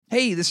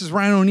Hey, this is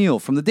Ryan O'Neill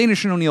from the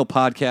Danish and O'Neill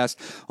podcast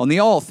on the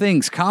All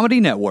Things Comedy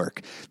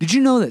Network. Did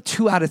you know that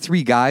 2 out of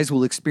 3 guys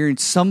will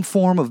experience some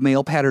form of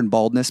male pattern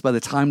baldness by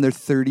the time they're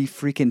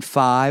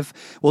 5?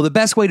 Well, the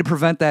best way to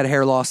prevent that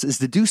hair loss is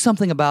to do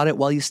something about it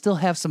while you still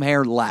have some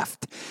hair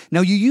left. Now,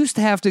 you used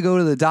to have to go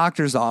to the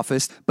doctor's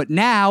office, but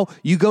now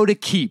you go to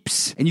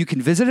Keeps, and you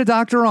can visit a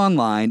doctor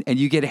online, and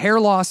you get hair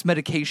loss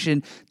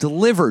medication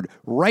delivered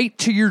right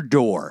to your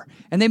door.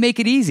 And they make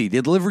it easy. They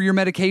deliver your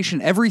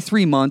medication every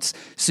 3 months,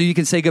 so you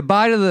can say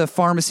goodbye to the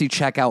pharmacy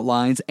checkout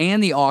lines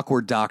and the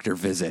awkward doctor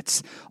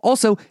visits.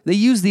 Also, they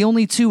use the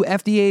only 2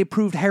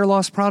 FDA-approved hair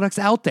loss products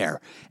out there.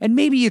 And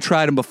maybe you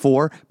tried them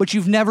before, but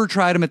you've never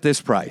tried them at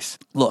this price.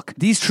 Look,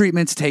 these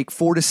treatments take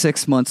 4 to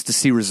 6 months to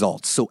see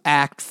results, so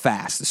act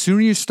fast. The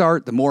sooner you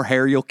start, the more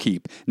hair you'll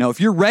keep. Now, if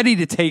you're ready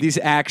to take these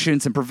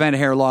actions and prevent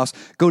hair loss,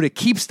 go to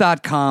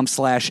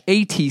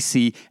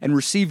keeps.com/ATC and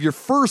receive your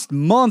first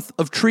month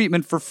of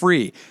treatment for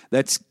free.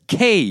 That's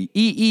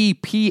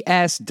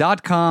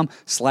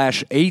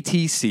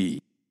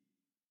KEEPS.com/ATC.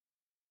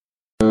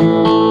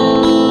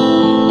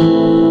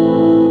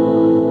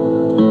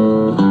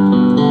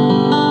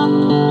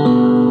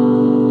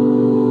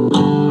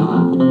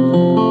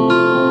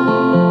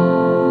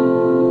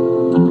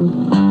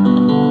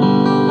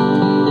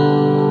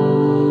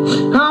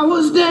 I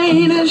was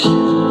Danish.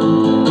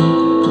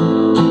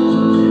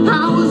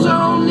 I was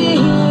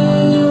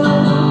O'Neill.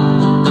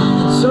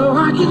 So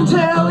I can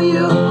tell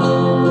you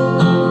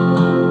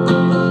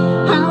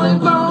how it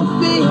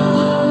both feels.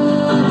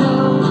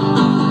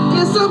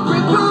 It's a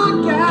free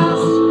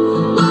podcast.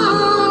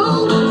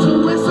 Oh,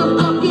 so it's a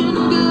fucking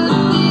good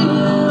deal.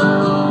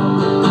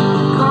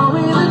 Call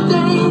me the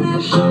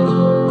Danish.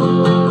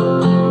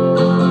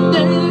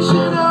 Danish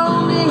and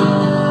O'Neill.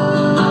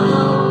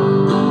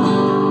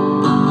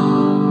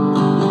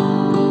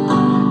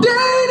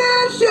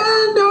 Danish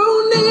and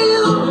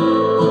O'Neill.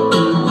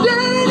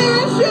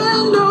 Danish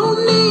and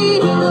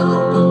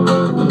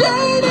O'Neill.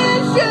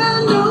 Danish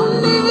and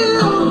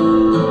O'Neill.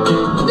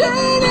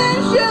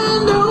 Danish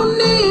and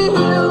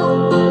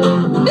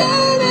O'Neill.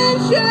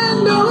 Danish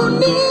and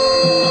O'Neill.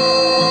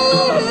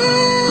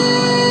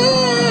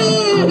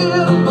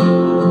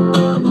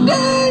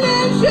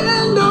 Danish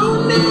and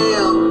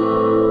O'Neill.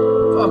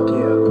 Fuck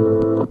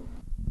yeah.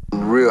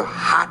 Real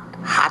hot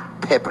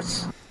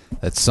peppers.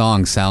 That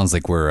song sounds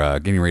like we're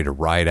getting ready to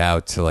ride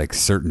out to like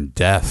certain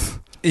death.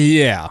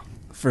 Yeah,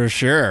 for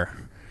sure.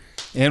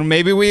 And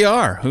maybe we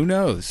are. Who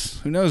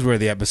knows? Who knows where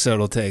the episode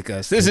will take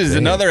us? This is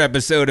another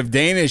episode of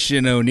Danish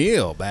and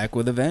O'Neill, back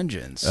with a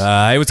vengeance.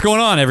 Hey, what's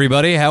going on,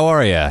 everybody? How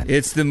are you?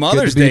 It's the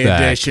Mother's Good to be Day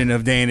back. edition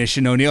of Danish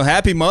and O'Neill.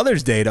 Happy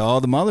Mother's Day to all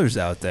the mothers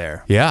out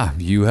there. Yeah,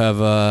 you have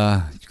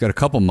you've got a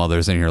couple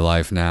mothers in your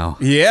life now.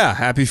 Yeah,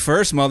 happy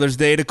first Mother's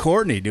Day to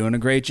Courtney. Doing a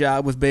great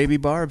job with baby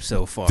Barb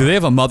so far. Do they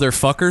have a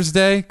Motherfuckers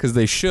Day? Because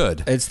they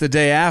should. It's the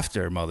day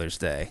after Mother's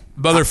Day.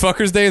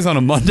 Motherfuckers Day is on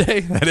a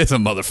Monday? That is a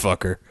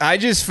motherfucker. I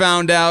just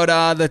found out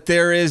that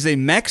there is a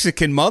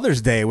Mexican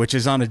Mother's Day, which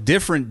is on a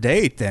different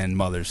date than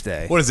Mother's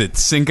Day. What is it,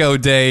 Cinco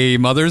de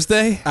Mother's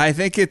Day? I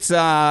think it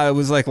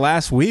was like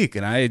last week,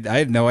 and I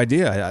had no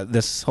idea.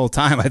 This whole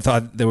time I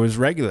thought it was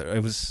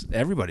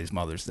everybody's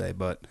Mother's Day,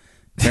 but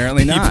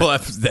apparently not. People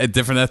have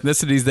different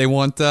ethnicities. They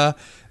want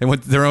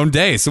their own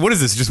day. So what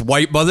is this, just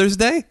white Mother's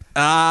Day?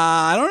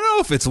 I don't know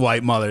if it's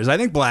white mothers. I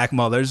think black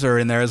mothers are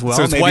in there as well.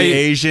 So it's maybe white-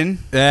 Asian.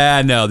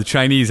 No, the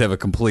Chinese have a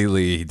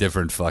completely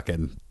different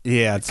fucking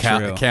Yeah, it's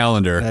true.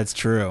 calendar. That's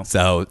true.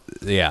 So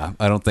yeah,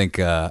 I don't think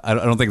they're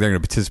going to be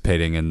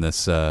participating in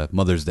this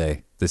Mother's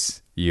Day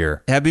this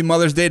year. Happy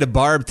Mother's Day to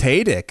Barb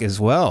Tadick as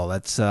well.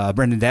 That's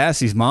Brendan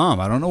Dassey's mom.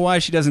 I don't know why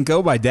she doesn't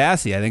go by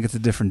Dassey. I think it's a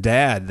different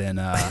dad than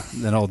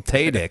old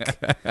Tadick.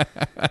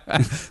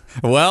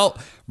 Well,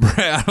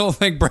 I don't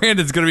think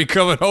Brandon's going to be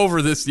coming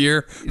over this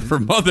year for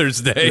Mother's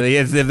Day.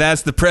 If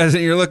that's the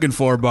present you're looking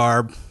for,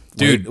 Barb,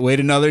 Dude. wait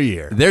another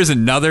year. There's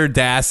another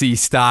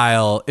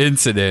Dassey-style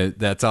incident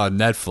that's on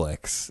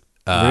Netflix.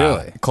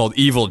 Really? Called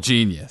Evil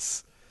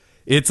Genius.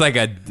 It's a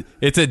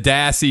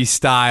Dassey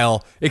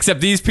style, except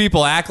these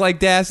people act like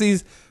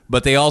Dasseys,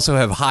 but they also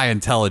have high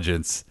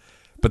intelligence.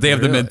 But they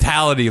have the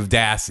mentality of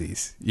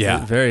Dasseys.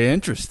 Yeah. Very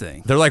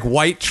interesting. They're like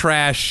white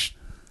trash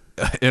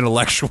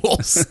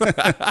intellectuals.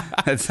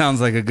 That sounds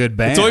like a good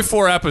band. It's only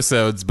 4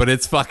 episodes, but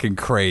it's fucking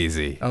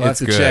crazy. I'll have It's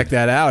to good. check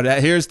that out.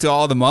 Here's to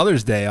all the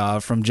Mother's Day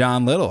from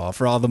John Little,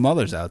 for all the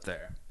mothers out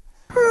there.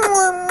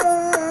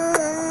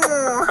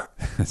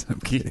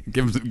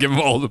 Give them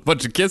all a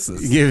bunch of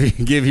kisses.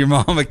 Give your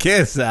mom a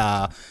kiss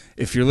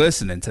if you're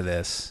listening to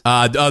this.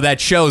 That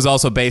show is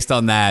also based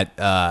on that.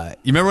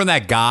 You remember when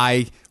that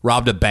guy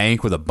robbed a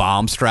bank with a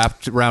bomb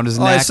strapped around his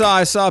neck?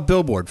 I saw a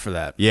billboard for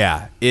that.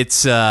 Yeah,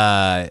 it's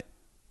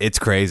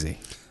crazy.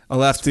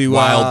 I'll have to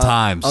Wild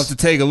times. I'll have to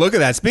take a look at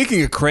that.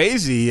 Speaking of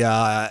crazy,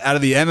 out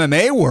of the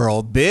MMA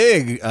world,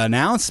 big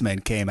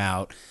announcement came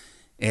out,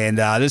 and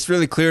this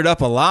really cleared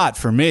up a lot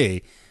for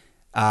me.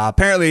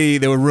 Apparently,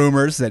 there were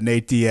rumors that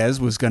Nate Diaz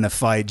was going to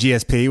fight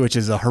GSP, which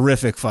is a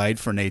horrific fight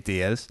for Nate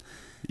Diaz.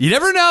 You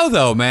never know,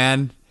 though,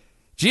 man.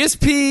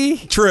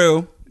 GSP,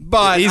 True.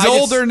 But He's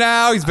older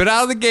now. He's been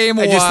out of the game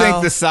a while. I just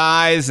think the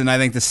size and I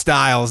think the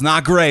style is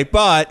not great.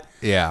 But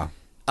yeah.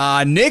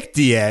 Nick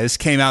Diaz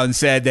came out and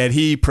said that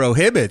he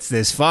prohibits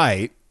this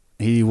fight.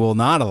 He will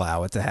not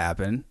allow it to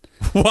happen.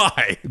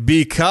 Why?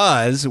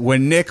 Because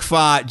when Nick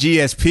fought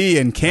GSP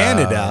in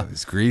Canada, it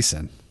was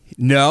greasing.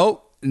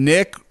 No,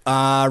 Nick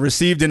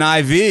received an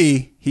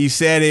IV. He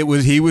said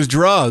he was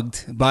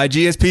drugged by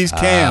GSP's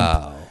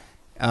camp.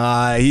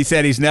 He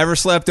said he's never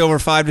slept over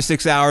 5 to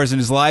 6 hours in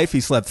his life.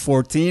 He slept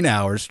 14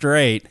 hours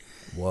straight.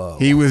 Whoa.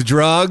 He was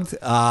drugged. Do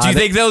you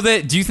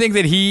think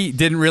that he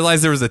didn't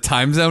realize there was a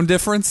time zone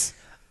difference?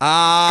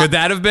 Could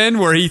that have been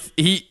where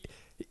he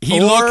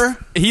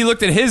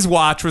looked at his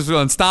watch, was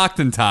on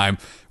Stockton time,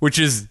 which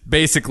is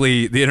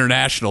basically the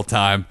international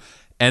time,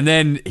 and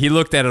then he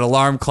looked at an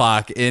alarm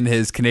clock in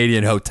his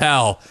Canadian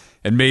hotel,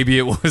 and maybe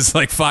it was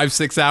like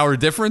 5-6 hour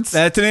difference?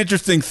 That's an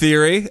interesting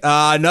theory.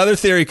 Another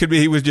theory could be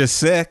he was just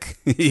sick.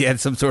 He had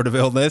some sort of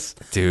illness.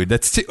 Dude,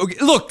 that's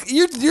okay, look,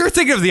 you're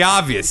thinking of the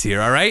obvious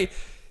here, all right?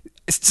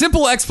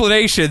 Simple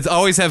explanations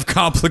always have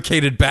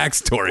complicated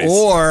backstories.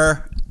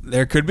 Or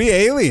there could be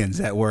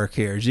aliens at work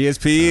here.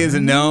 GSP is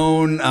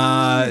known.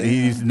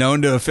 He's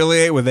known to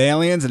affiliate with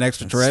aliens and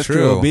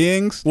extraterrestrial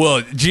beings.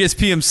 Well,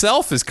 GSP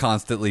himself is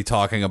constantly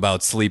talking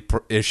about sleep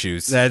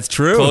issues. That's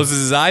true. Closes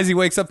his eyes, he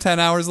wakes up 10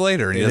 hours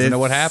later, and he doesn't know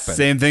what happened.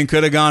 Same thing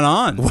could have gone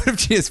on. What if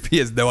GSP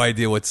has no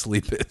idea what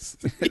sleep is?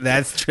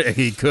 That's true.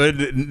 He could.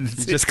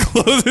 He just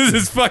closes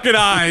his fucking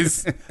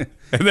eyes, and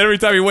then every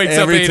time he wakes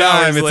up 8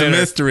 hours it's later. a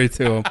mystery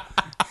to him.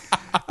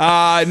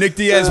 Nick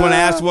Diaz, when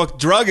asked what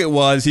drug it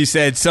was, he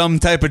said some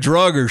type of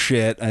drug or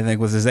shit, I think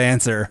was his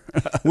answer.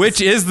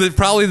 Which is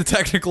probably the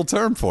technical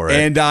term for it.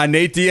 And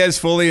Nate Diaz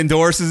fully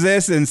endorses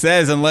this and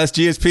says unless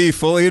GSP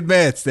fully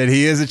admits that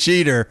he is a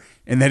cheater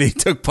and that he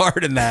took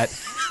part in that,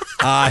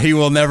 he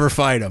will never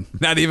fight him.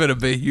 Not even a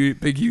big,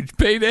 huge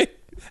payday.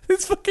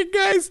 These fucking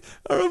guys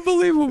are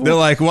unbelievable. They're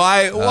like,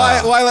 why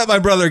let my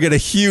brother get a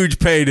huge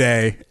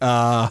payday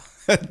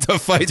to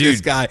fight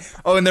this guy?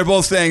 Oh, and they're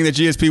both saying that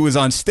GSP was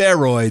on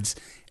steroids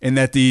and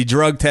that the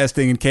drug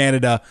testing in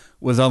Canada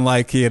was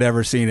unlike he had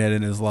ever seen it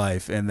in his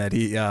life, and that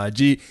he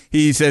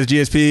says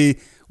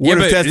GSP would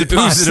have tested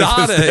positive for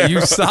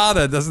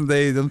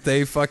steroids. Don't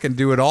they fucking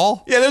do it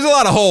all? Yeah, there's a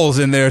lot of holes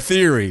in their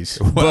theories.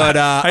 But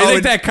how do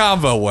you think that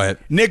convo went?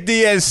 Nick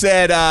Diaz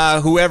said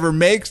whoever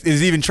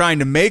is even trying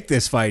to make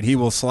this fight, he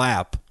will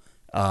slap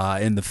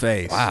in the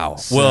face. Wow.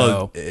 So,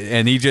 well,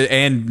 and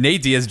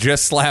Nate Diaz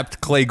just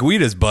slapped Clay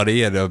Guida's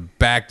buddy at a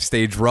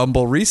backstage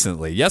rumble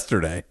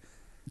yesterday.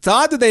 It's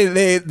odd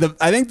that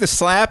I think the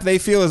slap they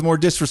feel is more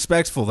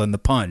disrespectful than the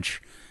punch.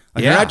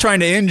 Like, they're not trying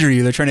to injure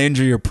you; they're trying to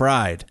injure your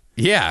pride.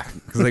 Yeah,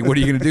 because like, what are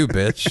you going to do,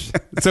 bitch?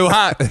 So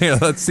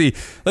let's see.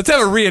 Let's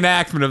have a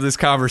reenactment of this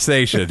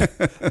conversation.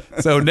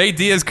 So Nate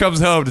Diaz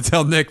comes home to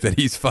tell Nick that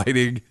he's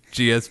fighting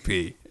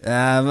GSP.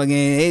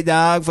 Hey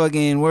dog,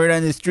 fucking word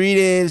on the street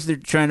is they're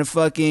trying to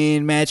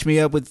fucking match me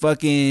up with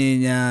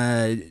fucking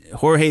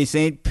Jorge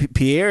St.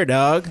 Pierre,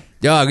 dog.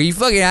 Dog, are you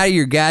fucking out of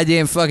your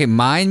goddamn fucking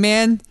mind,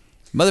 man?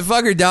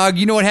 Motherfucker, dog,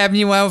 you know what happened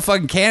to you when I was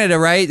fucking Canada,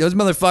 right? Those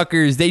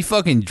motherfuckers, they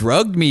fucking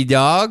drugged me,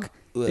 dog.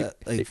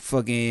 Like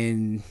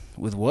fucking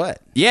with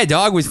what? Yeah,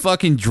 dog, with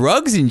fucking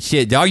drugs and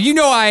shit, dog. You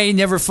know I ain't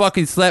never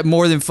fucking slept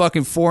more than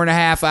fucking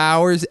 4.5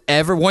 hours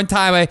ever. One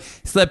time I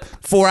slept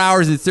 4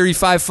 hours and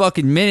 35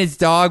 fucking minutes,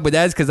 dog, but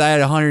that's because I had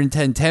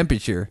 110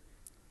 temperature.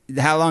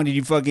 How long did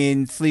you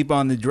fucking sleep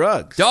on the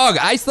drugs? Dog,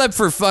 I slept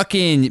for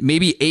fucking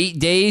maybe 8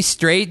 days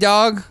straight,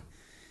 dog.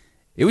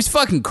 It was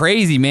fucking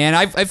crazy, man.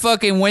 I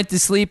fucking went to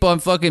sleep on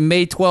fucking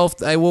May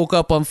 12th. I woke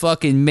up on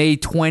fucking May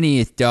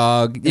 20th,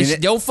 dog.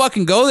 Don't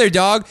fucking go there,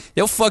 dog.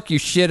 They'll fuck your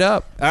shit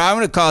up. I'm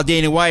going to call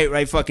Dana White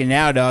right fucking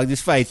now, dog.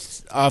 This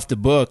fight's off the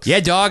books. Yeah,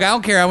 dog. I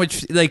don't care how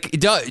much, like,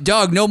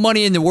 dog, no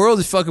money in the world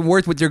is fucking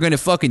worth what they're going to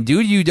fucking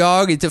do to you,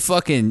 dog. It's a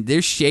fucking,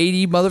 they're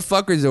shady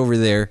motherfuckers over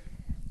there.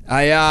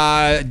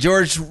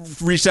 George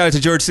reached out to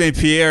George St.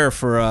 Pierre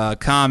for a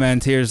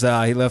comment. Here's,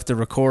 he left a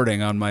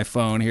recording on my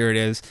phone. Here it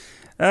is.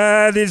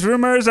 These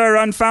rumors are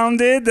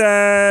unfounded.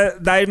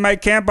 My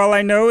camp, all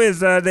I know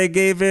is they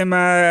gave him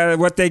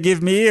what they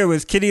give me. It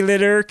was kitty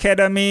litter,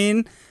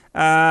 ketamine,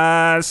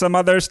 some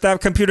other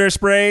stuff, computer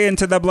spray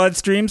into the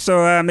bloodstream.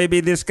 So maybe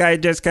this guy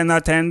just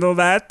cannot handle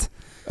that.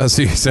 Oh,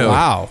 so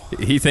wow.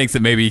 He thinks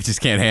that maybe he just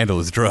can't handle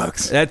his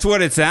drugs. That's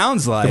what it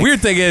sounds like. The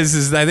weird thing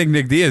is I think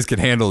Nick Diaz can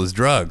handle his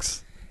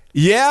drugs.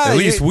 Yeah. At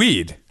least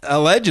weed.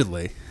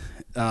 Allegedly.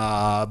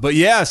 But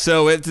yeah,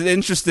 so it's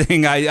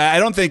interesting. I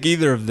don't think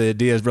either of the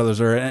Diaz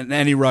brothers are in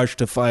any rush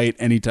to fight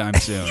anytime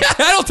soon.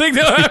 I don't think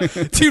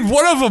that. Dude,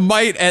 one of them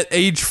might at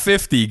age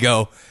 50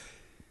 go,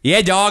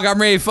 yeah, dog, I'm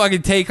ready to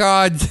fucking take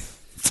on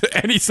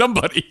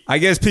somebody. I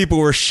guess people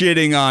were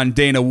shitting on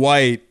Dana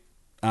White,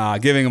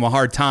 giving him a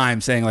hard time,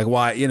 saying like,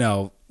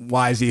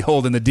 why is he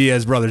holding the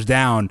Diaz brothers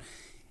down?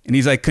 And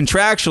he's like,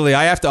 contractually,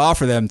 I have to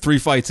offer them 3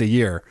 fights a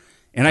year.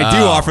 And I do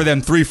offer them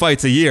 3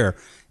 fights a year.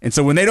 And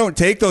so when they don't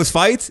take those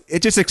fights,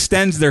 it just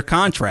extends their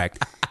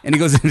contract. And he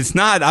goes,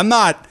 I'm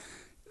not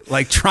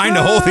like trying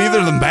to hold either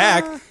of them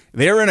back.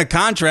 They were in a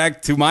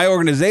contract to my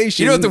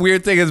organization. You know what the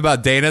weird thing is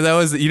about Dana, though,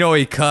 is that,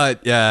 he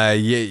cut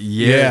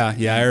Yair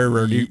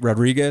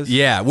Rodriguez.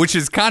 Yeah, which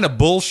is kind of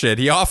bullshit.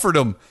 He offered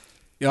him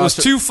those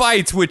two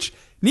fights, which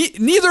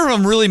neither of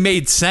them really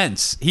made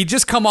sense. He'd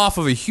just come off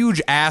of a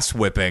huge ass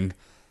whipping,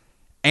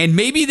 and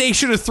maybe they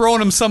should have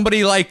thrown him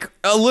somebody like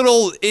a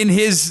little in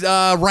his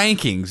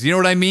rankings. You know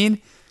what I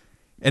mean?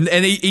 And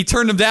he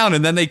turned him down,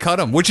 and then they cut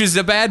him, which is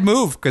a bad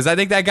move because I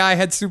think that guy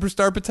had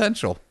superstar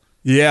potential.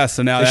 Yeah,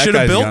 so now they that should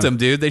have built gone. him,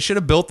 dude. They should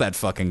have built that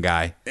fucking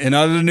guy. In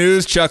other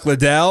news, Chuck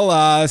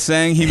Liddell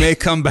saying he may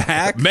come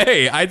back.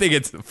 I think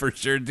it's a for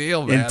sure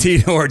deal, man. And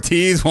Tito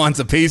Ortiz wants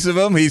a piece of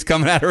him. He's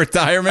coming out of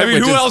retirement. I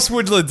mean, who else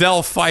would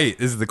Liddell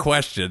fight is the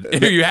question.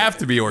 You have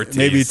to be Ortiz.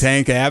 Maybe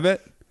Tank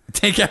Abbott?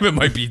 Tank Abbott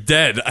might be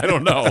dead. I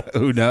don't know.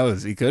 Who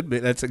knows? He could be.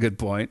 That's a good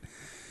point.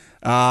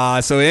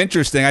 So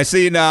interesting. I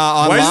see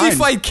online. Why does he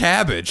fight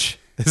Cabbage?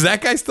 Is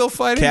that guy still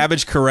fighting?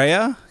 Cabbage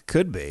Correa?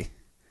 Could be.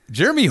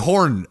 Jeremy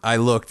Horn, I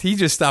looked. He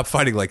just stopped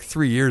fighting like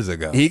 3 years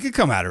ago. He could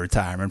come out of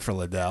retirement for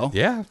Liddell.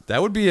 Yeah,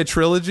 that would be a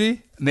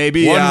trilogy.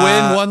 Maybe one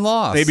win, one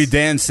loss. Maybe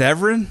Dan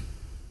Severin.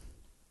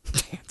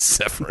 Dan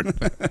Severin.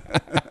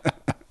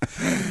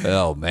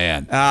 Oh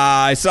man!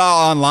 I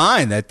saw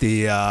online that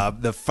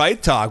the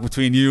fight talk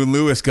between you and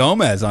Luis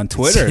Gomez on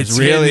Twitter is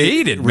really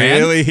heated,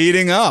 man. Really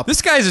heating up.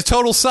 This guy's a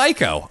total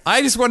psycho.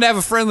 I just wanted to have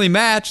a friendly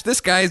match.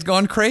 This guy's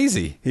gone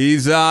crazy.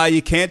 He's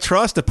you can't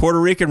trust a Puerto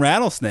Rican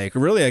rattlesnake, or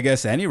really, I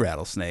guess any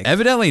rattlesnake.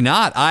 Evidently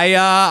not.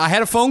 I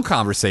had a phone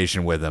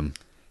conversation with him.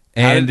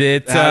 And how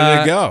did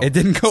it go? It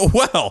didn't go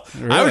well.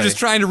 Really? I was just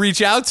trying to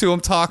reach out to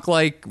him, talk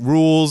like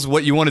rules,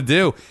 what you want to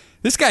do.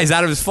 This guy's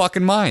out of his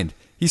fucking mind.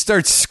 He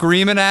starts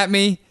screaming at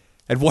me.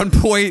 At one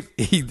point,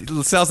 he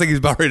sounds like he's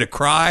about ready to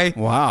cry.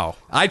 Wow.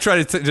 I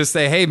tried to just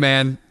say, hey,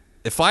 man.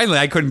 Finally,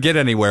 I couldn't get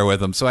anywhere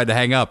with him, so I had to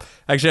hang up.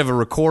 I actually have a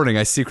recording.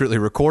 I secretly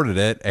recorded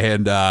it,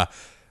 and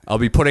I'll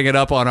be putting it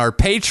up on our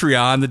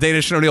Patreon, the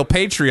Danish and O'Neill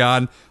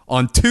Patreon,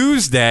 on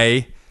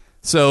Tuesday.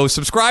 So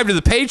subscribe to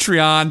the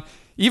Patreon.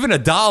 Even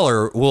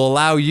 $1 will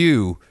allow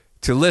you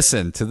to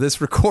listen to this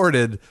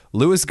recorded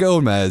Luis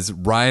Gomez,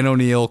 Ryan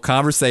O'Neill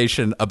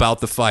conversation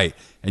about the fight.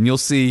 And you'll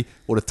see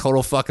what a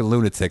total fucking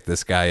lunatic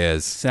this guy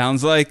is.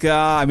 Sounds like,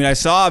 I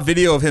saw a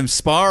video of him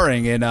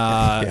sparring in,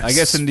 yes, I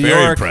guess in New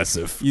very York.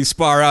 impressive. You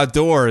spar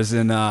outdoors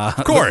in, of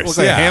course,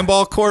 like a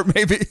handball court,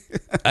 maybe?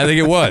 I think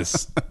it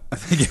was.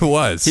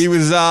 He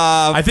was,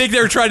 I think they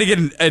were trying to get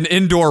an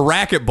indoor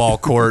racquetball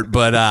court,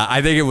 but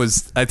I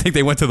think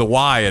they went to the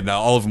Y and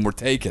all of them were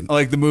taken.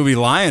 like the movie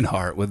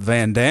Lionheart with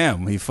Van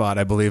Damme. He fought,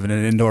 I believe, in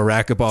an indoor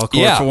racquetball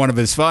court for one of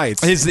his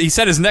fights. He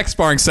said his next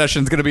sparring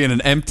session is going to be in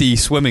an empty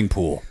swimming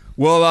pool.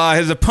 Well,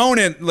 his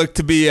opponent looked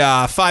to be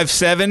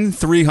 5'7",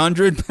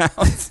 300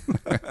 pounds.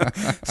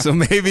 So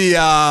maybe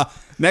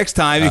next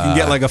time you can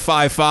get like a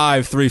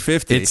 5'5",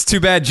 350. It's too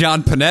bad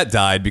John Panette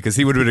died because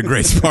he would have been a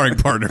great sparring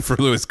partner for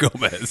Luis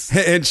Gomez.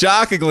 And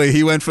shockingly,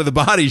 he went for the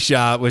body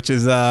shot, which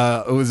is it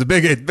was a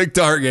big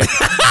target.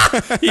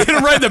 He hit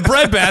him right in the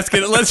bread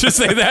basket. Let's just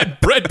say that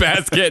bread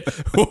basket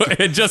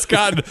had just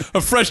gotten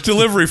a fresh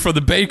delivery from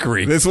the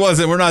bakery.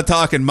 We're not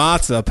talking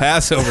matzah,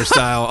 Passover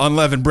style,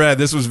 unleavened bread.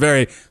 This was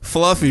very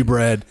fluffy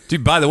bread.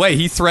 Dude, by the way,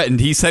 he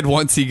threatened. He said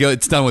once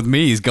it's done with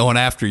me, he's going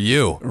after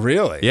you.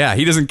 Really? Yeah,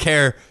 he doesn't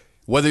care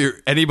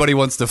whether anybody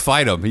wants to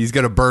fight him. He's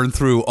going to burn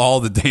through all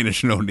the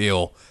Danish and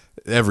O'Neill.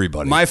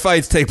 Everybody. My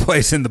fights take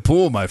place in the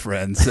pool, my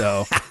friend,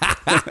 so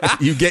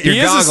you get your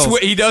goggles.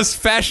 He does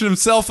fashion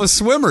himself a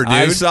swimmer, dude.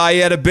 I saw he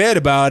had a bit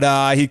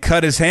about he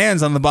cut his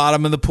hands on the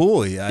bottom of the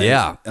pool.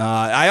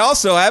 I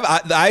also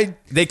have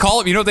they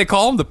call him, you know what they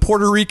call him? The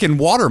Puerto Rican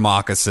water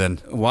moccasin.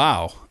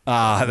 Wow.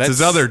 That's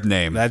his other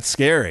name. That's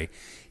scary.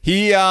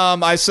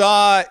 I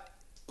saw,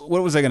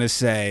 what was I going to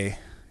say?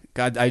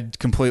 God, I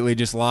completely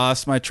just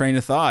lost my train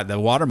of thought. The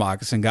water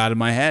moccasin got in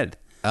my head.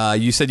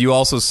 You said you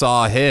also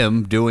saw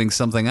him doing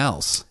something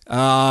else.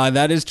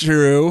 That is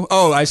true.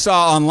 Oh, I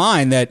saw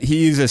online that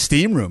he's a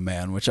steam room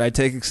man, which I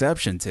take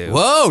exception to.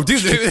 Whoa,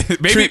 dude!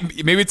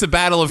 Maybe it's a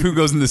battle of who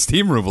goes in the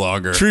steam room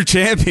longer. True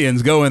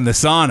champions go in the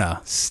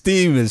sauna.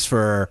 Steam is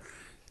for,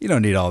 you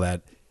don't need all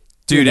that.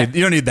 Dude,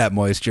 you don't need that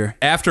moisture.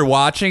 After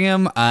watching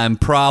him, I'm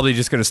probably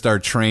just going to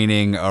start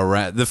training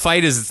around. The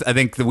fight is, I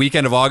think, the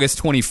weekend of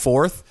August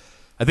 24th.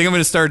 I think I'm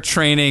going to start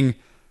training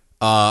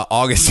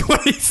August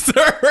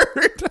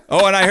 23rd.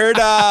 Oh, and I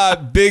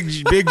heard Big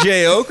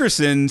J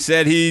Okerson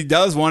said he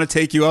does want to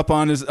take you up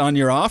on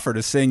your offer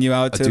to sing you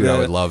out to dude, I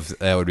would love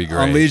that. Would be great.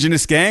 On Legion of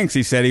Skanks,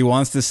 he said he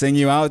wants to sing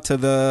you out to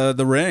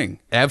the ring.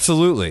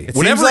 Absolutely. It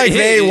seems like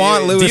they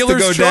want Luis to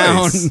go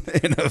down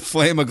in a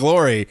flame of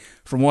glory,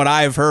 from what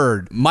I've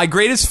heard. My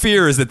greatest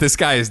fear is that this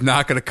guy is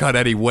not going to cut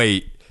any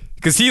weight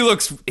because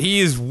he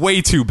is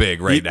way too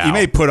big right now. He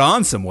may put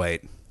on some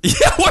weight.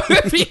 Yeah, what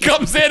if he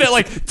comes in at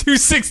like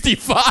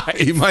 265?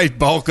 He might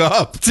bulk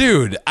up.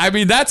 Dude, I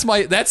mean, that's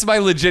my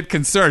legit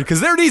concern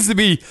because there needs to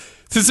be,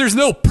 since there's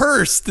no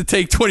purse to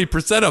take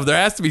 20% of, there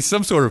has to be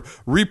some sort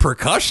of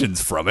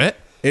repercussions from it.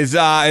 Is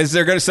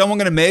there someone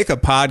gonna make a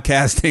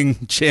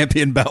podcasting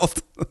champion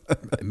belt?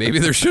 Maybe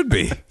there should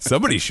be.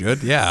 Somebody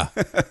should. Yeah.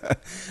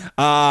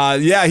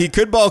 Yeah, he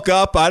could bulk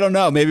up. I don't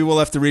know. Maybe we'll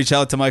have to reach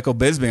out to Michael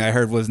Bisping. I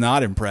heard was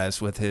not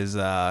impressed with his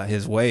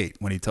weight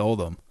when he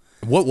told him.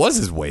 What was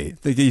his weight? I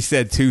think he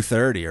said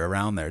 230 or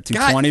around there,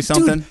 220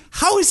 something. Dude,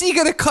 how is he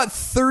gonna cut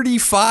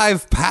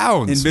 35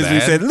 pounds? And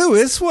Bisping said,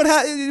 "Lewis, why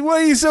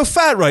are you so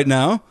fat right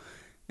now?"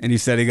 And he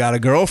said he got a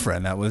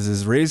girlfriend. That was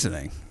his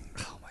reasoning.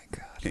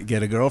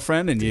 Get a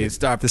girlfriend and you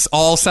start. This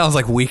all sounds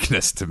like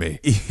weakness to me.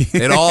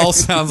 It all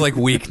sounds like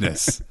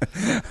weakness.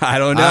 I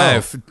don't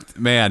know.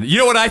 Man, you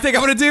know what I think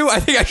I'm going to do? I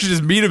think I should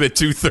just meet him at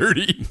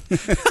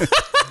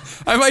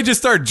 2:30. I might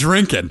just start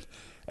drinking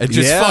and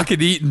just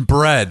fucking eating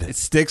bread. It's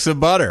sticks of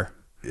butter.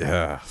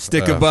 Yeah.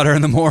 Stick of butter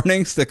in the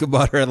morning, stick of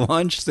butter at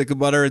lunch, stick of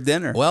butter at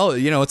dinner. Well,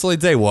 it's only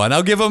day one.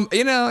 I'll give him,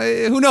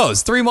 who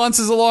knows? 3 months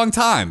is a long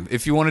time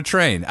if you want to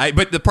train.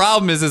 But the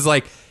problem is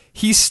like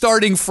he's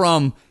starting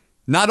from...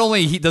 Not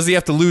only does he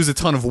have to lose a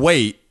ton of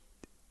weight,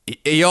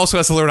 he also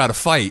has to learn how to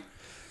fight.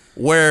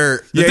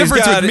 Where the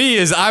difference with me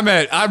is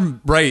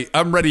I'm ready.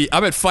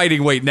 I'm at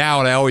fighting weight now,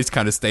 and I always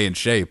kind of stay in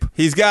shape.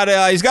 He's got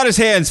his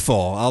hands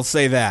full. I'll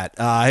say that.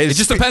 It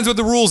just depends what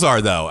the rules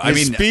are, though.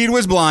 His speed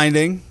was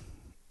blinding.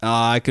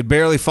 I could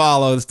barely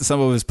follow some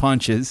of his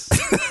punches.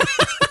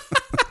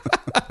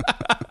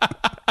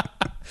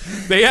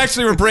 They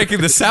actually were breaking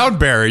the sound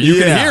barrier. You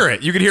could hear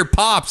it. You could hear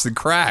pops and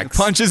cracks.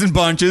 Punches and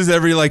bunches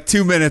every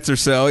 2 minutes or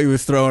so. He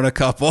was throwing a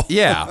couple.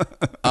 Yeah.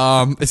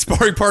 His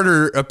sparring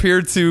partner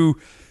appeared to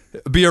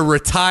be a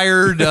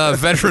retired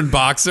veteran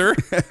boxer.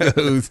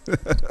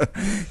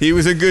 He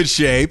was in good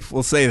shape.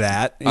 We'll say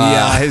that.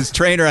 His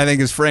trainer, I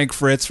think, is Frank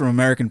Fritz from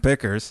American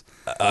Pickers.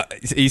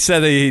 He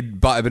said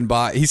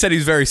he said he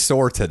was very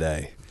sore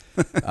today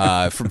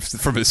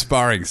from his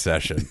sparring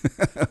session.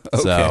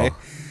 Okay.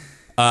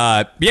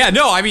 So,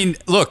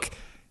 look,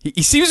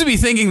 he seems to be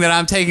thinking that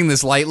I'm taking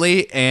this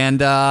lightly, and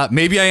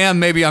maybe I am,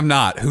 maybe I'm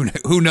not.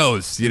 Who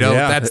knows?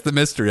 That's the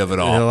mystery of it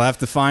all. He'll have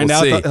to find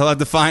out. He'll have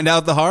to find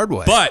out the hard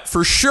way. But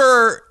for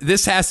sure,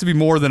 this has to be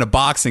more than a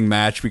boxing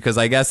match because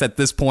I guess at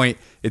this point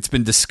it's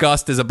been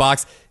discussed as a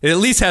box. It at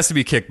least has to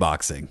be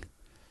kickboxing,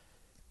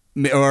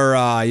 or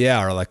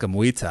like a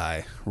Muay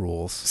Thai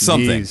rules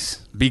something.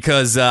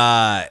 Because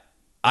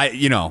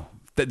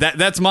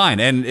That's mine,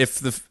 and if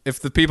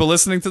the people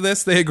listening to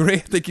this they agree, I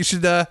think you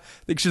should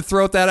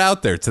throw that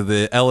out there to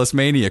the Ellis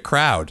Mania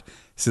crowd.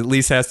 This at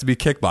least has to be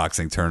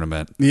kickboxing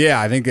tournament. Yeah,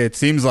 I think it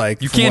seems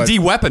like you can't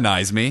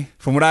de-weaponize me.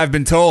 From what I've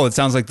been told, it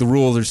sounds like the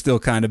rules are still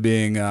kind of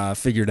being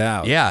figured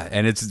out. Yeah,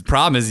 and the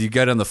problem is you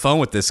get on the phone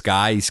with this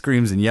guy, he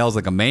screams and yells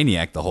like a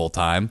maniac the whole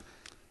time.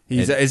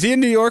 Is he a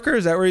New Yorker?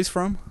 Is that where he's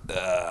from?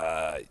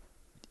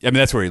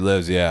 That's where he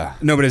lives. Yeah.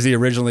 No, but is he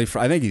originally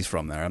from? I think he's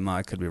from there.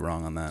 I could be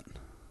wrong on that.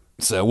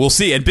 So we'll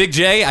see. And Big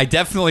J, I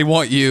definitely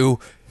want you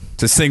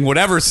to sing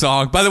whatever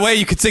song. By the way,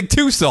 you could sing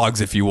 2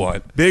 songs if you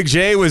want. Big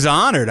J was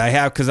honored.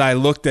 because I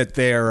looked at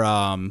their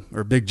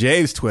or Big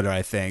J's Twitter,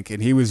 I think,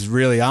 and he was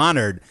really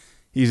honored.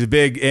 He's a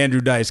big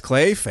Andrew Dice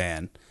Clay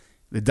fan.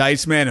 The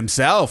Dice Man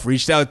himself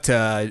reached out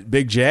to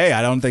Big J.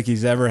 I don't think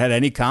he's ever had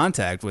any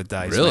contact with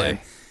Dice Man.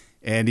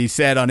 And he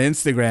said on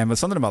Instagram, it was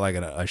something about like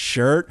a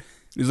shirt.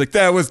 He's like,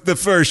 that was the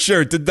first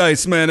shirt the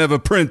Dice Man ever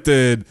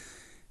printed.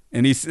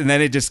 And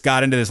then it just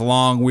got into this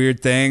long, weird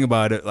thing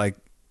about it, like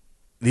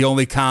the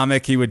only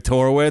comic he would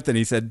tour with. And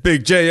he said,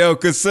 Big J.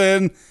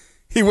 Okerson,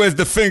 he wears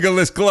the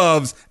fingerless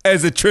gloves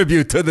as a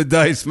tribute to the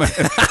Dice Man.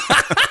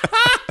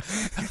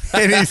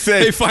 And he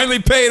said, they finally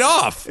paid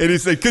off. And he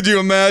said, could you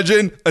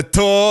imagine a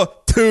tour,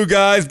 2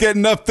 guys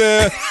getting up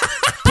there,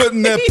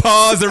 putting their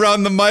paws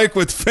around the mic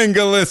with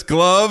fingerless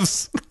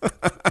gloves? Can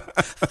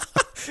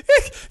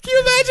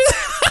you imagine?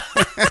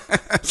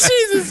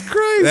 Jesus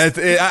Christ. That's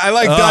it. I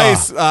like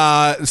Dice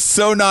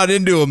so not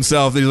into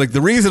himself that he's like,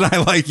 the reason I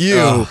like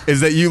you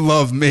is that you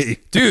love me.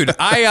 Dude,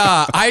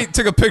 I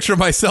took a picture of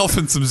myself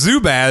in some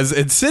Zubaz,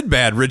 and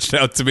Sinbad reached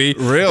out to me.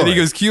 Really? And he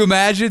goes, can you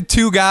imagine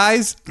 2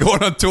 guys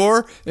going on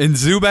tour in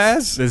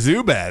Zubaz? The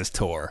Zubaz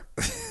tour.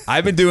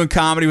 I've been doing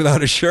comedy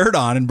without a shirt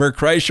on, and Bert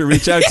Kreischer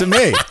reached out to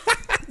me.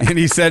 And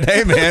he said,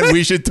 hey, man,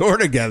 we should tour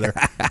together.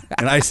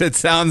 And I said,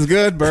 sounds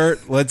good,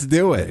 Bert. Let's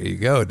do it. There you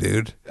go,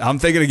 dude. I'm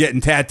thinking of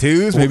getting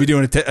tattoos, maybe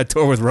doing a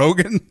tour with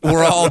Rogan.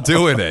 We're all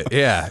doing it,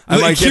 yeah.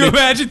 Can you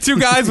imagine 2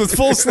 guys with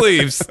full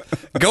sleeves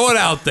going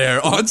out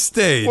there on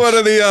stage? What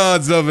are the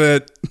odds of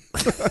it?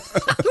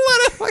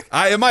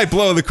 It might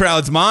blow the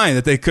crowd's mind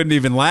that they couldn't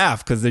even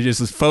laugh because they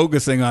just was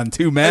focusing on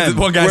 2 men.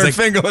 One guy's like,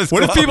 fingerless what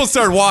gloves. if people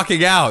start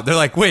walking out? They're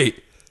like,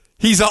 wait,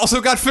 he's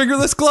also got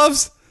fingerless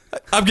gloves?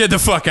 I'm getting the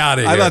fuck out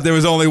of here. I thought there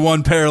was only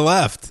 1 pair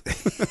left.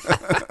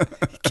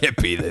 Can't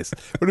be this.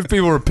 What if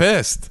people were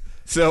pissed?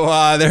 So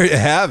there you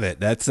have it.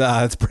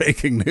 That's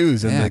breaking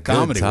news in the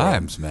comedy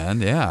times, world.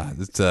 Man. Yeah,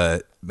 it's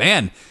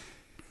man.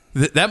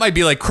 That might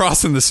be like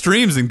crossing the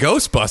streams in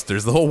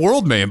Ghostbusters. The whole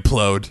world may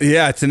implode.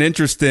 Yeah, it's an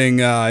interesting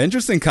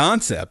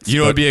concept. You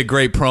know, it'd be a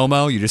great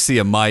promo. You just see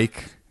a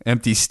mic,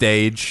 empty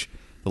stage,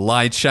 the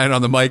lights shine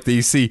on the mic. That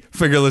you see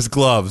fingerless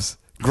gloves.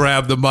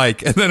 grab the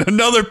mic, and then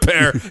another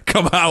pair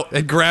come out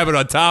and grab it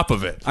on top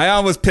of it. I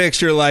almost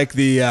picture like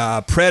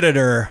the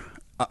Predator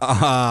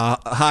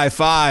high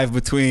five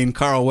between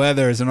Carl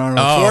Weathers and Arnold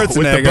Schwarzenegger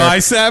with the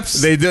biceps.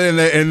 They do,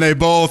 and they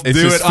both It's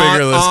do just it on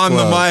fingerless the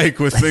gloves. mic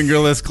with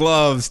fingerless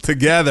gloves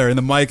together, and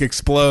the mic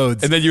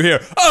explodes. And then you hear,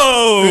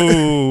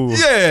 oh!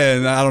 Yeah,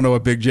 and I don't know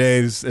what Big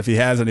J's if he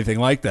has anything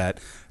like that,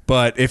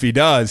 but if he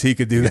does, he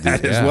could do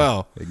that as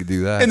well. He could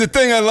do that. And the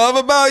thing I love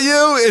about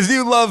you is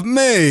you love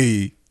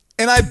me,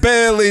 and I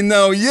barely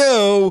know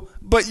you,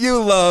 but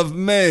you love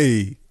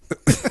me.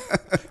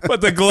 But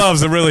the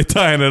gloves are really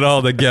tying it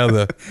all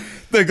together.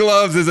 The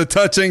gloves is a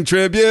touching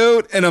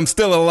tribute, and I'm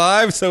still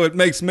alive, so it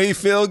makes me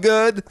feel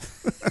good.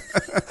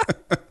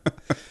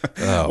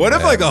 What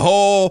if like a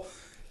whole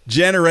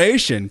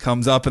generation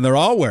comes up and they're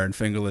all wearing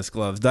fingerless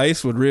gloves?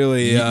 Dice would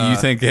really. You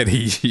think that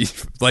he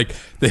like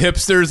the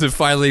hipsters have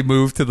finally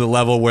moved to the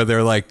level where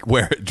they're like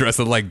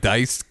dressing like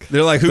Dice?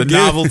 They're like, the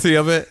novelty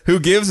of it. Who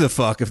gives a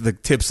fuck if the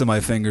tips of my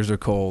fingers are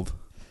cold?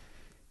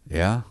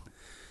 Yeah.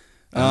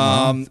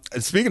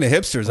 Speaking of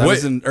hipsters, I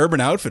was in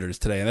Urban Outfitters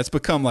today, and that's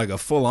become like a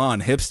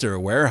full-on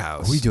hipster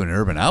warehouse. What are you doing,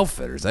 Urban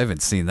Outfitters? I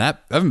haven't seen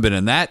that. I haven't been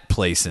in that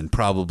place in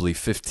probably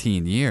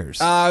 15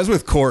 years. I was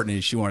with Courtney.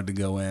 She wanted to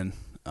go in,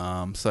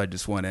 so I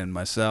just went in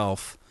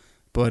myself.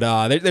 But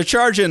they're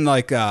charging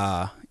like,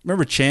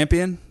 remember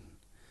Champion?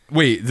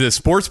 Wait, the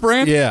sports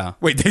brand? Yeah.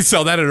 Wait, they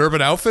sell that at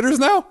Urban Outfitters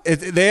now?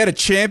 They had a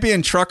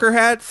Champion trucker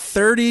hat,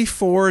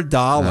 $34.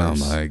 Oh,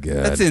 my God.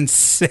 That's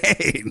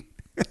insane.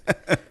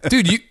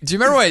 Dude, do you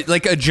remember what,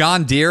 like a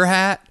John Deere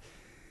hat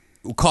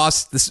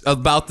costs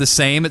about the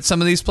same at some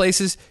of these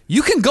places?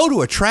 You can go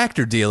to a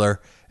tractor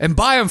dealer and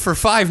buy them for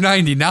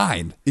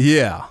 $5.99.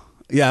 Yeah.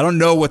 Yeah, I don't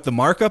know what the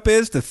markup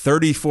is to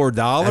 $34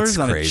 That's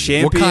on crazy.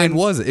 a Champion. What kind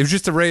was it? It was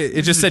just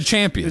it just said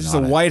Champion. It's just a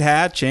on it. white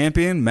hat,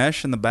 Champion,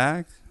 mesh in the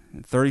back,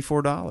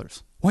 $34.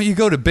 Why don't you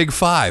go to Big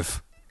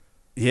Five?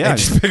 Yeah, And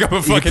just pick up a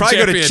you fucking could probably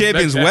go to Champion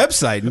Champion's mesh hat.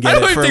 website and I get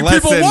don't it for think less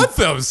people than. want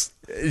those.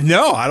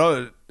 No, I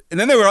don't. And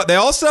then they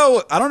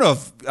also, I don't know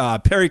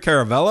if Perry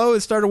Caravello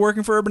has started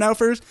working for Urban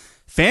Outfitters.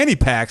 Fanny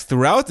packs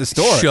throughout the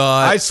store. Shut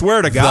I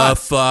swear to God,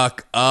 the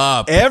fuck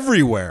up.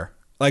 everywhere,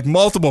 like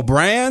multiple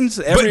brands.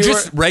 Everywhere. But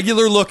just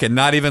regular looking,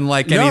 not even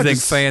like No, anything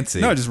just- fancy.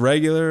 No, just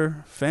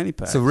regular fanny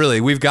packs. So really,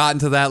 we've gotten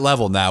to that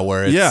level now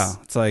where it's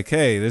it's like,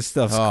 hey, this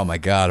stuff's Oh my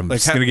God, I'm Like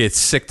just how- gonna get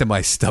sick to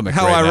my stomach.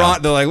 how right ironic. now.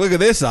 They're like, look at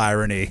this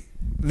irony.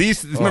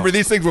 Remember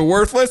these things were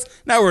worthless.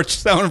 Now we're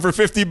selling them for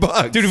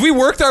 $50, Dude, if we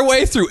worked our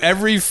way through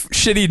every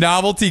shitty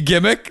novelty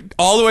gimmick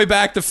all the way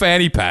back to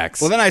fanny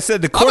packs. Well, then I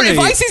said to I mean, Courtney, if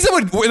I see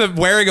someone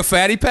wearing a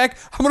fanny pack,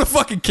 I'm gonna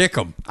fucking kick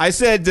them. I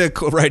said to,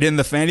 right in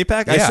the fanny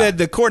pack. I Yeah. said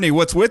to Courtney,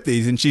 "What's with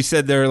these?" And she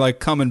said they're like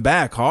coming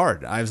back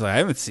hard. I was like, I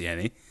haven't seen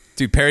any.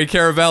 Dude, Perry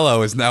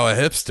Caravello is now a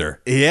hipster.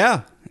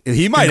 Yeah,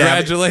 he might.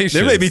 Congratulations.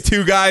 There may be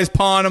two guys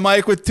pawing a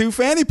mic with two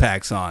fanny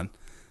packs on.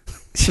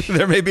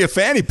 There may be a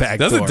fanny pack.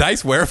 Doesn't tour.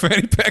 Dice wear a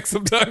fanny pack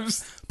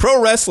sometimes? Pro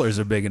wrestlers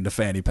are big into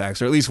fanny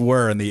packs, or at least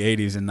were in the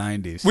 80s and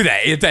 90s.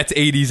 Wait, that's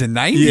 80s and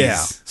 90s.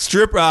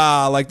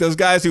 Yeah, like those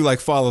guys who like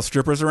follow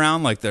strippers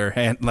around, like their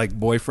like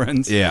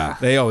boyfriends. Yeah.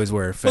 they always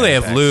wear. Well, Fanny they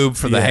have packs. lube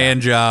for the Yeah.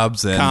 hand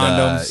jobs and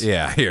Condoms.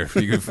 yeah, here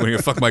when you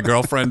fuck my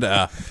girlfriend,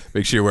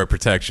 make sure you wear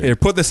protection. Here,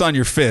 put this on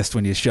your fist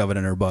when you shove it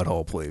in her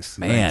butthole, please.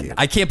 Thank Man, you.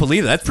 I can't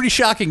believe it. That's pretty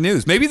shocking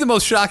news. Maybe the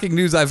most shocking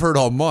news I've heard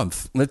all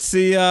month. Let's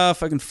see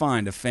if I can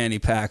find a fanny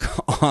pack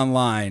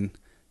online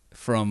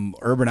from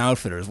Urban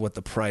Outfitters. What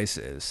the price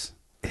is?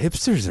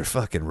 Hipsters are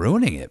fucking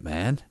ruining it,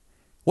 man.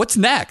 What's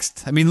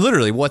next? I mean,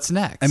 literally, what's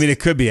next? I mean, it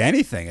could be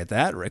anything at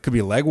that rate. It could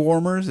be leg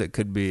warmers. It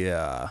could be.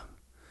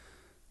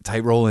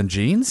 tight rolling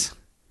jeans.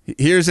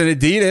 Here's an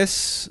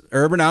Adidas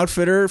Urban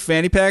Outfitter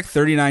fanny pack,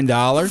 $39.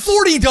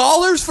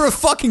 $40 for a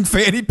fucking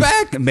fanny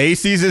pack?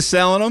 Macy's is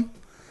selling them.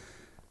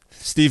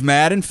 Steve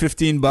Madden,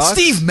 $15.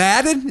 Steve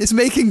Madden is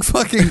making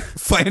fucking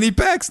fanny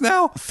packs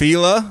now?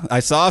 Fila,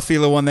 I saw a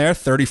Fila one there,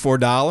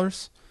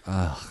 $34.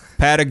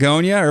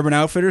 Patagonia Urban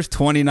Outfitters,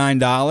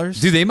 $29.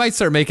 Dude, they might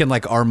start making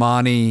like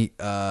Armani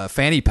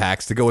fanny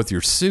packs to go with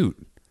your suit.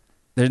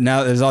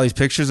 There's all these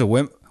pictures of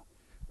women.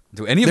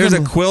 Do any of There's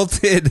them? a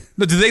quilted.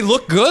 No, do they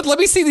look good? Let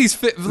me see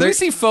these. Let me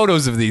see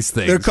photos of these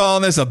things. They're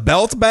calling this a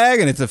belt bag,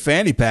 and it's a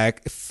fanny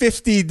pack.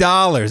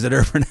 $50 at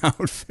Urban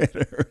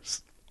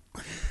Outfitters.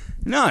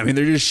 No, I mean,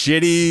 they're just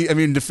shitty. I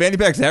mean, do fanny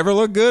packs ever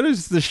look good?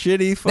 It's the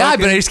shitty fucking... Nah,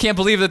 but I just can't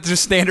believe that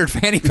just standard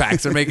fanny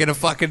packs are making a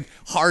fucking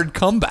hard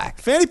comeback.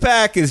 Fanny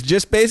pack is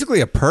just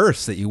basically a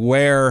purse that you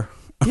wear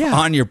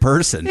on your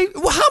person. Hey,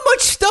 well, how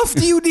much stuff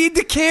do you need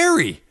to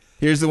carry?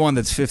 Here's the one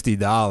that's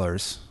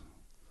 $50.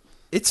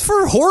 It's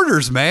for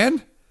hoarders,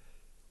 man.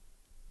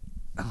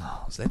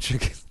 Oh, is that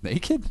chick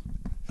naked?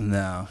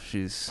 No,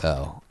 she's...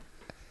 Oh.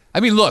 I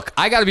mean, look,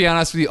 I got to be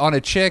honest with you. On a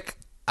chick,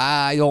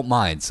 I don't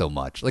mind so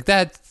much.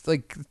 That's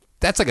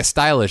like a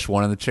stylish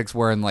one, and the chick's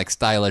wearing like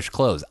stylish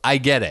clothes. I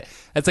get it.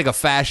 That's like a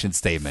fashion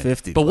statement.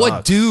 $50. But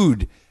what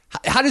dude?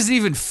 How does it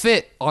even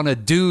fit on a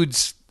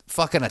dude's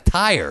fucking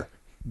attire?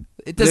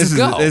 It doesn't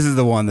go. This is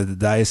the one that the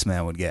Dice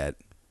Man would get.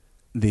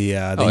 the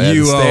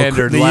the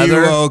standard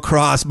leather. UO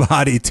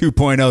crossbody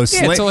 2.0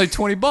 sling. Yeah, it's only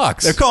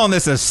 $20. They're calling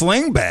this a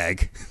sling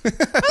bag.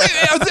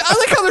 I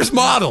like how there's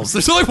models.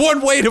 There's only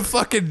one way to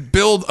fucking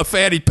build a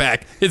fanny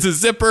pack. It's a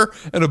zipper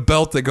and a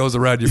belt that goes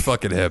around your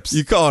fucking hips.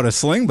 You call it a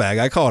sling bag.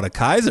 I call it a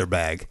Kaiser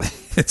bag.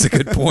 It's a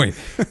good point.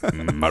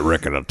 I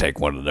reckon I'll take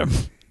one of them.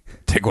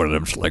 Take one of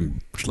them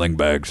sling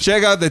bags.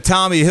 Check out the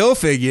Tommy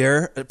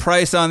Hilfiger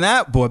price on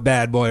that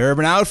bad boy.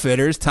 Urban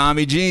Outfitters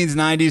Tommy Jeans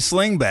 90s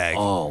sling bag.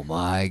 Oh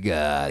my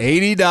god,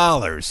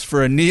 $80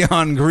 for a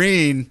neon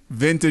green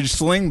vintage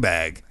sling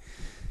bag.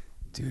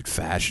 dude!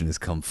 Fashion has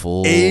come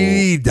full.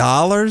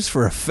 $80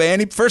 for a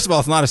fanny. First of all,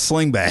 it's not a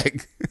sling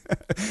bag.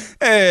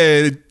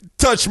 Hey,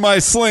 touch my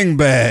sling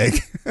bag.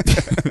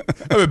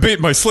 I've been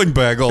beating my sling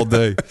bag all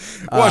day.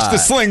 Watch the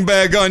sling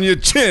bag on your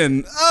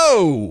chin.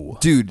 Oh,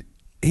 Dude,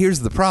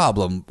 here's the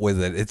problem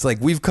with it. It's like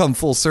we've come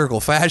full circle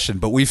fashion,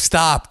 but we've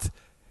stopped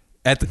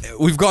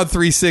we've gone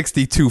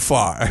 360 too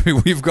far. I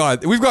mean, we've gone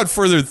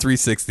further than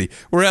 360.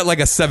 We're at like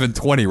a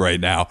 720 right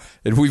now,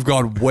 and we've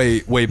gone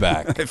way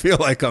back. I feel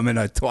like I'm in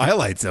a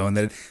twilight zone.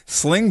 That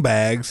sling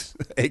bags,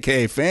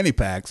 aka fanny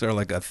packs, are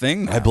like a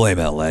thing now. I blame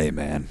LA,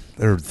 man.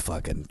 They're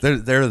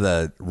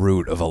the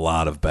root of a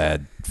lot of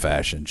bad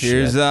fashion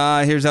shit.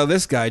 Here's how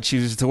this guy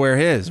chooses to wear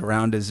his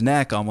around his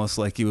neck, almost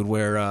like he would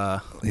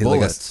wear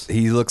bullets.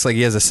 He looks like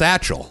he has a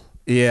satchel.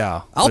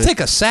 Yeah, I'll take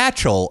a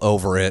satchel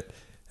over it.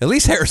 At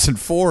least Harrison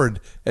Ford,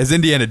 as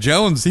Indiana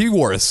Jones, he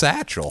wore a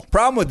satchel.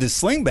 Problem with this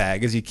sling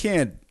bag is you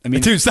can't. I mean,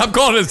 Dude, stop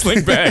calling it a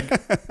sling bag.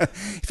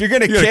 if you're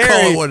gonna You gotta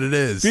carry call it what it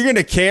is. if you're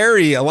gonna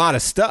carry a lot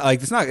of stuff,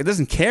 like it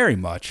doesn't carry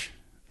much.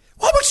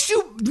 How much do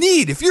you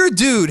need? If you're a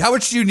dude, how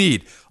much do you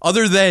need?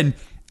 Other than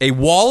a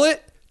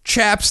wallet,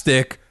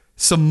 chapstick,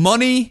 some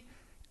money,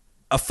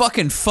 a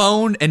fucking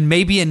phone, and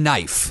maybe a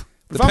knife.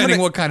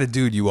 Depending what kind of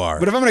dude you are.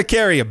 But if I'm going to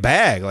carry a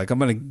bag, like I'm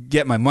going to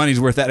get my money's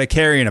worth out of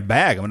carrying a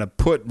bag. I'm going to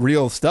put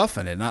real stuff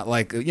in it, not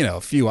like, a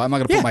few. I'm not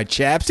going to put my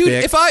chapstick.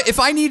 Dude, if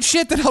I need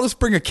shit, then I'll just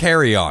bring a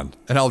carry-on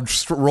and I'll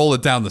just roll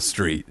it down the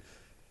street.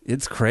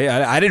 It's crazy.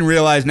 I didn't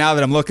realize now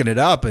that I'm looking it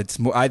up, it's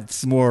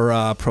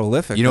more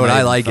prolific. You know what? than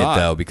I like thought. it,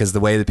 though, because the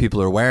way that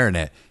people are wearing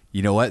it,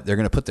 you know what? They're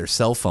going to put their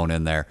cell phone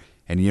in there,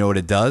 and you know what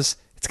it does?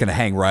 It's going to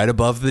hang right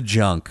above the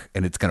junk,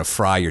 and it's going to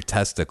fry your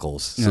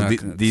testicles. So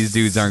these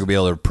dudes aren't going to be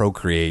able to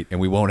procreate, and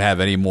we won't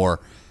have any more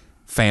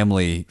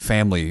family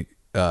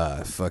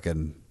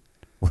fucking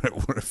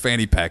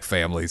fanny pack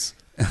families.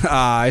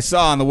 I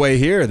saw on the way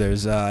here,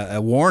 there's a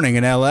warning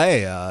in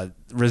L.A.,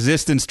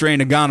 resistant strain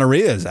of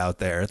gonorrhea is out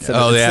there.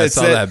 I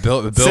saw that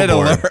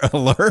billboard.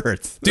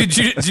 Alert. Dude,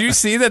 did you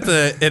see that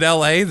in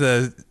LA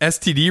the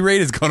STD rate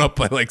has gone up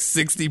by like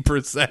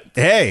 60%?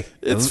 Hey,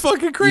 It's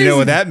fucking crazy. You know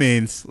what that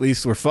means? At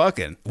least we're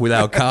fucking.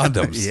 Without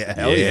condoms. Yeah,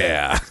 hell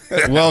yeah.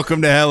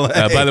 Welcome to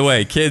L.A. By the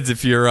way, kids,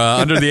 if you're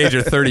under the age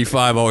of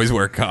 35, always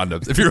wear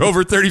condoms. If you're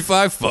over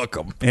 35, fuck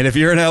them. And if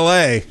you're in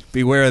L.A.,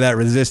 beware of that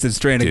resistant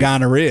strain of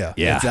gonorrhea.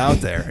 Yeah. It's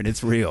out there, and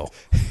it's real.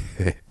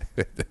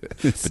 But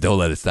don't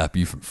let it stop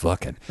you from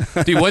fucking.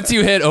 Dude, once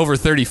you hit over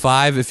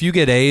 35, if you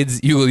get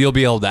AIDS, you'll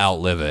be able to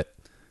outlive it.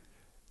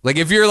 Like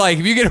if you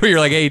get where you're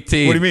like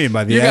 18. What do you mean?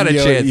 By the you end, got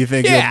a chance. you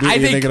think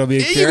it'll be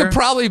a cure? You could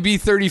probably be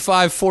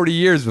 35, 40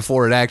 years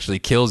before it actually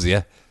kills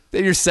you.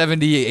 Then you're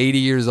 70, 80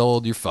 years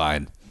old, you're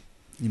fine.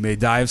 You may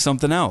die of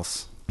something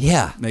else.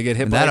 Yeah. May get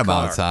hit in by that a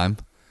amount car. of time.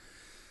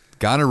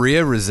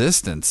 Gonorrhea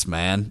resistance,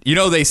 man. You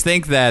know, they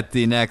think that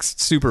the next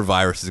super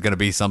virus is going to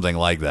be something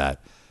like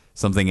that.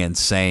 Something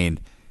insane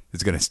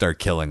is going to start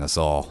killing us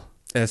all.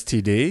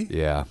 STD?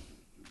 Yeah.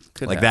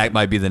 Could like happen. that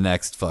might be the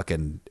next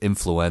fucking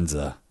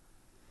influenza.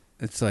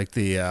 It's like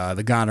the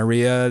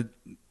gonorrhea,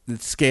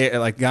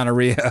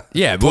 gonorrhea.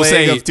 Yeah, we'll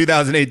plague say of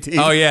 2018.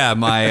 Oh yeah,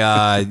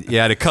 my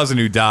the cousin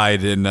who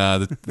died in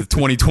the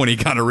 2020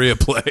 gonorrhea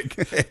plague.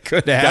 It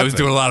could happen. Guy was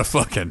doing a lot of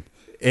fucking.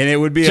 And it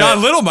would be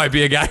John Little might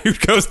be a guy who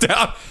goes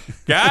down.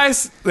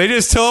 Guys, they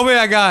just told me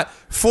I got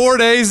 4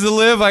 days to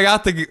live. I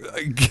got the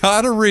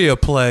gonorrhea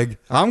plague.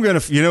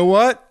 you know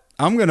what?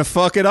 I'm gonna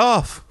fuck it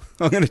off.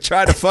 I'm gonna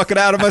try to fuck it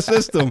out of my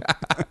system.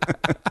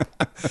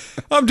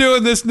 I'm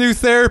doing this new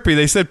therapy.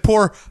 They said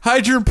pour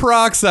hydrogen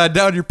peroxide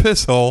down your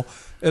piss hole,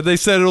 and they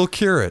said it'll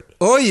cure it.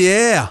 Oh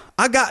yeah,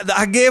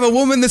 I gave a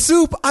woman the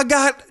soup. I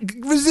got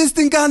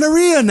resistant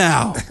gonorrhea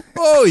now.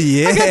 Oh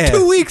yeah, I got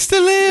 2 weeks to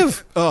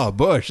live. Oh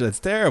Bush, that's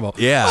terrible.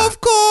 Yeah, of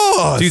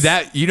course,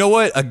 dude. You know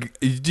what?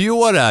 Do you know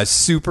what a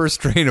super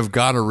strain of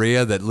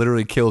gonorrhea that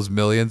literally kills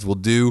millions will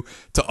do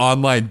to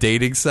online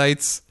dating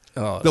sites?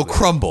 They'll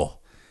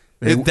crumble.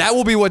 That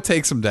will be what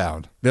takes them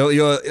down.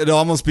 It'll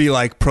almost be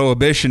like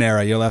Prohibition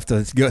era. You'll have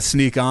to go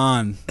sneak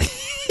on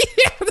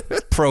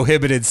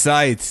prohibited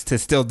sites to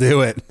still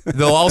do it.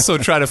 They'll also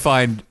try to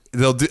find.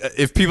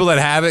 If people that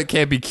have it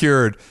can't be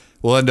cured,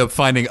 we'll end up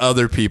finding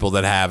other people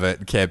that have it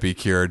and can't be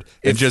cured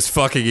and just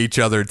fucking each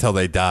other until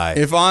they die.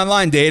 If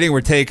online dating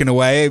were taken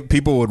away,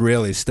 people would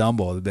really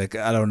stumble. They'd be like,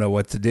 I don't know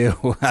what to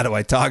do. How do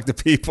I talk to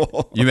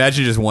people? You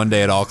imagine just one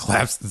day it all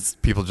collapses.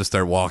 People just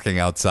start walking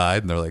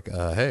outside and they're like,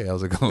 "Hey,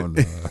 how's it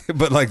going?"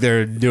 But like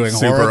they're doing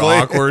super horribly.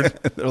 awkward.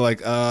 They're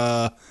like,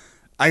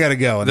 I I gotta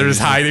go. And They're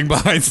just hiding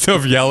behind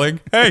stuff,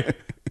 yelling. Hey,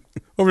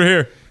 over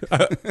here.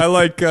 I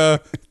like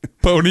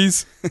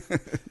ponies.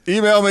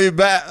 Email me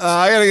back.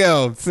 I gotta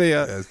go. See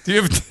ya. Yes. Do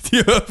you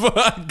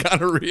have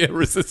gonorrhea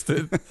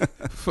resistant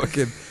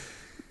fucking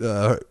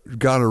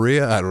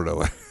gonorrhea? I don't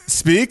know.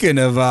 Speaking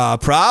of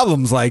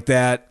problems like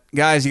that,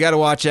 guys, you got to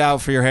watch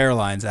out for your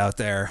hairlines out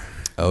there.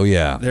 Oh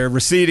yeah, They're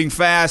receding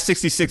fast.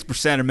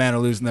 66% of men are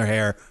losing their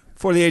hair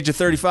before the age of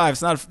 35.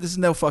 This is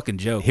no fucking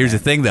joke. Here's the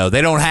thing, though.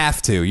 They don't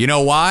have to. You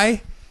know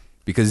why?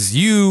 Because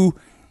you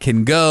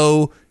can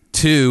go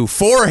to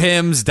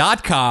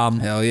forhims.com.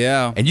 Hell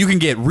yeah. And you can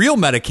get real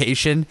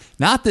medication,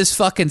 not this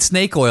fucking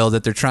snake oil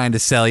that they're trying to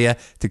sell you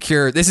to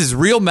cure. This is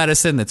real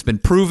medicine that's been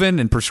proven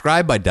and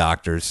prescribed by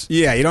doctors.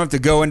 Yeah, you don't have to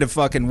go into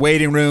fucking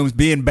waiting rooms,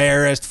 be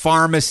embarrassed,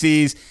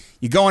 pharmacies.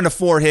 You go into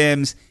For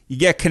Hims, you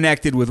get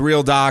connected with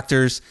real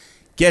doctors.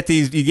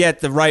 You get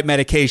the right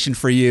medication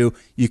for you.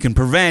 You can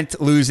prevent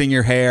losing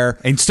your hair.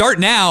 And start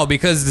now,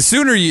 because the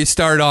sooner you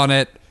start on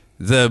it,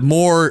 the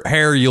more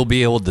hair you'll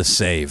be able to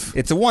save.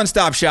 It's a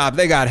one-stop shop.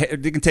 They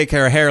can take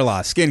care of hair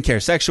loss,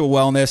 skincare, sexual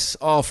wellness,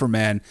 all for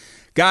men.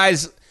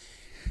 Guys,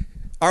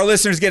 our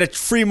listeners get a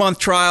free month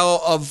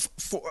trial of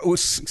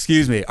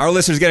Our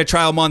listeners get a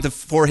trial month of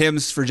For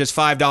Hims for just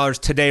 $5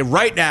 today,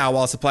 right now,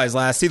 while supplies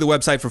last. See the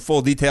website for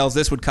full details.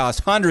 This would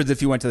cost hundreds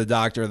if you went to the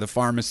doctor or the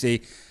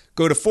pharmacy.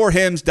 Go to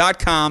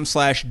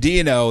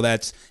forhims.com/DNO.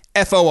 That's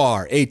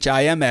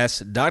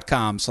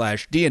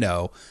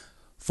FORHIMS.com/DNO.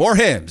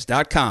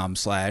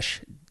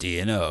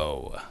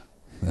 forhims.com/DNO.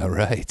 All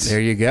right.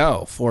 There you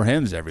go. For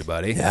Hims,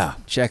 everybody. Yeah.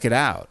 Check it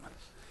out.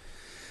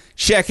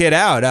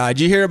 Did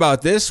you hear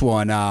about this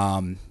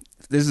one?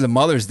 This is a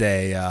Mother's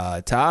Day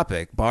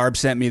topic. Barb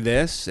sent me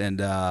this, and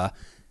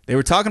they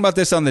were talking about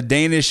this on the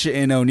Danish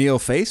and O'Neill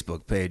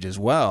Facebook page as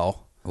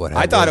well.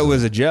 I thought it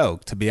was a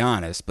joke, to be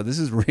honest, but this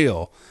is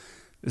real.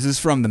 This is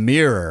from The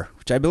Mirror,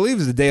 which I believe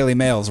is the Daily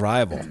Mail's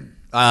rival.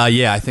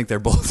 Yeah, I think they're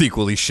both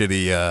equally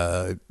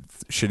shitty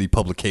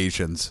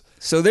publications.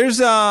 So there's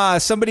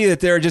somebody that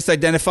they're just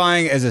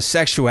identifying as a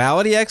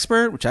sexuality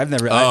expert, which I've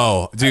never.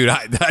 Dude,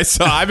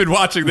 I've been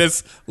watching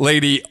this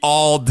lady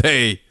all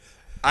day.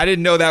 I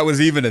didn't know that was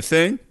even a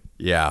thing.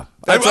 Yeah.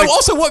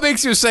 Also, what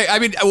makes you say? I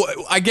mean,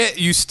 I get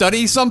you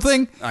study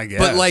something, I guess,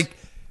 but like,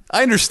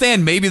 I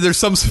understand maybe there's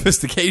some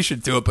sophistication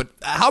to it, but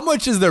how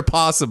much is there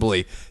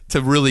possibly to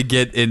really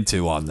get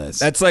into on this?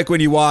 That's like when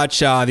you watch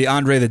the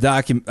Andre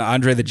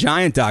the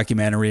Giant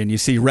documentary and you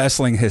see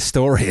wrestling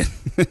historian.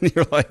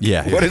 You're like,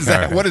 yeah, what is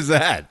that? Right. What is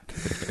that?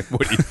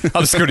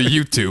 I'll just go to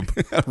YouTube.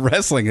 A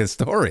wrestling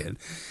historian.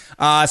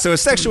 So a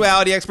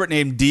sexuality expert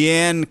named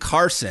Deanne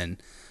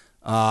Carson.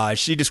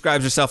 She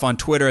describes herself on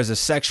Twitter as a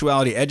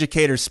sexuality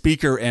educator,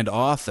 speaker, and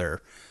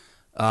author.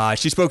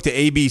 She spoke to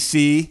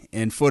ABC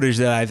in footage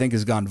that I think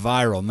has gone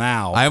viral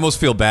now. I almost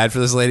feel bad for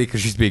this lady because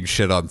she's being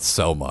shit on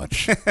so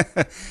much.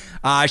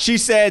 She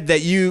said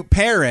that you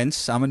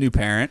parents, I'm a new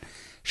parent,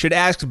 should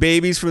ask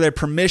babies for their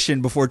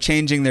permission before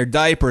changing their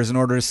diapers in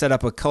order to set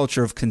up a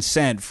culture of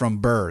consent from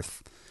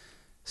birth.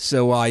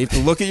 So you have to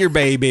look at your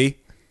baby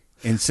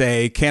and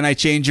say, can I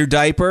change your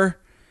diaper?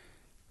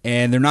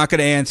 And they're not going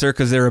to answer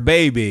because they're a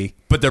baby.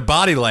 But their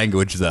body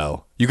language,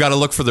 though. You got to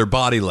look for their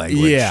body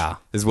language. Yeah.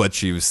 Is what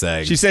she was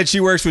saying. She said she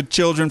works with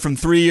children from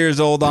 3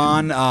 years old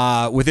on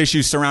with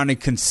issues surrounding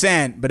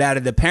consent, but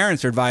added that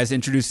parents are advised to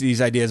introduce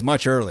these ideas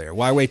much earlier.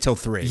 Why wait till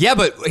 3? Yeah,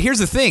 but here's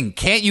the thing.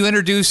 Can't you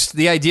introduce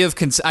the idea of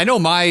consent? I know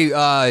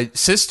my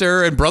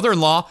sister and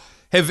brother-in-law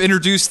have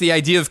introduced the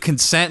idea of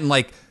consent and,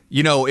 like,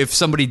 you know, if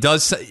somebody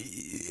does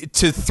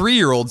to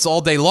 3-year-olds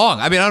all day long.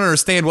 I mean, I don't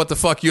understand what the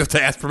fuck you have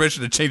to ask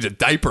permission to change a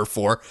diaper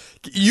for.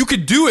 You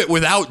could do it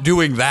without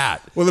doing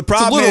that. Well, the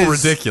problem it's a little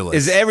ridiculous.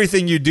 Is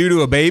everything you do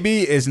to a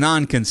baby is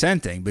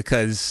non-consenting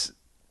because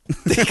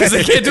they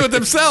can't do it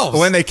themselves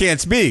when they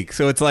can't speak.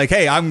 So it's like,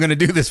 hey, I'm going to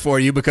do this for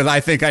you because I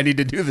think I need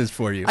to do this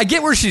for you. I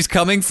get where she's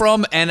coming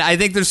from, and I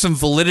think there's some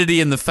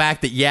validity in the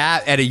fact that,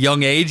 yeah, at a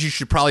young age, you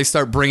should probably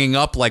start bringing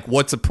up, like,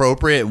 what's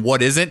appropriate and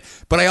what isn't.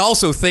 But I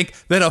also think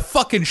that a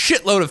fucking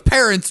shitload of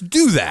parents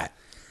do that.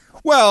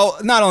 Well,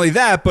 not only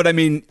that, but I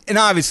mean, and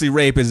obviously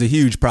rape is a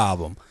huge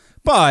problem.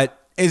 But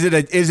is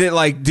it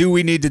like, do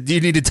you need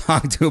to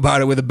talk to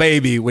about it with a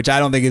baby, which I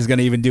don't think is going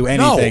to even do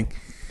anything. No.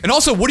 And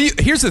also,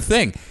 here's the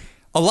thing.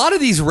 A lot of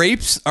these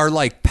rapes are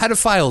like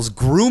pedophiles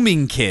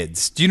grooming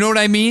kids. Do you know what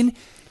I mean?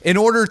 In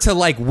order to,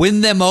 like,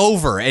 win them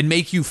over and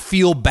make you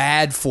feel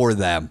bad for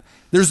them.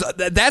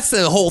 That's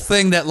the whole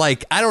thing that,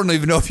 like, I don't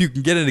even know if you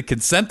can get into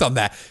consent on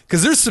that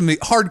because there's some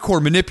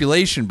hardcore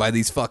manipulation by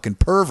these fucking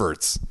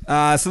perverts.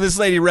 So this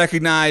lady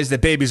recognized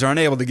that babies are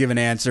unable to give an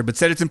answer, but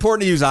said it's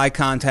important to use eye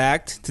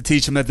contact to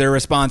teach them that their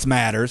response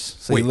matters.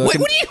 So Wait, what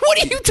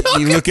are you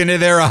talking? You look into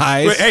their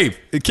eyes. Wait,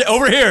 hey,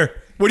 over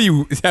here. What do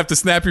you have to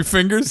snap your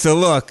fingers? So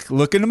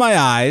look into my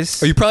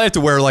eyes. Oh, you probably have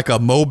to wear like a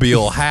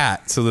mobile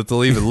hat so that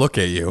they'll even look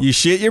at you. You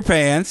shit your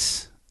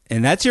pants,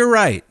 and that's your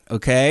right.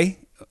 Okay.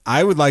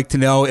 I would like to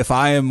know if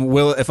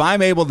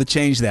I'm able to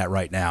change that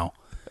right now.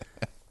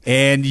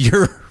 And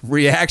your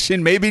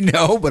reaction, maybe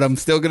no, but I'm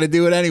still going to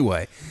do it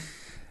anyway.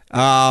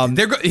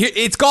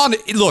 It's gone.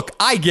 Look,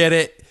 I get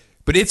it,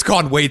 but it's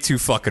gone way too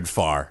fucking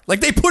far.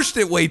 Like, they pushed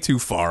it way too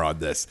far on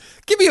this.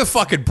 Give me a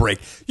fucking break.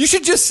 You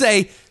should just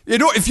say,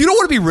 if you don't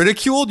want to be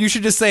ridiculed, you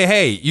should just say,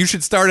 hey, you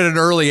should start at an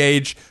early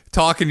age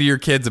talking to your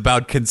kids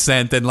about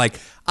consent. And like,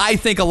 I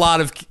think a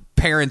lot of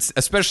parents,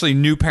 especially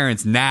new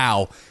parents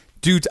now,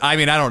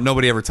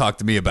 nobody ever talked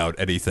to me about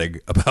anything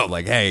about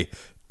like, hey,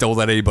 don't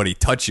let anybody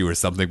touch you or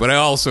something. But I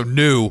also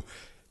knew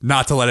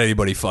not to let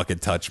anybody fucking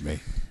touch me.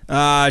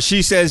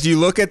 She says, you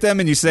look at them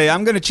and you say,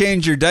 I'm going to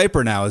change your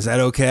diaper now. Is that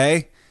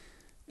okay?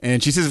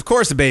 And she says, of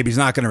course the baby's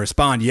not going to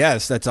respond.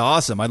 Yes, that's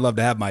awesome. I'd love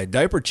to have my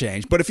diaper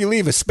changed. But if you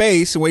leave a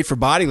space and wait for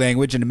body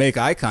language and to make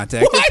eye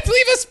contact. What?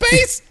 Leave a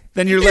space?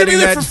 Then you're letting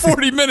that for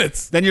 40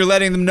 minutes. Then you're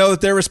letting them know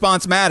that their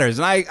response matters.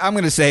 And I'm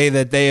going to say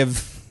that they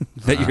have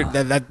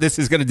that this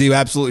is going to do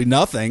absolutely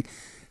nothing.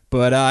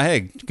 But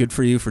hey, good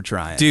for you for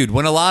trying. Dude,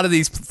 when a lot of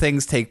these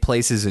things take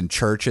places in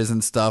churches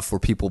and stuff where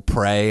people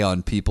pray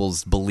on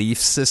people's belief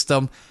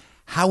system,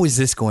 how is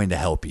this going to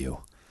help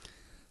you?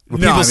 Where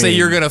people say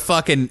you're going to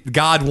fucking,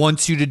 God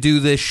wants you to do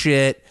this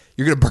shit.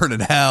 You're going to burn in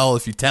hell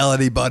if you tell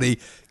anybody.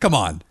 Come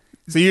on.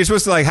 So you're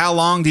supposed to, like, how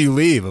long do you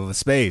leave of a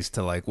space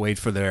to, like, wait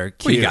for their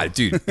cue? Well,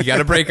 you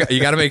got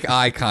to make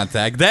eye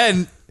contact.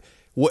 Then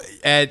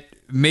at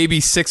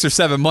maybe 6 or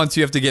 7 months,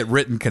 you have to get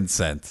written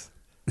consent.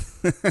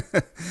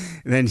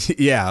 Then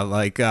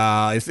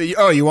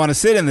you want to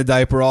sit in the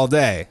diaper all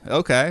day?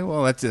 Okay,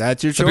 well that's your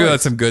choice. Some people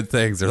had some good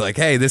things. They're like,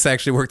 hey, this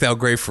actually worked out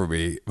great for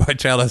me. My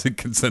child hasn't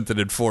consented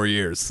in 4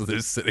 years, so they're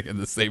sitting in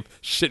the same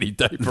shitty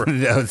diaper.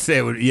 I would say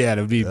it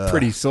would be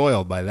pretty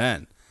soiled by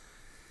then.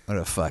 What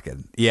a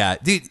fucking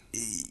dude!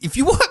 If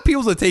you want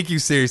people to take you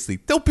seriously,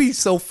 don't be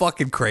so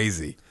fucking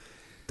crazy.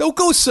 Don't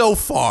go so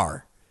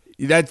far.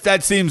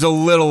 That seems a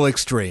little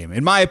extreme,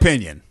 in my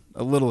opinion.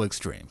 A little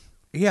extreme.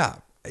 Yeah.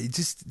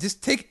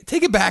 Just take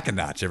it back a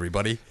notch,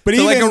 everybody. But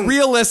like a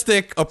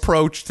realistic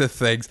approach to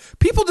things.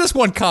 People just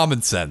want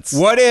common sense.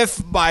 What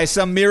if by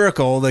some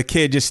miracle the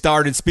kid just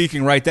started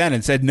speaking right then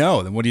and said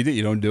no? Then what do?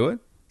 You don't do it?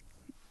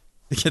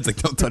 The kid's like,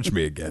 don't touch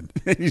me again,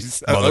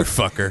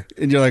 motherfucker.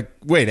 And you're like,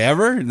 wait,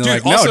 ever? And they're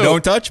Dude, like, no, also,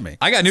 don't touch me.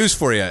 I got news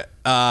for you.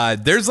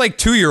 There's like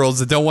 2-year-olds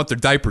that don't want their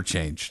diaper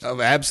changed.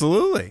 Oh,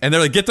 absolutely. And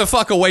they're like, get the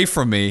fuck away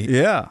from me.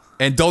 Yeah.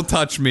 And don't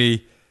touch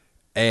me.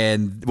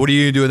 And what are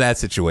you going to do in that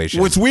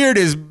situation? What's weird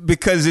is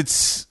because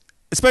it's,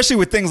 especially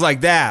with things like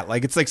that,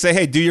 like it's like, say,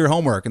 hey, do your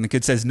homework. And the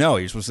kid says no.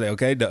 You're supposed to say,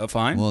 okay,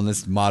 fine. Well, in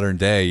this modern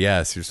day,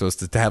 yes, you're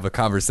supposed to have a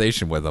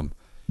conversation with them.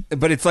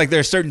 But it's like there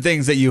are certain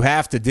things that you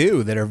have to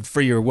do that are for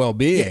your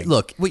well-being. Yeah,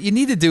 look, what you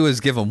need to do is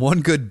give them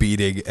one good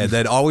beating and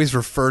then always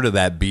refer to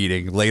that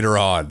beating later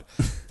on.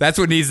 That's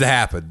what needs to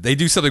happen. They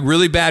do something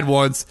really bad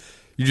once.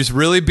 You just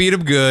really beat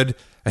them good.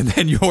 And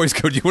then you always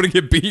go, do you want to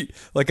get beat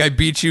like I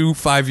beat you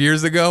 5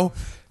 years ago?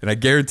 And I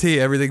guarantee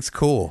you everything's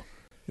cool.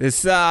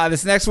 This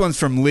next one's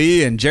from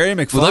Lee and Jerry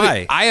McFly.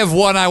 Well, I have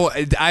one. I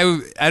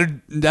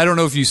don't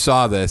know if you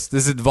saw this.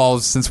 This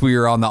involves, since we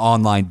were on the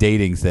online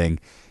dating thing.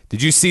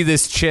 Did you see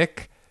this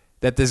chick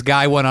that this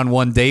guy went on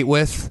one date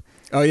with?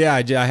 Oh, yeah,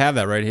 I have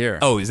that right here.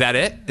 Oh, is that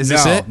it? Is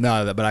this it?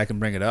 No, but I can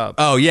bring it up.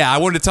 Oh, yeah, I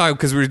wanted to talk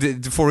because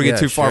before we get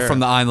too far from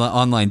the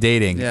online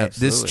dating. Yeah,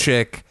 this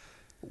chick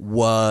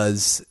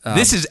was.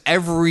 This is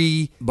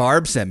every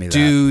Barb sent me that.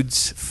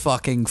 Dude's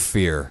fucking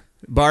fear.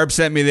 Barb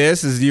sent me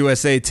this. This is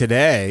USA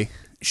Today.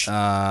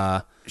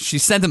 She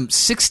sent him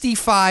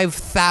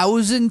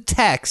 65,000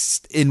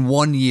 texts in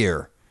 1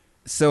 year.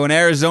 So an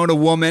Arizona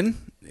woman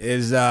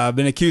has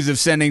been accused of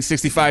sending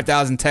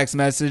 65,000 text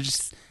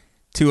messages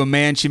to a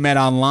man she met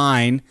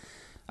online.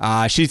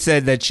 She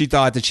said that she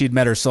thought that she'd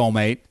met her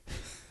soulmate.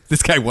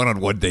 This guy went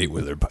on one date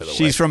with her, by the way.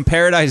 She's from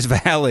Paradise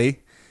Valley.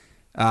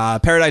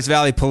 Paradise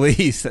Valley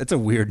Police. That's a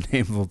weird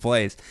name of a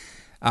place.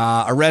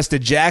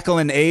 Arrested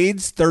Jacqueline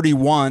Aids,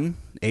 31.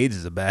 AIDS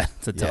is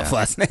it's a tough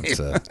last name.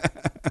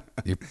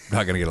 You're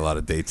not going to get a lot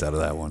of dates out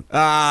of that one.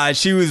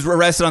 She was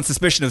arrested on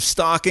suspicion of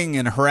stalking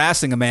and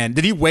harassing a man.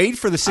 Did he wait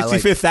for the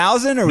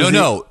 65,000?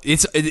 No.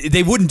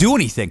 They wouldn't do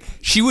anything.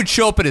 She would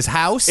show up at his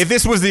house. If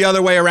this was the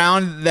other way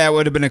around, that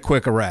would have been a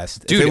quick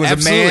arrest. Dude, if it was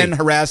absolutely. a man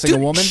harassing a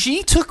woman.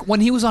 She took,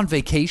 when he was on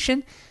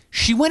vacation,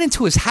 she went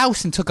into his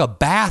house and took a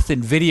bath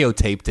and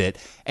videotaped it,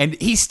 and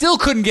he still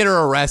couldn't get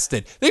her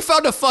arrested. They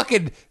found a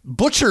fucking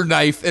butcher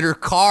knife in her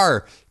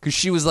car because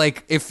she was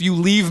like, if you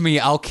leave me,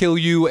 I'll kill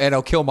you and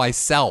I'll kill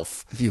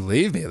myself. If you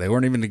leave me, they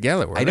weren't even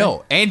together, were they? I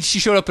know. And she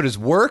showed up at his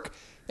work.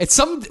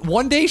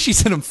 One day she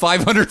sent him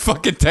 500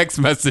 fucking text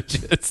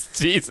messages.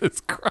 Jesus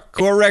Christ.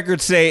 Court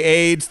records say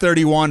AIDS,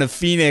 31, of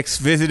Phoenix,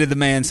 visited the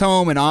man's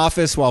home and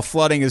office while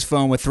flooding his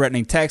phone with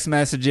threatening text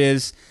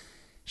messages.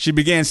 She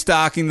began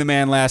stalking the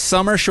man last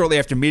summer, shortly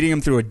after meeting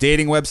him through a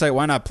dating website.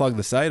 Why not plug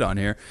the site on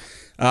here?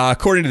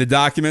 According to the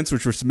documents,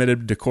 which were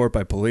submitted to court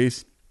by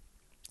police,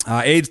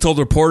 AIDS told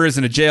reporters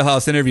in a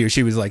jailhouse interview,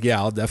 she was like, yeah,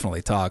 I'll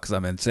definitely talk because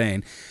I'm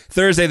insane.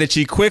 Thursday, that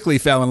she quickly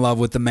fell in love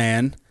with the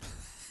man.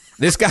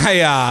 This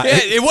guy,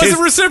 it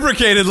wasn't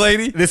reciprocated,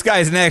 lady. this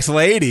guy's next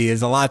lady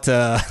is a lot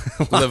to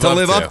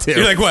live up to.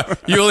 You're like,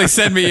 what? You only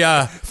sent me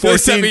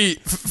 14.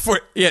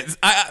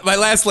 My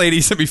last lady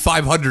sent me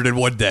 500 in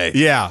one day.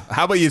 Yeah,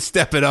 how about you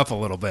step it up a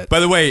little bit? By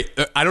the way,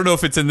 I don't know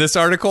if it's in this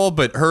article,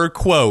 but her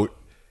quote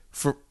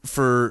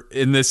for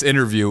in this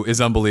interview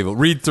is unbelievable.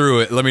 Read through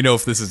it. Let me know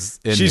if this is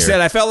in She here.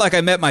 said, I felt like I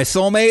met my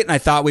soulmate, and I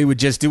thought we would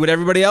just do what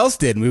everybody else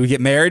did, and we would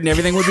get married, and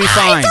everything would be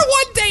fine. For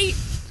one date.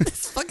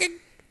 It's fucking...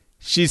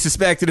 She's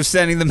suspected of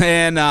sending the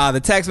man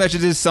the text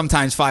messages,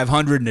 sometimes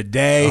 500 in a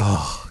day.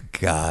 Oh,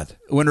 God.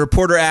 When a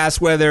reporter asked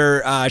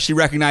whether she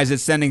recognized that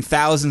sending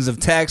thousands of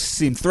texts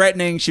seemed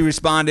threatening, she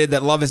responded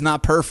that love is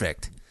not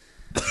perfect.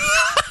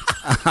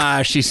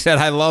 She said,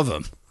 I love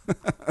him.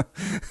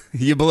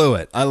 You blew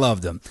it. I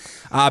loved him.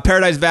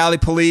 Paradise Valley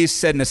police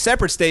said in a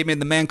separate statement,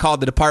 the man called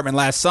the department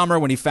last summer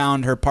when he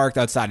found her parked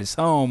outside his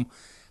home.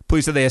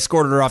 Police said they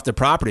escorted her off the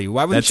property.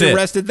 Why wasn't she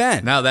arrested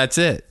then? No, that's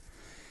it.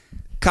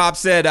 Cops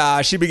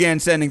said she began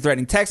sending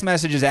threatening text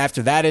messages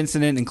after that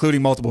incident,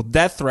 including multiple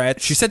death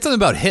threats. She said something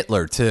about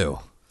Hitler, too.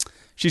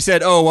 She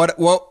said, "Oh, what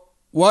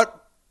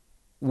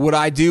would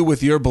I do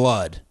with your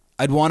blood?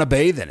 I'd want to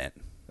bathe in it."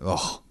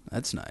 Oh,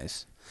 That's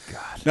nice.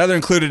 God. Another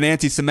included an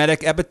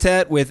anti-Semitic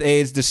epithet with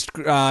AIDS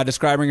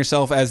describing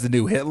herself as the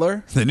new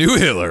Hitler. the new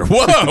Hitler.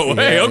 Whoa.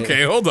 Hey,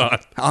 okay, hold on.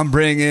 I'm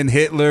bringing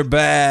Hitler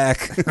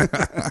back.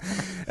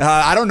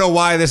 I don't know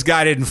why this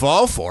guy didn't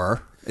fall for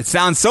her. It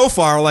sounds so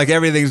far like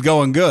everything's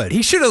going good.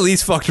 He should at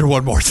least fucked her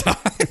one more time.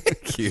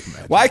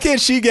 Why can't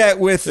she get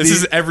with This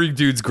is every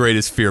dude's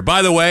greatest fear.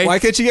 By the way, Why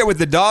can't she get with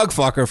the dog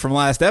fucker from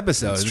last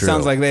episode? It true.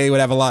 sounds like they would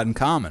have a lot in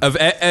common.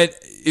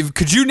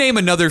 could you name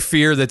another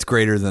fear that's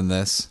greater than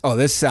this? Oh,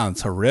 this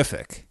sounds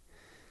horrific.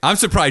 I'm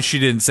surprised she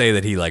didn't say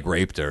that he like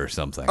raped her or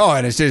something. Oh,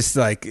 and it's just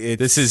like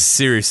This is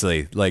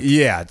seriously like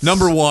it's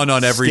number one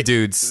on every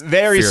dude's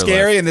very fear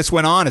scary. list. And this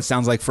went on. It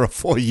sounds like for a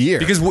full year.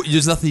 Because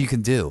there's nothing you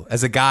can do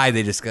as a guy.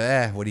 They just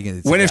go, what are you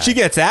gonna do? when if she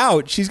gets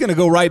out, she's going to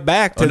go right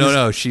back to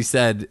no. She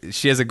said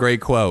she has a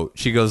great quote.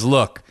 She goes,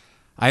 "Look,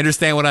 I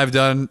understand what I've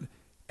done,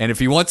 and if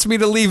he wants me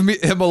to leave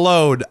him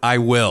alone, I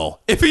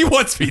will. If he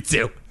wants me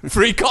to."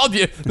 For he called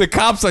you the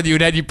cops on you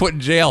and had you put in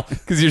jail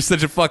because you're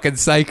such a fucking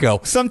psycho.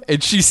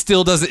 And she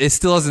still doesn't. It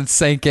still doesn't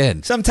sink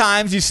in.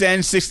 Sometimes you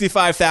send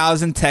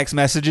 65,000 text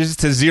messages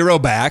to zero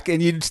back,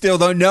 and you still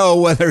don't know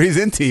whether he's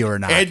into you or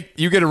not. And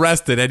you get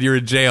arrested and you're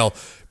in jail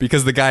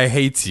because the guy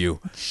hates you.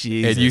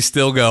 Jesus. And you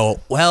still go,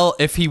 well,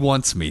 if he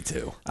wants me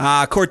to.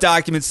 Court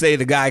documents say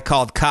the guy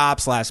called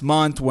cops last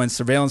month when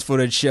surveillance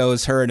footage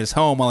shows her in his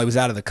home while he was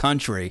out of the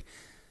country.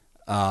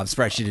 I'm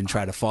surprised she didn't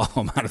try to follow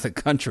him out of the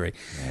country.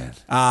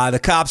 The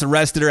cops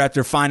arrested her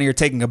after finding her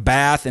taking a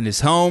bath in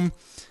his home.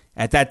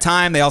 At that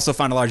time, they also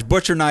found a large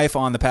butcher knife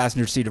on the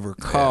passenger seat of her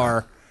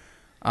car.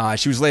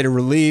 She was later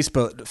released,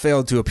 but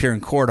failed to appear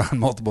in court on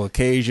multiple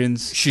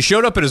occasions. She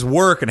showed up at his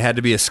work and had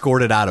to be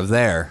escorted out of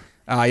there.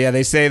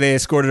 They say they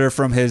escorted her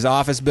from his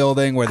office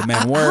building where the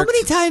man worked. How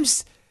many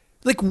times...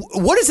 Like,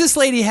 what does this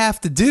lady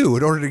have to do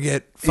in order to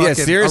get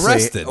fucking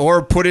arrested?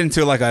 Or put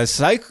into like a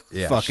psych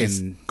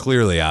She's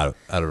clearly out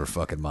of her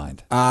fucking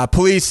mind.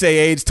 Police say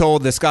aides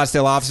told the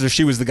Scottsdale officer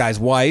she was the guy's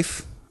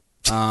wife.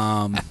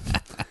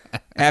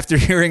 After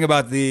hearing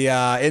about the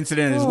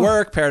incident at his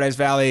work, Paradise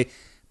Valley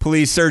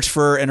police searched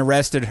for and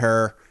arrested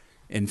her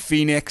in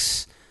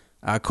Phoenix.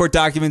 Court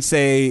documents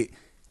say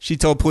she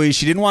told police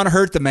she didn't want to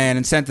hurt the man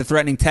and sent the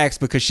threatening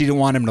text because she didn't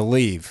want him to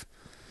leave.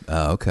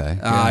 Oh, okay.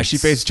 She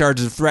faces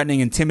charges of threatening,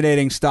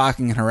 intimidating,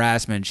 stalking, and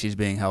harassment. She's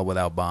being held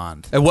without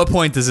bond. At what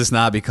point does this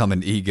not become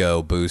an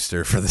ego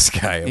booster for this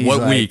guy? At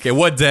what week? At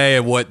what day?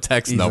 At what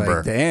text number?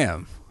 Like,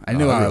 damn. I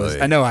knew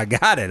I know I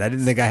got it. I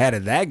didn't think I had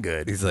it that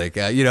good. He's like,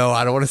 I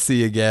don't want to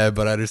see you again,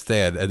 but I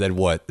understand. And then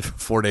what?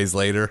 4 days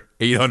later,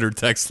 800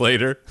 texts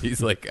later,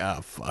 he's like,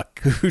 fuck.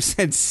 Who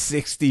sent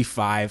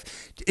 65?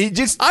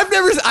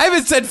 I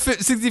haven't sent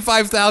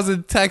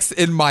 65,000 texts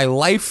in my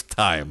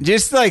lifetime.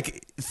 Just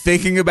like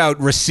thinking about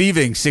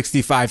receiving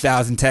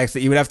 65,000 texts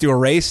that you would have to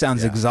erase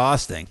sounds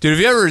exhausting. Dude, have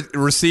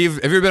you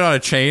ever been on a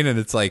chain and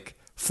it's like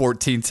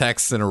 14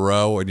 texts in a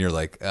row and you're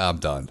like, I'm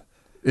done.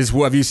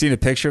 Have you seen a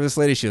picture of this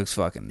lady? She looks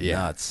fucking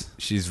nuts.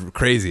 She's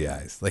crazy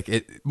eyes.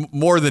 Like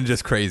more than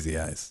just crazy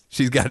eyes.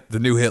 She's got the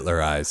new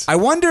Hitler eyes. I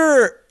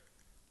wonder,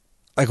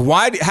 like,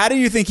 how do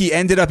you think he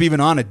ended up even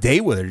on a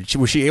date with her?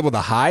 Was she able to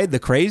hide the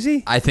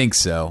crazy? I think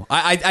so.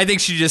 I think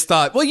she just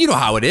thought, well, you know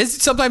how it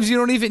is. Sometimes you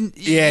don't even,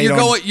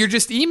 you're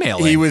just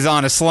emailing. He was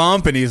on a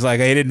slump and he's like,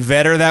 I didn't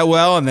vet her that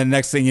well. And then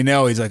next thing you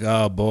know, he's like,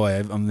 oh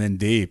boy, I'm in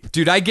deep.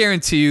 Dude, I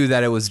guarantee you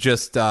that it was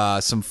just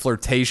some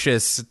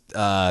flirtatious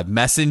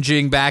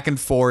messaging back and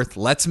forth.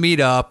 Let's meet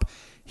up.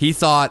 He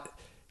thought,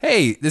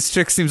 hey, this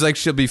chick seems like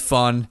she'll be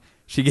fun.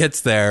 She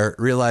gets there,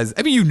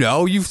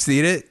 you've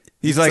seen it.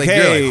 He's like, you're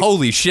hey, like,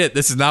 holy shit,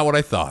 this is not what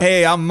I thought.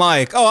 Hey, I'm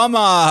Mike. Oh,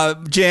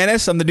 I'm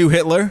Janice. I'm the new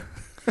Hitler.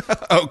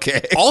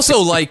 Okay.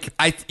 Also, like,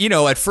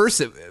 at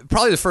first,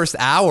 probably the first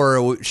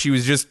hour, she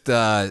was just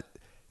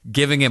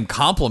giving him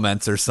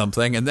compliments or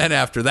something. And then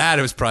after that,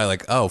 it was probably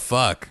like, oh,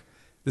 fuck.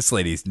 This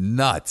lady's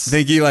nuts.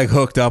 Think he like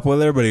hooked up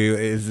with her, but he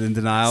is in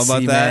denial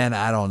about that? Man,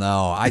 I don't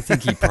know. I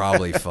think he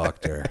probably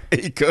fucked her.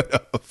 He could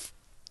have.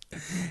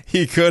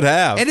 He could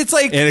have. And it's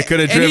like, and it could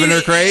have driven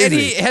her crazy. And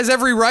he has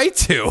every right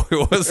to.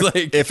 It was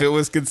like, if it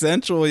was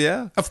consensual,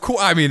 yeah. of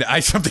course. I mean,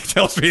 something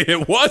tells me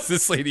it was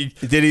this lady.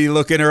 Did he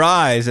look in her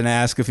eyes and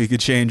ask if he could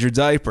change her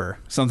diaper?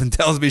 Something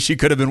tells me she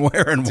could have been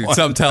wearing one.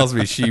 Something tells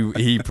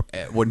me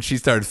when she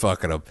started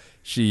fucking him,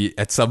 she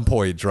at some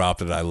point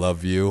dropped an "I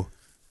love you"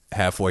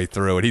 halfway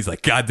through, and he's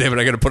like, "God damn it,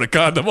 I got to put a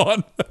condom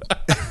on."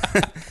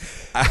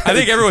 I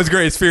think everyone's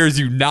greatest fear is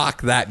you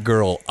knock that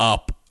girl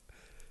up.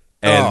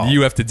 And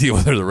you have to deal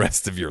with her the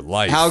rest of your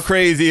life. How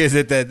crazy is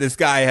it that this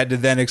guy had to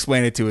then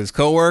explain it to his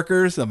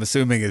coworkers? I'm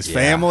assuming his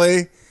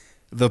family,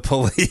 the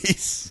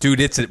police. Dude,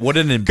 what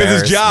an embarrassment.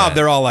 Because his job,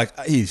 they're all like,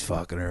 he's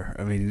fucking her.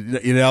 I mean,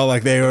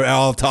 like they were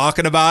all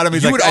talking about him.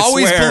 He's you like, would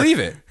always swear. believe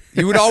it.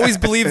 You would always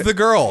believe the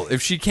girl.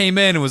 If she came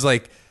in and was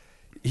like,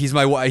 he's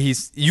my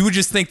wife, you would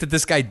just think that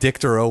this guy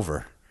dicked her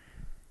over.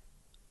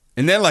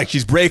 And then, like,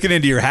 she's breaking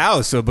into your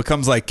house, so it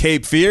becomes like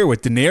Cape Fear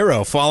with De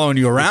Niro following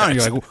you around.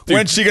 You're like,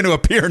 when's she going to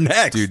appear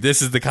next? Dude,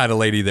 this is the kind of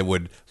lady that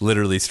would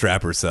literally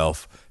strap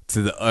herself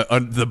to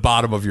the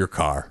bottom of your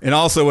car. And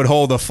also would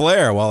hold a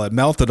flare while it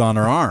melted on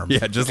her arm.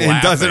 Yeah, just and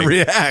laughing. doesn't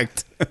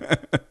react.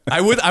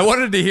 I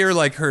wanted to hear,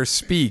 like, her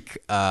speak.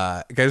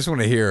 I just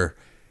want to hear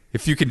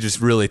if you can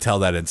just really tell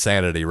that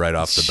insanity right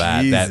off the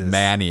bat.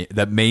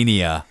 That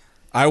mania.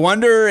 I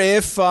wonder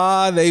if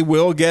they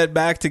will get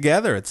back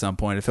together at some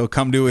point, if he'll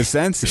come to his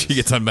senses. She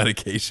gets on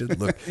medication.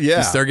 Look, yeah.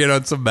 Just start getting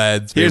on some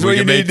meds. Here's what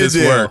you need to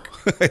do. Work.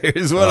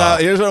 Here's what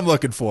I'm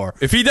looking for.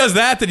 If he does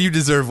that, then you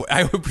deserve.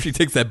 I hope she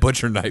takes that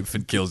butcher knife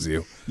and kills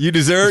you. You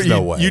deserve.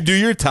 No way. You do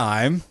your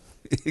time.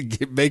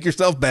 Make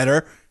yourself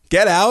better.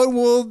 Get out, and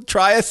we'll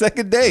try a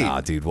second date. Ah,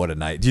 dude, what a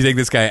night. Do you think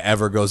this guy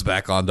ever goes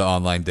back onto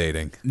online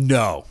dating?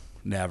 No.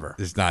 Never.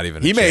 There's not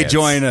even. He may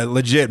join a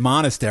legit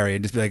monastery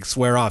and just be like,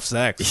 swear off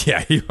sex. Yeah,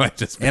 he might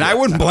just. And I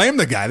wouldn't blame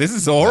the guy. This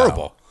is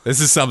horrible. No.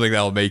 This is something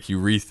that will make you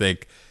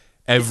rethink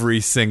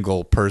every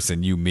single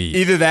person you meet.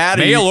 Either that,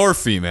 male or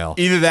female.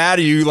 Either that,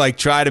 or you like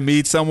try to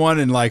meet someone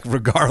and like,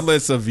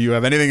 regardless of you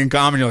have anything in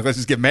common, you're like, let's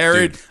just get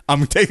married. Dude.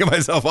 I'm taking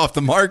myself off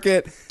the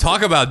market.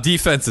 Talk about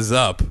defenses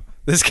up.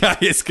 This guy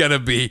is going to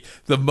be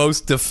the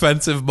most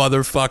defensive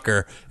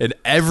motherfucker in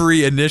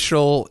every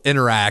initial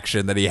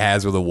interaction that he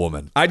has with a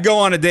woman. I'd go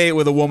on a date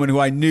with a woman who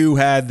I knew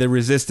had the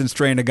resistant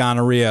strain of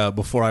gonorrhea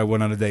before I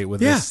went on a date with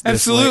this.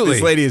 Absolutely.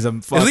 This lady is a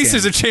fucking... At least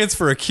there's a chance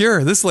for a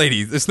cure. This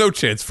lady, there's no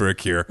chance for a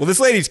cure. Well, this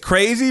lady's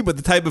crazy, but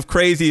the type of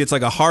crazy, it's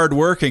like a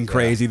hard-working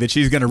crazy that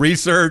she's going to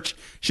research,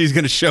 she's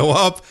going to show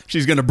up,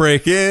 she's going to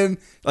break in.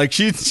 Like,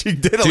 she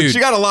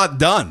got a lot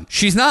done.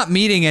 She's not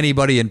meeting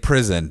anybody in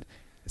prison.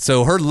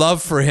 So her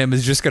love for him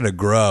is just going to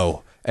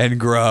grow and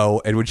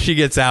grow. And when she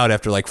gets out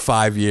after like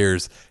 5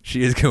 years,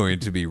 she is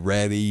going to be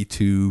ready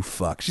to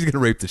fuck. She's going to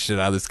rape the shit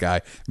out of this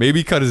guy.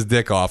 Maybe cut his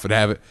dick off and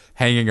have it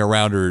hanging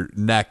around her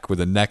neck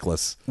with a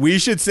necklace. We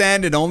should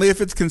send it only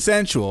if it's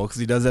consensual, because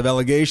he does have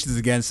allegations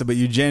against him. But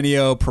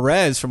Eugenio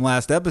Perez from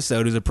last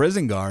episode is a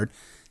prison guard,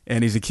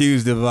 and he's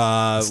accused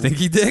of...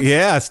 Stinky dick?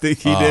 Yeah,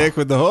 stinky dick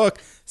with the hook.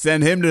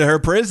 Send him to her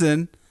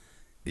prison.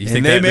 You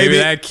think that maybe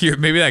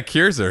that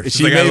cures her?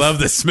 She's like, I love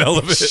the smell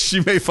of it.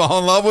 She may fall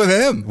in love with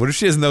him. What if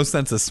she has no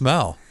sense of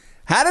smell?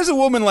 How does a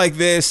woman like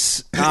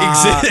this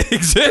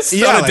exist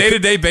on a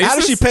day-to-day basis? How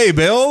does she pay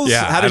bills?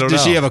 Yeah,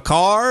 does she have a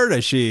car?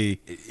 Does she?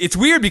 It's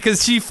weird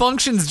because she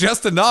functions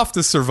just enough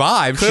to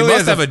survive. She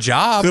must have a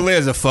job. Clearly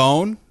has a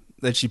phone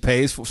that she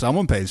pays for.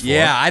 Someone pays for.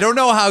 Yeah, I don't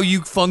know how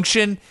you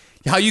function.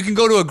 How you can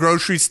go to a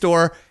grocery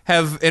store,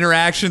 have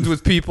interactions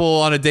with people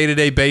on a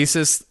day-to-day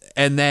basis,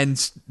 and then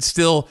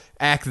still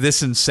act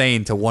this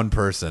insane to one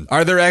person.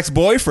 Are there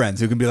ex-boyfriends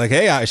who can be like,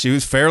 hey, she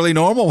was fairly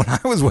normal when I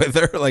was with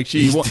her? Like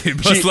she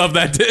must love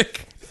that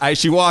dick. I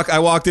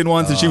walked in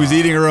once and she was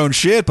eating her own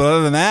shit, but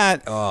other than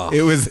that,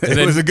 it was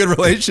a good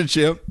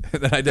relationship.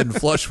 And then I didn't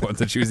flush once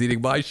and she was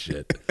eating my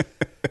shit.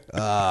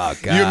 Oh,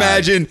 God. You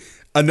imagine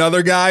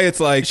another guy, it's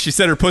like... She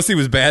said her pussy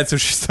was bad, so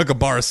she stuck a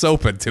bar of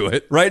soap into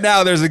it. Right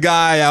now, there's a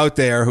guy out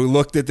there who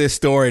looked at this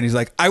story and he's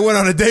like, I went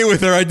on a date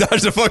with her, I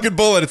dodged a fucking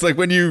bullet. It's like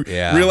when you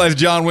realize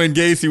John Wayne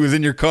Gacy was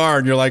in your car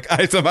and you're like,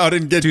 I somehow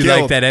didn't get killed.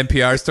 Like that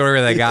NPR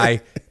story where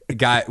that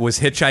guy was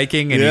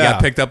hitchhiking and he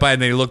got picked up by it,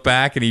 and then he looked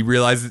back and he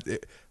realized...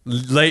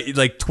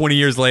 like 20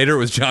 years later, it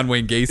was John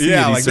Wayne Gacy.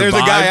 Yeah, and like there's a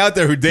guy out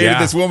there who dated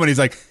this woman. He's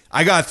like,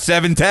 I got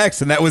 7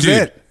 texts and that was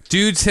it.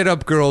 Dudes hit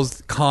up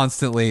girls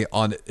constantly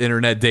on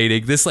internet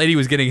dating. This lady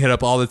was getting hit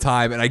up all the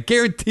time, and I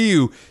guarantee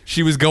you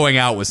she was going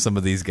out with some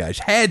of these guys.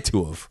 Had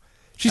to have.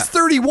 She's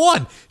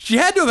 31. She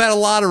had to have had a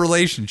lot of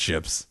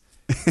relationships.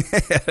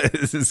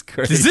 This is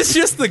crazy. Is this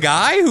just the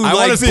guy who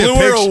blew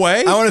her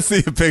away? I want to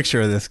see a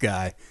picture of this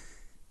guy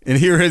and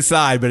hear his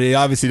side, but he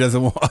obviously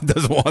doesn't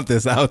want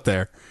this out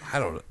there. I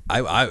don't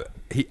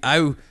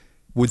know.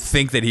 would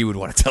think that he would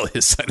want to tell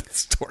his side of the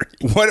story.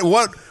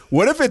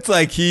 What if it's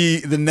like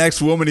the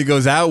next woman he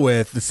goes out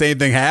with, the same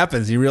thing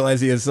happens. You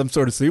realize he has some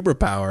sort of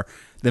superpower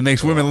that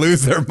makes women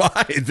lose their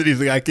minds, and he's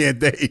like, I can't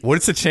date.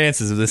 What's the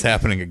chances of this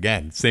happening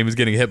again? Same as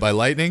getting hit by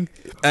lightning?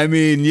 I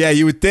mean, yeah,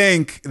 you would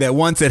think that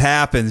once it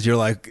happens, you're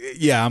like,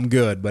 yeah, I'm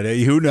good, but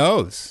who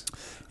knows?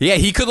 Yeah,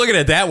 he could look at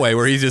it that way,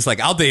 where he's just like,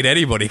 I'll date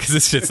anybody because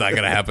this shit's not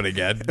going to happen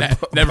again.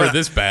 Never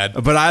this bad.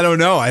 But I don't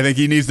know. I think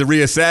he needs to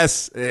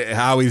reassess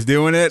how he's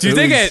doing it. Do you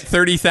think at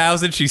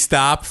 30,000 she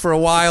stopped for a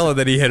while and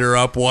then he hit her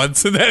up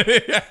once and then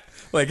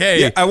like,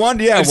 hey, I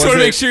wonder. Yeah, I just want to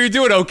make sure you're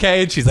doing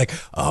okay. And she's like,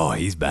 oh,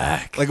 he's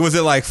back. Like, was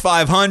it like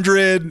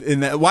 500?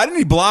 And why didn't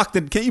he block?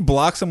 Can't you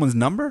block someone's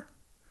number?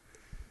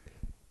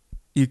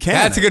 You can.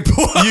 That's a good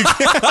point. You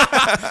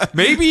can.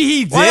 Maybe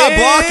he did. Why not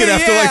block it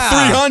after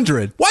like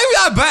 300? Why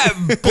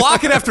not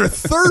block it after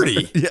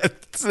 30? Yeah,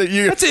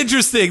 that's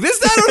interesting.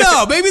 I don't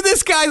know. Maybe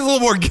this guy's a little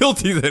more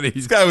guilty than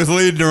This guy was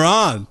leading her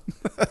on.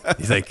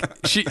 He's like,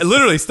 she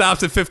literally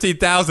stops at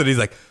 15,000. He's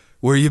like,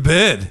 where you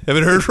been?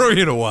 Haven't heard from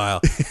you in a while.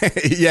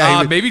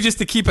 Yeah, maybe just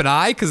to keep an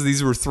eye because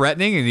these were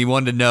threatening and he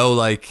wanted to know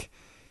like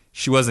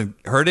she wasn't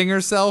hurting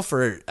herself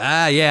or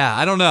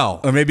I don't know.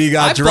 Or maybe he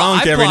got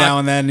drunk every now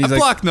and then. I've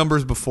blocked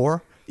numbers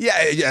before.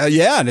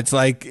 Yeah, and it's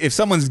like if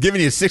someone's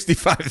giving you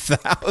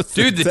 65,000.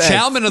 Dude, the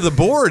chairman of the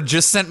board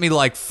just sent me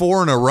like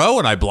 4 in a row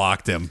and I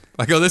blocked him.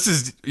 I go,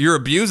 you're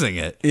abusing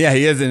it. Yeah,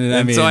 he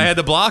isn't. So I had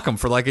to block him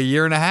for like a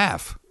year and a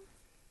half.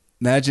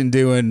 Imagine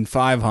doing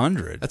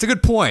 500. That's a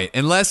good point.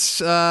 Unless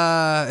he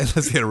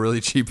had a really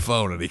cheap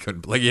phone and he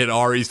couldn't, like he had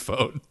Ari's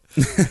phone.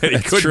 And he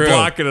couldn't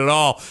block it at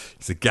all.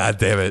 He's like, God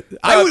damn it.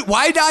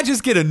 Why not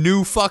just get a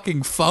new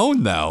fucking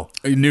phone though?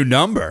 A new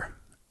number.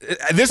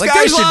 This like, guy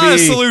there's should a lot of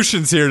be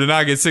solutions here to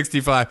not get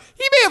 65.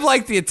 He may have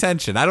liked the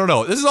attention. I don't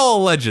know. This is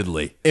all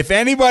allegedly. If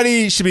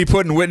anybody should be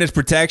put in witness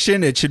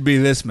protection, it should be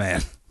this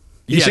man.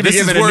 He should be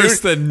given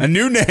a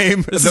new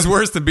name. This is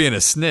worse than being a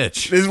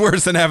snitch. This is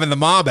worse than having the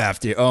mob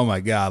after you. Oh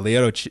my God,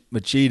 Leoto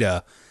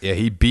Machida. Yeah,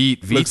 he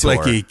beat Vitor. Looks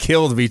like he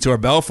killed Vitor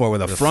Belfort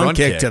with a front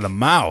kick to the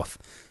mouth.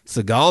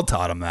 Seagal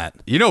taught him that.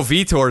 You know,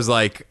 Vitor's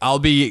like, I'll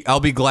be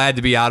glad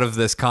to be out of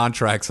this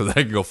contract so that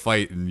I can go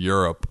fight in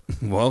Europe.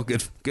 Well,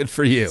 good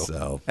for you.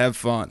 So have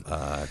fun.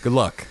 Good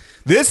luck.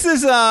 This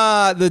is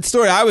the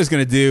story I was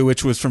going to do,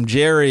 which was from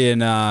Jerry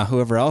and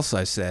whoever else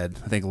I said.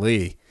 I think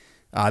Lee.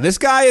 This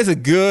guy is a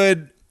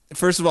good.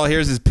 First of all,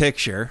 here's his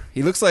picture.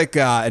 He looks like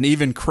an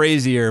even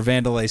crazier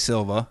Vanderlei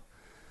Silva.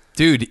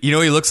 Dude, you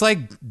know he looks like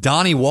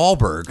Donnie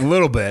Wahlberg. A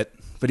little bit.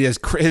 But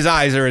his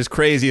eyes are as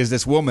crazy as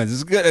this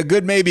woman's. It's a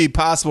good maybe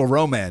possible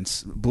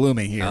romance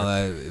blooming here.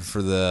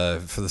 For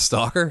the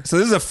stalker? So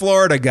this is a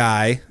Florida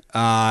guy.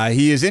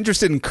 He is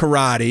interested in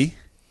karate.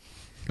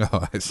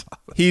 Oh, I saw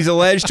that. He's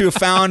alleged to have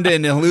found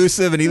an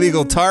elusive and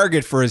illegal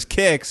target for his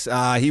kicks.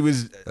 He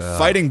was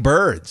fighting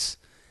birds.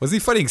 Was he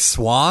fighting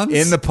swans?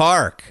 In the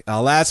park.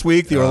 Last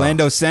week, the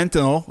Orlando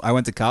Sentinel, I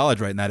went to college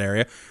right in that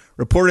area,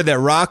 reported that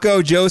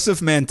Rocco Joseph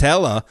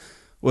Mantella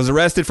was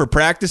arrested for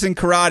practicing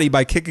karate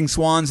by kicking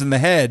swans in the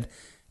head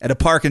at a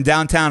park in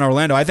downtown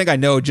Orlando. I think I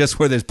know just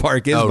where this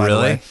park is, by the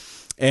way.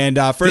 And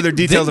further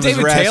details of his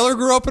arrest. David Taylor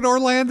grew up in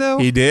Orlando?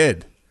 He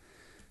did.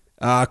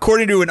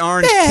 According to an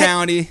Orange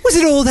County... was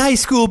an old high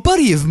school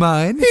buddy of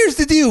mine. Here's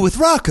the deal with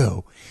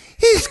Rocco.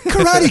 His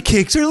karate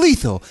kicks are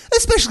lethal,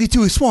 especially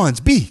to a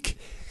swan's beak.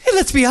 And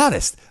let's be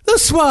honest,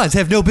 those swans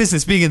have no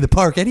business being in the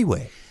park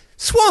anyway.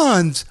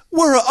 Swans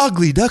were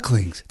ugly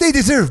ducklings. They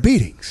deserve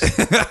beatings.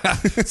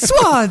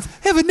 Swans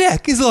have a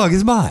neck as long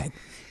as mine.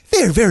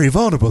 They're very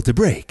vulnerable to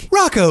break.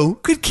 Rocco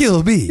could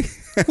kill me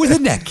with a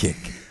neck kick.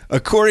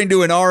 According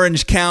to an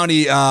Orange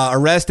County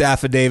arrest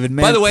affidavit,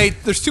 by the way,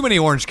 there's too many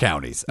Orange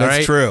counties. All That's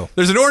right? true.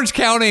 There's an Orange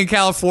County in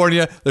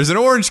California. There's an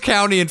Orange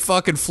County in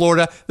fucking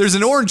Florida. There's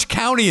an Orange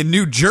County in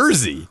New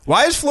Jersey.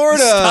 Why is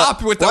Florida?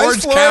 Stop with the why Orange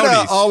is Florida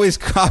counties. Always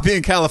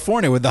copying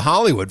California with the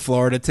Hollywood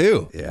Florida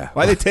too? Yeah.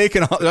 Why are they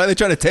taking? Why are they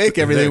trying to take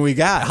everything we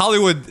got?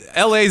 Hollywood,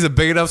 LA's a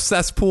big enough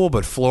cesspool,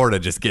 but Florida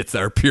just gets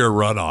our pure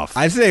runoff.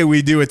 I say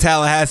we do a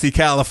Tallahassee,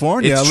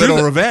 California, It's a true little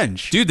that-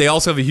 revenge. Dude, they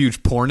also have a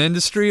huge porn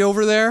industry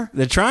over there.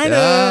 They're trying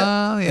to. Yeah.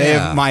 They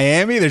have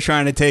Miami. They're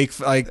trying to take It's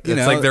like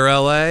they're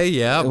LA,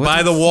 yeah. What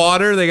By the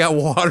water, they got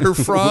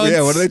waterfronts.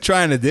 Yeah, what are they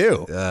trying to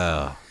do?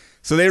 Oh.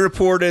 So they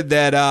reported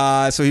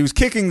that. So he was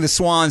kicking the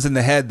swans in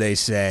the head. They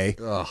say.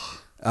 What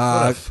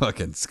a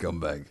fucking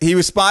scumbag. He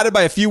was spotted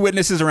by a few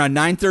witnesses around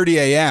 9:30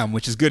 a.m.,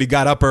 which is good. He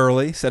got up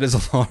early, set his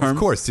alarm. Of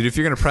course, dude. If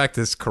you're going to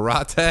practice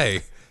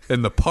karate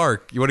in the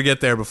park, you want to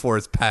get there before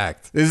it's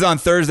packed. This is on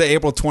Thursday,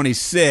 April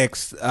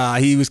 26th.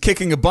 He was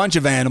kicking a bunch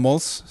of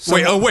animals.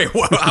 Wait, how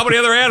many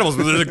other animals?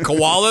 Was there a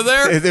koala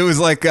there? It was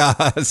like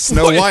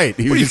Snow White.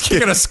 What, are you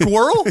kicking a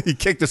squirrel? He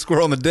kicked a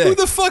squirrel in the dick. Who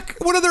the fuck?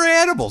 What other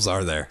animals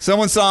are there?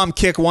 Someone saw him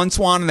kick one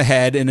swan in the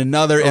head and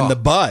another in the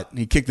butt.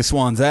 He kicked the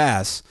swan's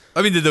ass.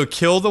 I mean, did they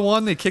kill the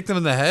one? They kicked him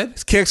in the head?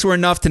 His kicks were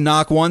enough to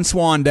knock one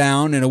swan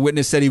down, and a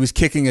witness said he was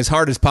kicking as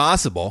hard as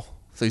possible.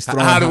 So he's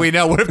throwing. How do we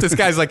know? What if this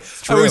guy's like,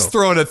 I was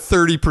throwing at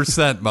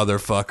 30%,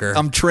 motherfucker?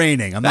 I'm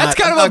training. That's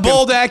kind of a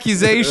bold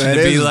accusation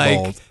to be like,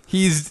 bold.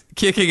 He's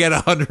kicking at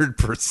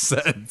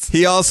 100%.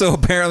 He also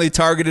apparently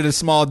targeted a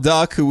small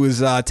duck who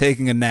was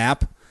taking a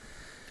nap.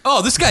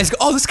 Oh, this guy's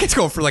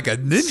going for like a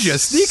ninja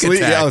sneak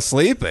attack.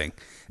 Sleeping.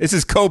 This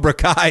is Cobra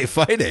Kai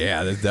fighting.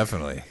 Yeah, that's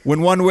definitely.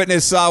 When one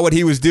witness saw what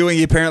he was doing,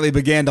 he apparently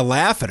began to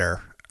laugh at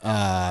her.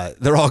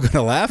 They're all going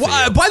to laugh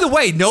at you. By the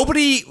way,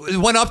 nobody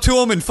went up to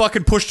him and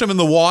fucking pushed him in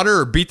the water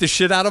or beat the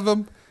shit out of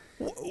him.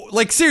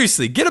 Like,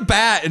 seriously, get a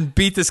bat and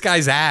beat this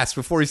guy's ass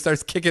before he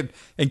starts kicking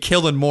and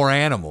killing more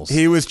animals.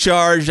 He was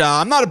charged.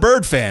 I'm not a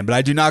bird fan, but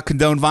I do not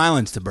condone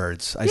violence to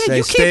birds. I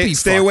say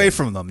stay away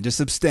from them. Just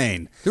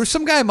abstain. There was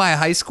some guy in my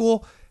high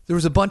school. There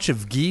was a bunch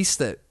of geese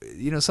that,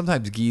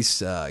 sometimes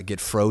geese get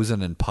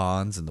frozen in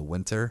ponds in the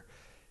winter.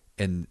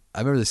 And I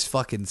remember this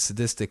fucking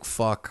sadistic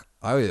fuck.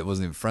 I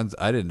wasn't even friends.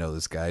 I didn't know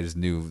this guy. I just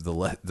knew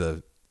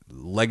the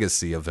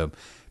legacy of him.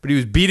 But he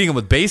was beating him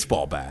with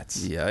baseball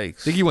bats.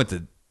 Yikes.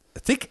 I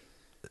think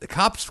the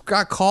cops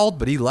got called,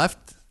 but he left.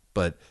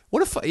 But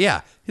what if,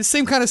 his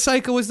same kind of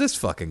psycho as this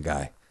fucking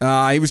guy.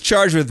 He was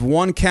charged with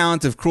 1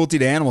 count of cruelty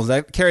to animals.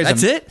 That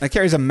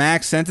carries a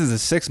max sentence of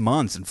 6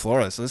 months in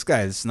Florida. So this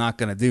guy is not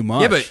going to do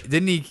much. Yeah, but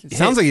didn't he?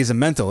 Sounds like he's a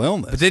mental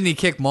illness. But didn't he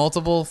kick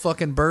multiple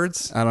fucking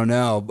birds? I don't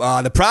know.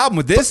 The problem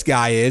with this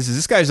guy is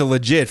this guy's a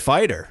legit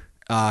fighter.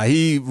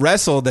 He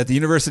wrestled at the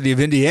University of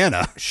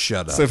Indiana.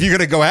 Shut up. So if you're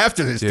going to go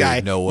after this guy,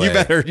 no way.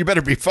 You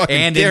better be fucking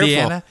and careful.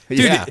 Indiana, dude.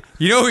 Yeah.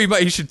 You know who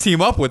he should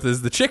team up with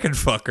is the chicken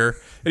fucker.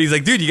 And he's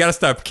like, dude, you got to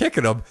stop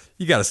kicking him.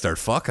 You got to start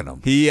fucking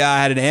him. He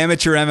had an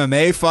amateur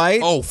MMA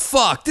fight. Oh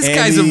fuck, this And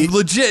guy's a he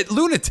legit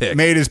lunatic.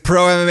 Made his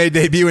pro MMA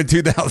debut in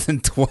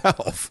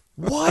 2012.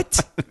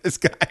 What? This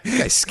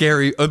guy's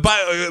scary.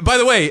 By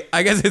the way,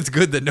 I guess it's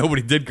good that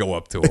nobody did go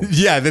up to him.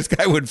 Yeah, this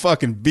guy would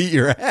fucking beat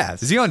your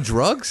ass. Is he on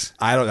drugs?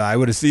 I don't know. I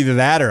would have either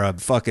that or a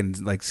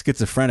fucking like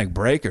schizophrenic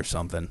break or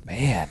something.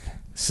 Man.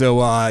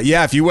 So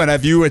if you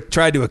had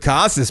tried to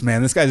accost this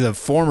man, this guy's a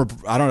former.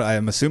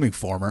 I'm assuming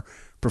former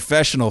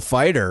professional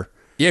fighter.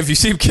 Yeah, if you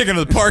see him kicking in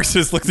the parks,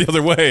 just look the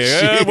other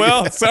way.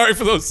 Well, sorry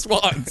for those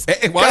swans.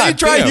 Hey, why don't you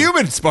try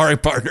human sparring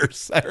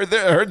partners? I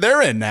heard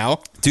they're in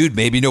now. Dude,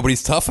 maybe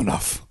nobody's tough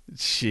enough.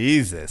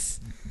 Jesus.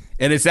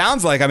 And it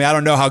sounds like, I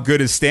don't know how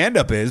good his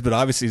stand-up is, but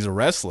obviously he's a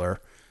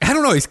wrestler. I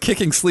don't know. He's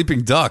kicking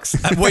sleeping ducks.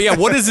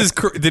 What is his...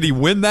 Did he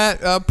win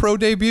that pro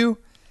debut?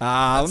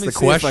 Let me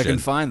see if I can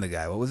find the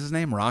guy. What was his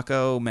name?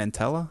 Rocco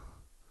Mantella?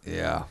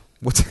 Yeah.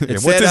 What's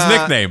his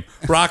nickname?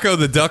 Rocco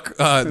the duck,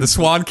 the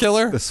swan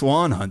killer? The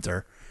swan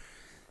hunter.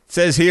 It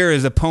says here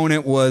his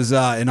opponent was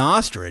an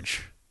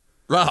ostrich.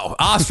 Wow,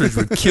 ostrich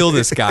would kill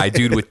this guy,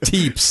 dude, with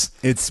teeps.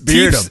 It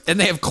speared him. And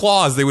they have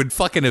claws. They would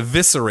fucking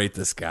eviscerate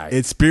this guy.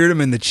 It speared him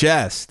in the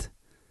chest.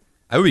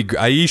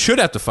 He should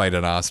have to fight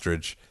an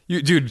ostrich.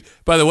 Dude,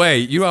 by the way,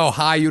 you know how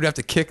high you'd have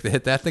to kick to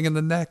hit that thing in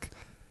the neck?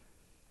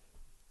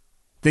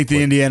 Think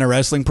the Indiana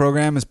wrestling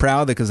program is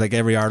proud because like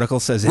every article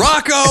says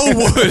Rocco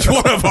was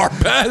one of our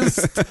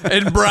best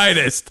and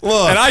brightest.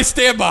 Look, and I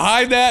stand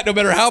behind that no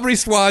matter how many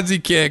swans he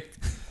kicked.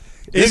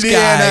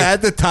 Indiana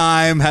at the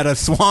time had a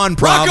swan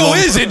problem. Rocco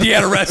is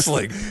Indiana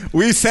wrestling.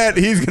 We said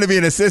he's going to be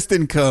an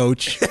assistant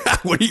coach.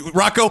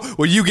 Rocco,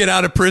 when you get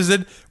out of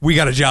prison, we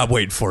got a job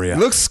waiting for you. He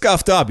looks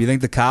scuffed up. You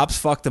think the cops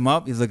fucked him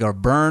up? He's like a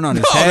burn on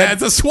his head. No,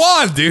 that's a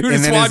swan, dude. A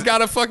swan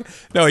got a fucking...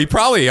 No, he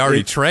probably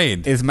already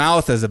trained. His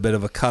mouth has a bit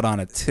of a cut on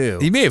it, too.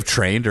 He may have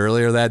trained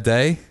earlier that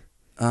day.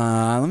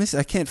 Let me see.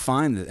 I can't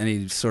find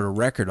any sort of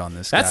record on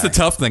this guy. That's the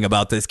tough thing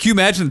about this. Can you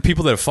imagine the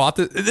people that have fought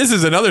this? This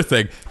is another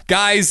thing.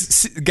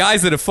 Guys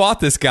that have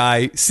fought this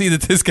guy see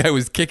that this guy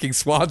was kicking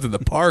swans in the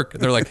park,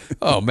 and they're like,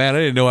 "Oh man, I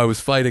didn't know I was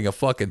fighting a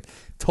fucking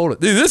total."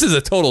 Dude, this is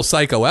a total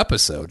psycho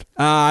episode.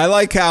 I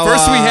like how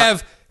first we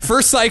have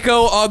first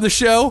psycho on the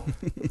show,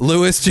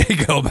 Louis J.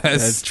 Gomez.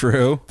 That's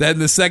true. Then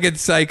the second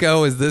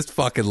psycho is this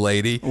fucking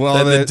lady.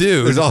 Well, then the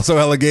dude. There's also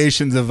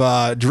allegations of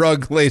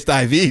drug-laced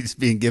IVs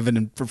being given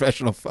in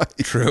professional fights.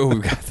 True.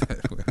 We got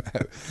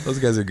that. Those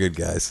guys are good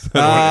guys.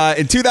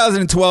 In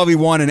 2012, he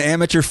won an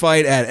amateur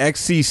fight at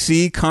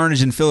XCC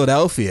Carnage in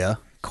Philadelphia.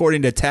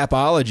 According to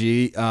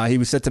Tapology, he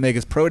was set to make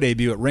his pro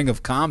debut at Ring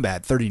of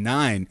Combat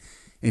 39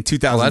 in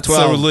 2012.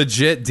 Well, that's a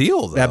legit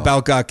deal, though. That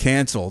bout got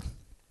canceled.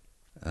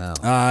 Oh.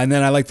 And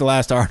then I like the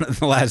last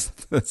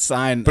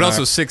sign. But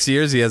also 6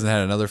 years, he hasn't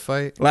had another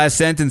fight. Last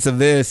sentence of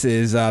this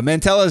is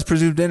Mantella is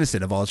presumed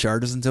innocent of all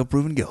charges until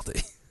proven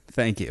guilty.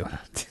 Thank you.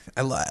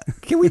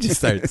 Can we just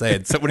start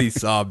saying somebody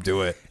saw him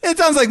do it? It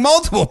sounds like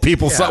multiple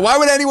people saw. Why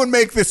would anyone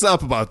make this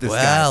up about this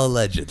guy? Well,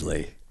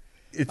 allegedly.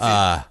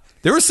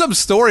 There was some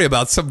story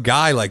about some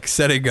guy like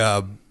setting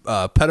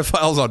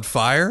pedophiles on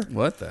fire.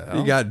 What the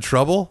hell? He got in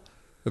trouble.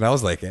 And I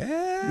was like,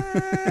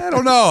 I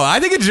don't know.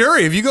 I think a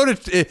jury, if you go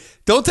to,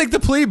 don't take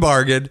the plea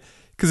bargain,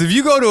 because if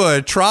you go to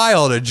a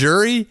trial and a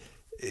jury,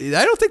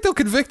 I don't think they'll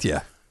convict you.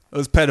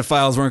 Those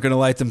pedophiles weren't going to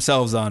light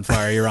themselves on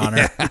fire, Your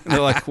Honor.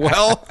 They're like,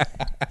 well,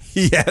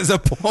 he has a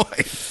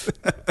point.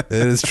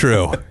 It is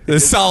true.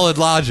 There's solid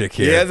logic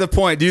here. He has a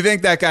point. Do you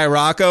think that guy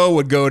Rocco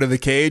would go to the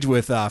cage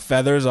with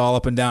feathers all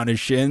up and down his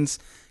shins?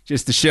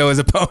 just to show his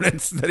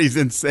opponents that he's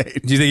insane.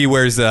 Do you think he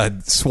wears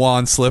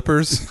swan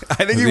slippers? I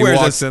think As he wears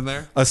walks in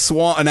there. a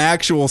swan, an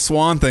actual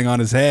swan thing on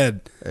his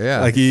head.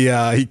 Yeah. like he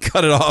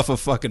cut it off a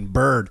fucking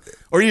bird,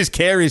 or he just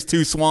carries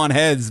 2 swan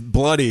heads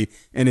bloody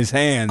in his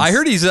hands. I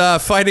heard he's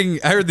fighting.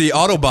 I heard the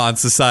Autobahn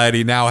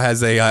Society now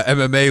has a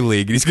MMA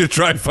league, and he's going to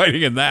try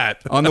fighting in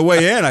that. On the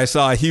way in, I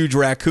saw a huge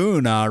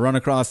raccoon run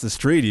across the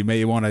street. You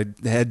may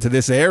want to head to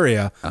this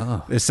area.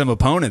 Oh. There's some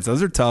opponents.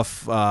 Those are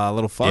tough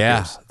little fuckers.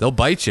 Yeah, they'll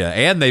bite you,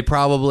 and they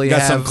probably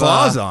Got have some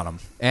claws on them.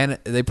 and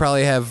they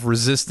probably have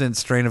resistant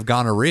strain of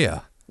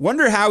gonorrhea.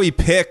 Wonder how he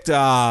picked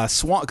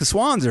swan, because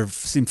swans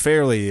seem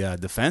fairly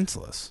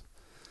defenseless.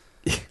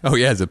 Oh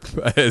yeah,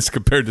 as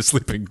compared to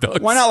sleeping ducks.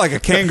 Why not like a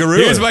kangaroo?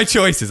 Here's my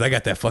choices. I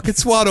got that fucking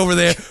swan over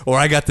there, or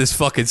I got this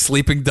fucking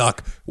sleeping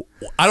duck.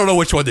 I don't know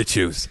which one to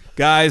choose.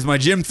 Guys, my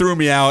gym threw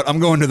me out. I'm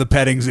going to the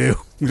petting zoo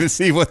to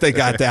see what they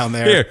got down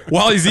there. Here,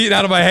 while he's eating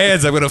out of my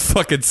hands, I'm gonna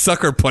fucking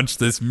sucker punch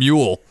this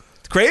mule.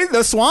 Crazy.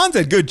 The swans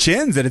had good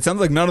chins, and it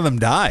sounds like none of them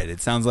died. It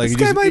sounds like This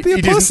guy might be a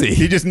pussy.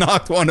 He just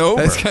knocked one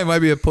over. This guy might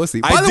be a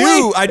pussy. By the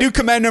way, I do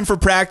commend him for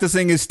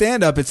practicing his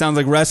stand-up. It sounds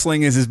like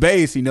wrestling is his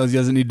base. He knows he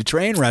doesn't need to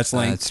train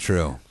wrestling. that's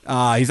true.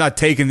 He's not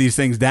taking these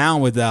things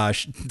down with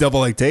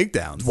double leg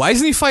takedowns. Why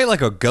doesn't he fight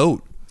like a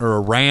goat or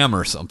a ram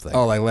or something?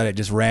 Oh, like let it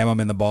just ram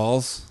him in the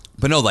balls?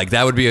 But no, like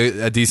that would be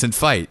a decent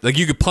fight. Like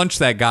you could punch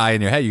that guy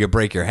in your head, you could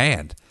break your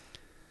hand,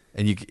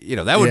 and you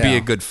know that would be Yeah.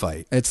 a good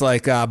fight. It's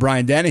like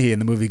Brian Dennehy in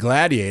the movie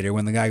Gladiator.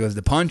 When the guy goes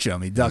to punch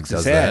him, he ducks his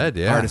does the head, head,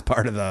 yeah. hardest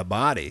part of the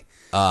body.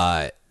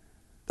 I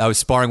was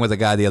sparring with a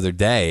guy the other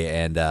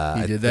day, and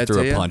He did I that threw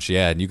to a you? punch.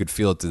 Yeah, and you could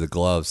feel it through the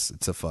gloves.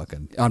 It's a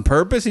fucking On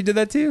purpose, he did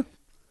that to you?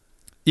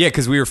 yeah,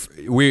 because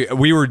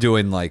we were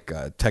doing like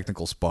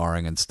technical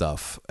sparring and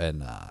stuff,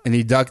 and And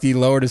he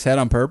lowered his head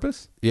on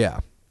purpose? yeah,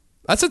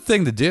 that's a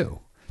thing to do.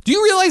 Do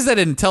you realize that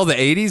until the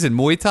 80s in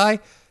Muay Thai,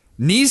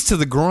 knees to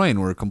the groin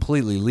were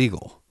completely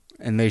legal?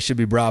 And they should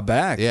be brought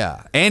back.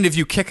 Yeah, and if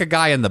you kick a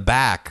guy in the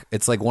back,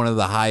 it's like one of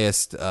the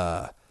highest. It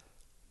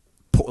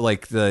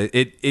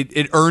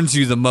earns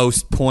you the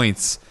most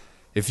points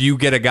if you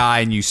get a guy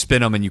and you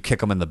spin him and you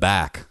kick him in the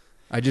back.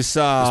 I just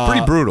saw. It's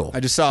pretty brutal. I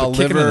just saw a But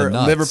kicking in the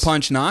nuts. liver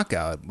punch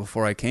knockout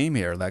before I came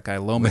here. That guy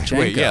Lomachenko.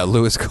 Wait, yeah,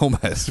 Luis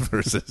Gomez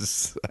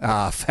versus.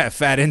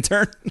 Fat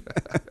intern.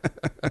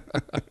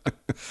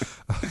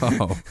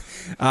 Oh,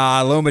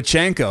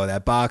 Lomachenko,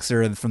 that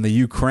boxer from the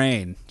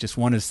Ukraine, just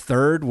won his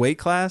 3rd weight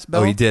class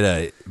belt. he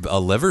did a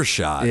liver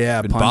shot. Yeah,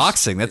 in punch-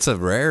 boxing, that's a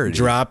rarity.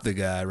 Dropped the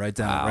guy right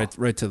down, Wow.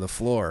 right to the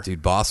floor.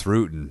 Dude, Boss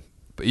Rutan.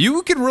 But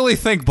you can really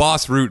thank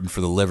Boss Rutan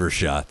for the liver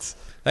shots.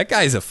 That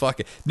guy's a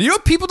fucking. You know,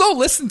 people don't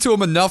listen to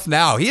him enough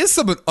now. He has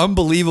some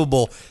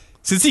unbelievable.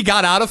 Since he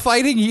got out of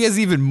fighting, he has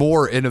even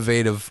more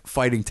innovative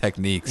fighting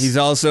techniques. He's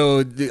also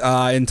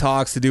in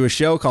talks to do a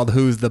show called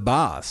Who's the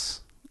Boss?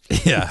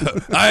 yeah,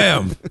 I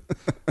am.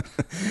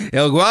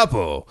 El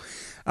Guapo.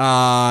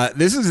 I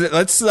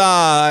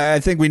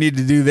think we need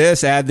to do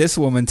this. Add this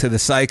woman to the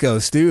psycho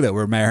stew that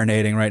we're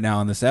marinating right now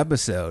on this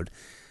episode.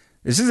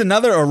 This is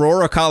another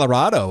Aurora,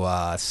 Colorado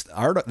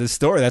this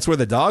story. That's where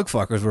the dog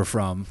fuckers were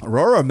from.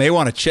 Aurora may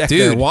want to check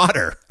their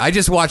water. I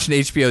just watched an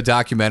HBO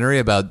documentary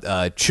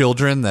about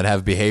children that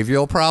have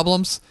behavioral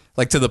problems,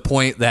 like to the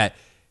point that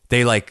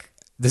they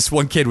this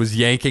one kid was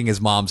yanking his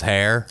mom's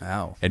hair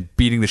and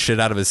beating the shit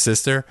out of his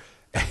sister.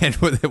 And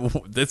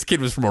this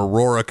kid was from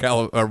Aurora,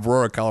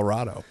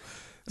 Colorado.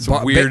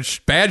 Some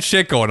bad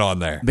shit going on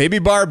there. Baby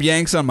Barb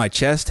yanks on my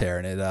chest hair,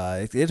 and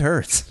it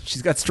hurts.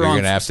 She's got strong.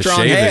 You're gonna have to strong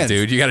shave hands. it,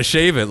 dude. You got to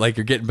shave it like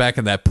you're getting back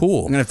in that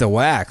pool. I'm gonna have to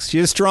wax. She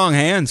has strong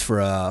hands for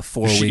a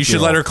 4-week. You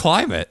should let her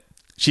climb it.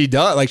 She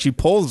does. Like she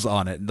pulls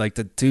on it, like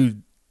to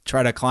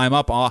try to climb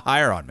up all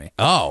higher on me.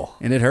 Oh,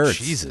 and it hurts.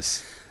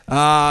 Jesus. You're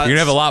gonna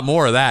have a lot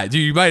more of that.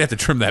 Dude, you might have to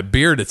trim that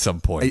beard at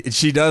some point.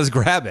 She does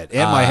grab it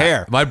and my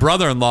hair. My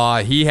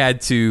brother-in-law, he had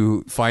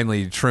to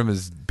finally trim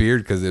his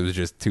beard because it was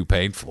just too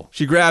painful.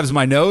 She grabs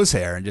my nose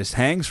hair and just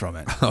hangs from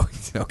it. Oh,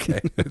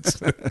 okay.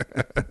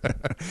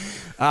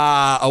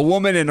 A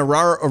woman in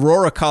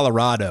Aurora,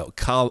 Colorado.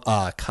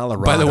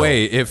 Colorado. By the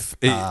way, if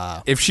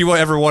she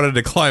ever wanted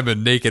to climb a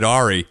naked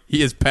Ari,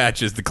 he has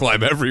patches to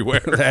climb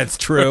everywhere. That's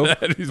true.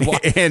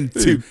 And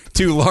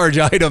two large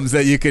items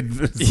that you could.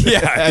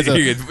 Yeah,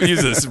 you could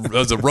use this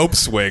as a rope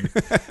swing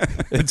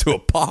into a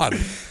pond.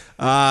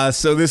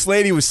 So this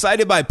lady was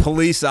cited by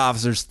police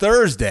officers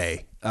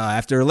Thursday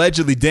after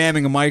allegedly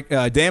damaging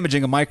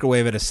a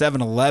microwave at a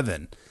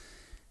 7-Eleven.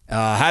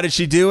 How did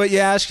she do it, you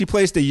ask? She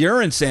placed a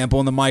urine sample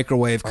in the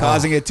microwave,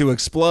 causing it to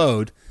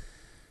explode.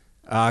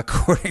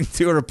 According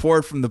to a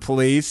report from the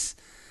police,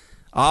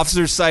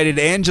 officers cited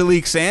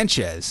Angelique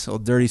Sanchez,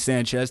 old dirty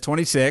Sanchez,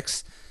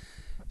 26.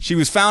 She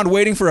was found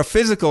waiting for a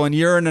physical and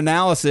urine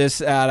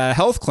analysis at a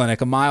health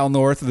clinic a mile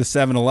north of the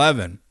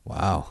 7-Eleven.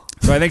 Wow.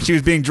 So I think she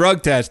was being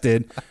drug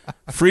tested,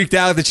 freaked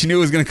out that she knew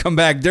it was going to come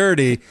back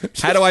dirty.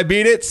 How do I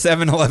beat it?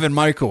 7-Eleven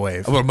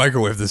microwave. I'm going to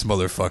microwave this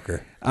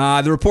motherfucker.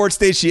 The report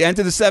states she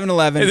entered the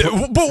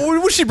 7-Eleven. But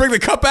would she bring the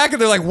cup back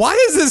and they're like, why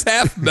is this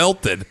half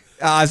melted?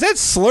 Is that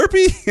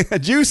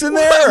Slurpee juice in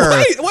there?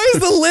 Why is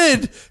the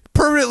lid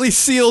permanently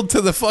sealed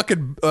to the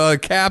fucking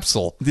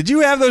capsule. Did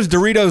you have those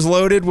Doritos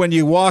loaded when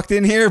you walked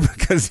in here?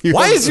 Because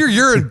Why is your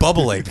urine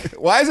bubbling?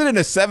 Why is it in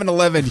a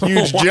 7-Eleven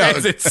huge Why jug?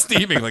 is it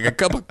steaming like a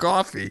cup of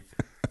coffee?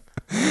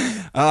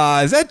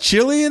 Is that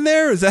chili in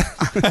there? Is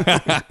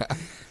that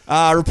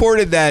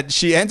reported that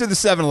she entered the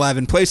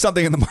 7-Eleven, placed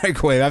something in the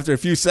microwave. After a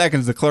few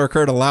seconds, the clerk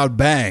heard a loud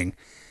bang.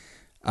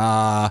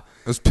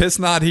 Was piss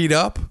not heat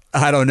up?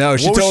 I don't know.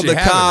 She What was told she the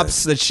having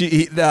cops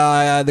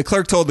that the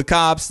clerk told the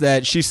cops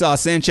that she saw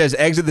Sanchez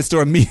exit the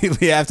store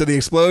immediately after the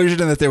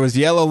explosion and that there was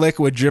yellow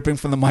liquid dripping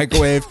from the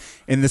microwave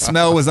and the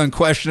smell was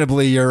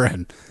unquestionably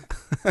urine.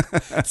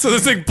 So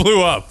this thing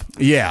blew up.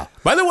 Yeah.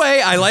 By the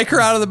way, I like her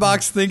out of the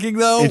box thinking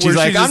though. And she's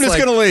where like, I'm just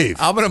gonna leave.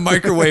 I'm gonna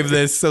microwave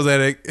this so that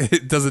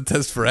it doesn't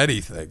test for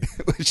anything.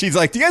 She's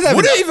like, do you guys have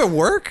Would it even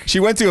work? She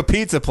went to a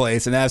pizza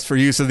place and asked for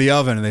use of the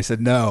oven and they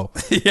said no.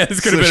 Yeah, it's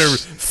gonna have been her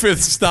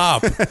fifth stop.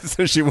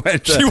 So she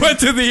went She went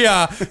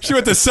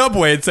to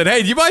Subway and said,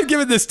 "Hey, do you mind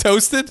giving this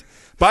toasted?"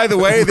 By the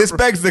way, this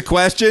begs the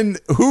question,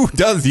 who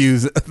does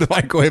use the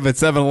microwave at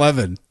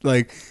 7-Eleven?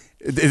 Like,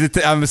 is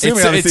it? I'm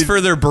assuming It's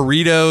for their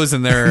burritos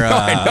and their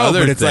I know, other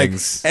but it's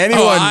things. like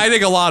anyone. I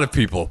think a lot of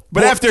people.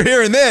 But after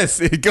hearing this,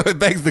 it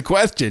begs the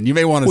question. You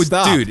may want to Well,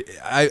 stop. dude,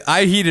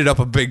 I heated up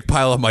a big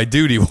pile of my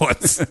duty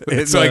once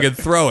so I could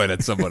throw it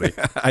at somebody.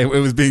 It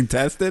was being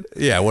tested.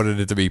 Yeah, I wanted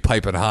it to be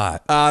piping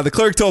hot. The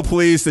clerk told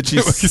police that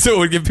So it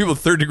would give people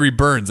third-degree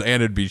burns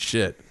and it'd be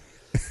shit.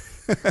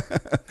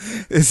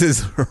 This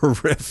is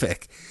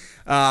horrific.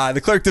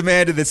 The clerk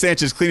demanded that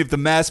Sanchez clean up the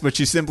mess, but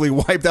she simply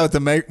wiped out the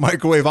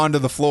microwave onto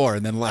the floor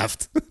and then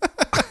left.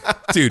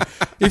 Dude,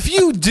 if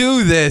you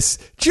do this,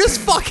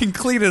 just fucking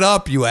clean it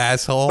up, you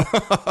asshole.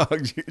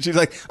 She's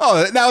like,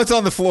 oh, now it's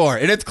on the floor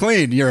and it's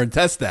clean. Urine,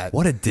 test that.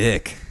 What a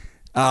dick.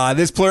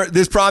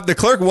 The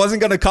clerk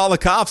wasn't going to call the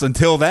cops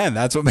until then.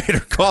 That's what made her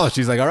call.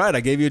 She's like, all right, I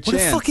gave you a What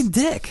chance. a fucking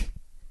dick.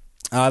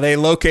 They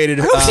located.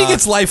 I hope she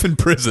gets life in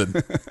prison.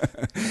 They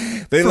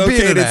for being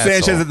located an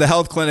Sanchez asshole. at the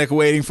health clinic,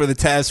 waiting for the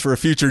test for a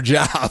future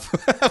job.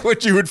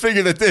 Which you would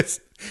figure that this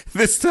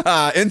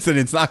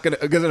incident's not going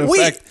to affect.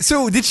 Wait,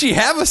 so did she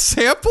have a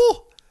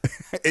sample?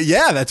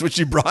 Yeah, that's what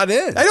she brought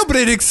in. I know, but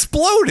it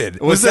exploded.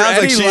 Well, Was it there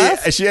sounds any like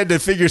left? she had to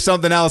figure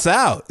something else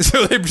out.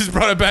 So they just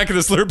brought it back in a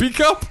Slurpee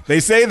cup?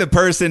 They say the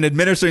person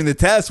administering the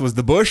test was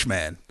the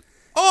Bushman.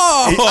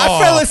 Oh!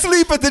 I fell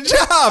asleep at the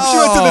job. She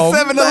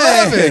went to the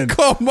 7-Eleven. Man,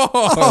 come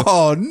on.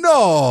 Oh,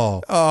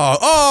 no.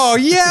 Oh,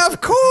 yeah, of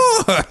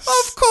course.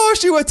 Of course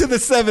she went to the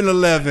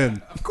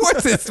 7-Eleven. Of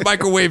course it's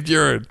microwaved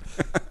urine.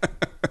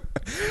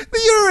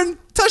 The urine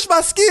touched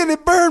my skin.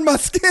 It burned my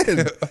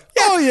skin.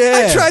 Oh,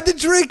 yeah. I tried to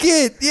drink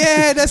it.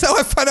 Yeah, that's how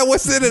I find out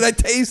what's in it. I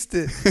taste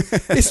it.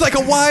 It's like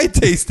a wine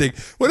tasting.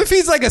 What if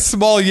he's like a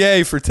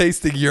sommelier for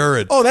tasting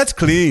urine? Oh, that's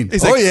clean.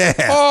 He's Oh, like, yeah.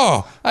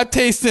 Oh, I'm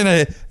tasting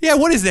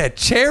what is that?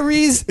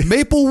 Cherries?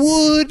 Maple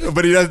wood?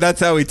 But he does. That's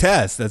how he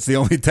tests. That's the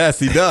only test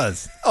he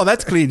does. Oh,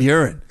 that's clean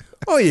urine.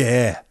 Oh,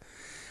 yeah.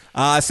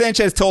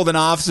 Sanchez told an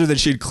officer that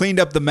she'd cleaned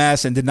up the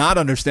mess and did not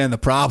understand the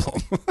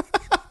problem.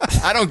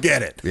 I don't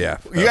get it. Yeah.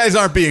 You guys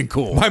aren't being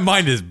cool. My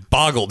mind is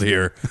boggled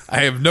here.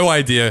 I have no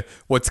idea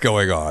what's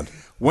going on.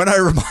 When I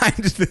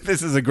reminded,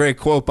 this is a great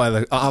quote by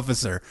the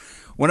officer.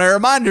 When I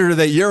reminded her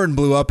that urine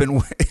blew up in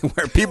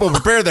where people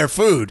prepare their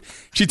food,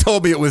 she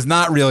told me it was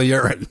not real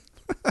urine.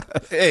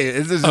 Hey,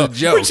 this is a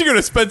joke. Where'd you go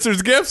to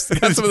Spencer's Gifts?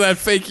 Got some of that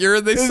fake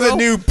urine they This is sell? a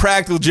new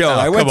practical joke. Oh,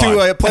 I went come to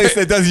on. a place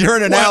that does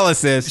urine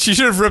analysis. She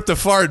should have ripped a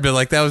fart and been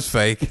like, that was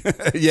fake.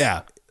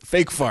 Yeah,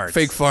 fake farts.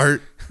 Fake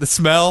fart. The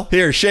smell.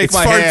 Here, shake It's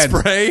my fart hand.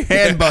 spray.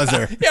 Hand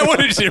buzzer. Yeah,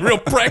 what is she? A real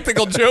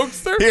practical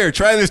jokester? Here,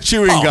 try this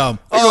chewing Oh, gum.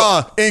 I go-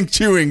 Oh, ink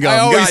chewing gum. I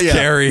always Got ya.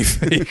 carry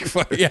fake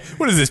fart. Yeah.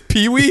 What is this,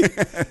 Pee-wee?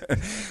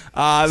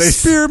 They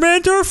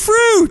Spearmint or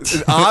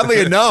fruit?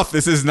 Oddly enough,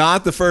 this is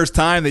not the first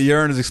time that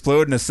urine has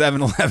exploded in a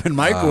 7-Eleven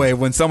microwave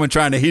when someone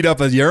trying to heat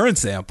up a urine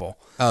sample.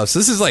 Oh, so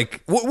this is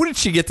like, what did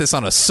she get this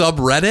on a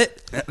subreddit?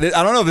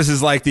 I don't know if this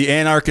is like the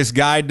anarchist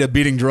guide to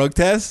beating drug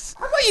tests.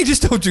 How about you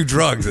just don't do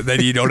drugs and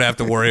then you don't have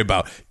to worry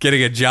about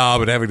getting a job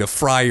and having to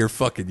fry your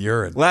fucking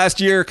urine? Last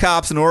year,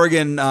 cops in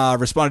Oregon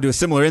responded to a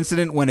similar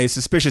incident when a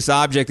suspicious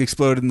object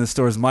exploded in the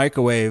store's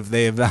microwave.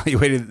 They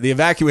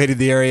evacuated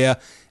the area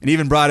and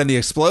even brought in the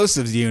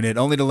explosives unit,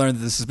 only to learn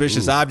that the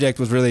suspicious object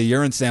was really a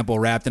urine sample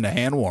wrapped in a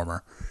hand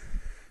warmer.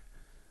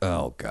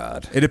 Oh,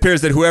 God. It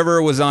appears that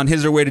whoever was on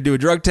his or way to do a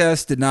drug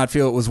test did not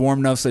feel it was warm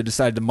enough, so they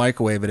decided to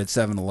microwave it at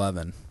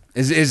 7-Eleven.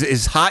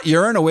 Is hot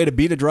urine a way to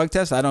beat a drug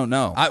test? I don't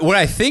know. What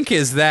I think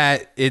is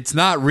that it's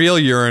not real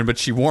urine, but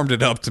she warmed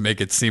it up to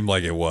make it seem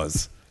like it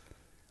was.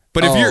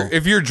 But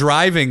if you're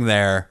driving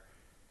there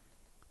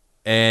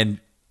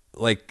and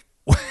like,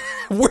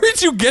 where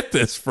did you get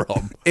this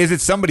from? Is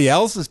it somebody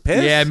else's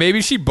piss? Yeah,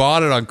 maybe she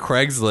bought it on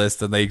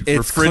Craigslist and they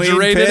It's clean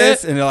refrigerated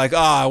piss, it. and they're like,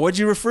 what'd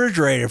you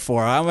refrigerate it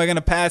for? How am I going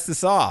to pass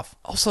this off?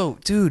 Also,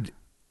 dude,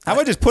 How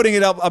about just putting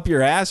it up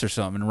your ass or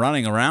something and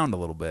running around a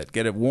little bit,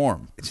 get it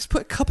warm? just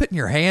cup it in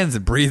your hands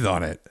and breathe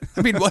on it.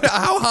 I mean,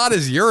 how hot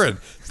is urine?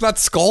 It's not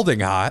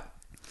scalding hot.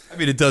 I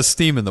mean, it does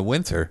steam in the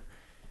winter.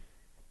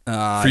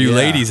 For you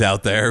ladies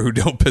out there who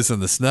don't piss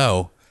in the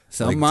snow,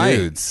 Some like might.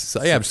 dudes.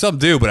 So, yeah, some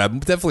do, but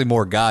definitely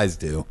more guys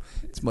do.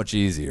 It's much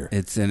easier.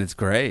 It's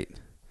great.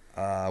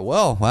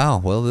 Well,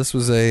 this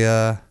was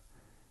a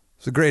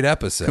great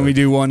episode. Can we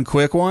do one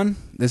quick one?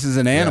 This is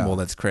an animal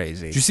that's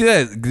crazy. Did you see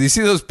that? Did you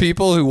see those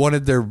people who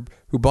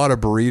bought a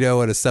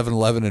burrito at a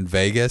 7-Eleven in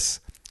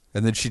Vegas,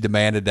 and then she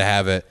demanded to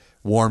have it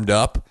warmed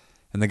up?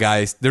 And the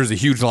guy, there's a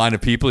huge line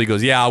of people. He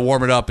goes, "Yeah, I'll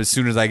warm it up as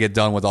soon as I get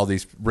done with all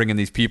these bringing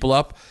these people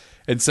up."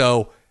 And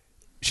so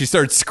she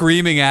starts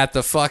screaming at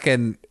the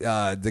fucking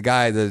the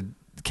guy, the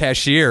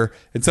cashier,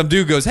 and some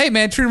dude goes, "Hey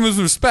man, treat him with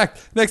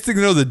respect." Next thing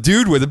you know, the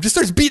dude with him just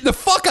starts beating the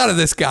fuck out of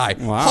this guy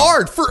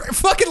hard for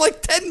fucking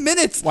like 10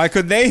 minutes. Why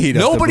couldn't they heat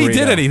up Nobody the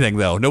did burrito? anything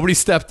though. Nobody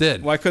stepped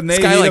in. Why couldn't they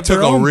This guy heat like up their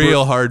took a own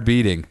real hard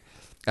beating.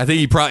 I think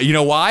he probably, you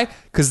know why?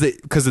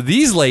 Because of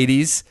these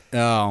ladies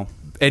Oh.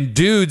 and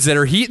dudes that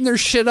are heating their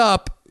shit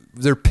up,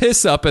 their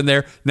piss up in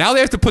there. Now they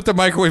have to put their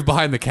microwave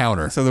behind the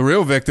counter. So the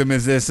real victim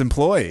is this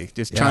employee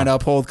just trying to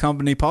uphold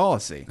company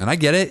policy. And I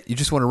get it. You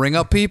just want to ring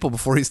up people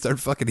before you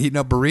start fucking heating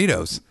up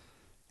burritos.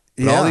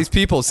 But all these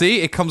people, see,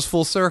 it comes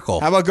full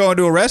circle. How about going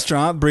to a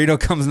restaurant? Burrito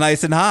comes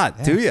nice and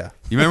hot to you.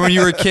 You remember when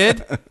you were a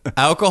kid?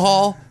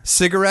 Alcohol,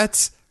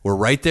 cigarettes were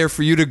right there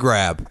for you to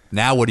grab.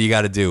 Now what do you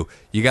got to do?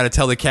 You got to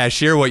tell the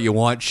cashier what you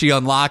want. She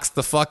unlocks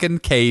the fucking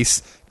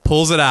case,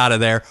 pulls it out of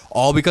there,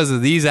 all because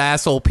of these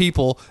asshole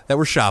people that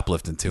were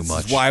shoplifting too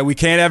much. That's why we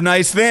can't have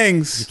nice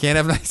things. You can't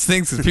have nice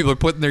things because people are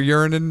putting their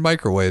urine in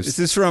microwaves. This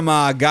is from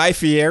Guy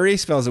Fieri.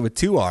 Spells it with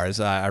 2 R's.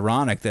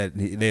 Ironic that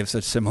they have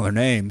such similar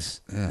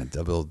names. Yeah,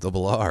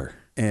 double R.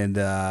 And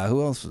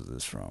who else was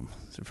this from?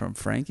 Is it from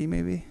Frankie,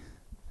 maybe?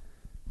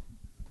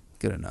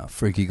 Good enough.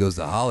 Freaky Goes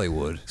to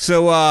Hollywood.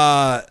 So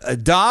a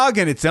dog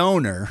and its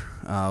owner,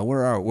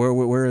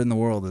 where in the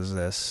world is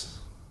this?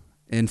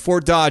 In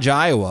Fort Dodge,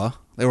 Iowa.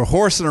 They were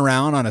horsing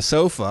around on a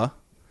sofa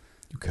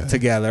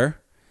together,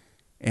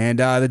 and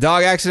the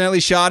dog accidentally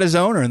shot his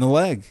owner in the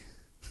leg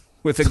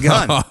with a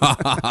gun.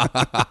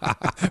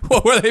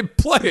 What were they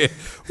playing?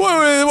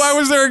 Why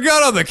was there a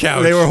gun on the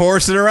couch? They were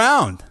horsing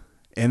around,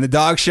 and the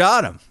dog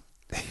shot him.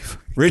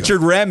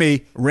 Richard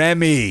Remy.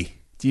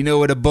 Do you know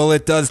what a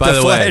bullet does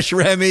to flesh,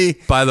 Remy?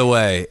 By the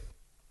way,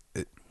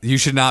 you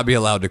should not be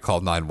allowed to call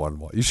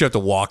 911. You should have to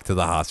walk to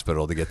the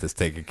hospital to get this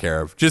taken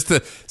care of,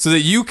 so that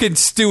you can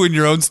stew in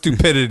your own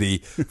stupidity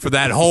for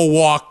that whole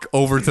walk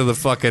over to the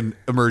fucking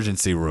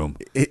emergency room.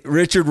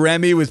 Richard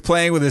Remy was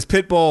playing with his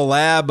pit bull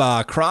lab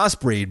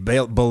crossbreed,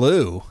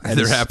 Baloo. And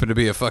there happened to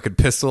be a fucking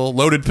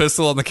loaded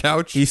pistol on the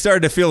couch. He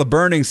started to feel a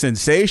burning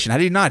sensation. How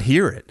did he not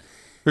hear it?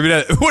 Maybe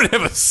that would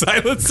have a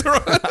silencer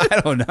on it.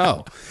 I don't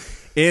know.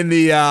 In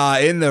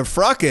the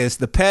fracas,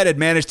 the pet had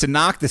managed to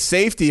knock the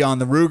safety on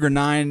the Ruger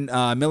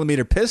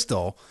 9mm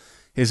pistol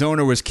his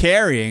owner was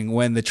carrying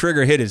when the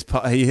trigger hit his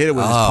paw. He hit it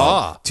with his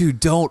paw. Dude,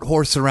 don't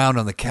horse around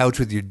on the couch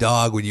with your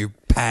dog when you're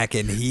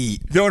packing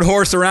heat. Don't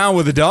horse around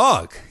with a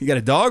dog. You got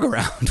a dog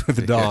around with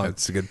a dog. Yeah,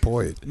 that's a good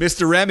point.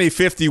 Mr. Remy,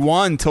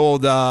 51,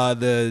 told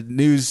the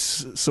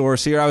news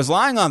source here, I was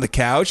lying on the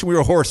couch and we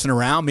were horsing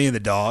around, me and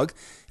the dog,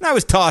 and I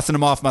was tossing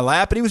him off my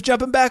lap and he was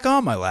jumping back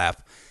on my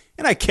lap.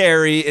 And I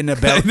carry in the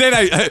belly. And then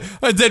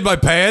I did my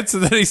pants,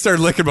 and then he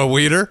started licking my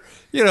wiener.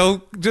 You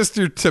know, just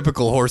your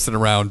typical horsing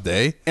around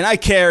day. And I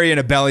carry in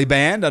a belly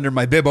band under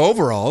my bib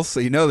overalls, so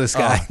you know this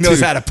guy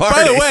knows how to party.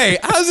 By the way,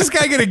 how's this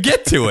guy going to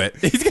get to it?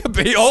 He's going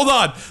to be, hold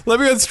on, let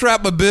me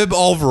unstrap my bib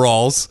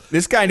overalls.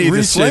 This guy needs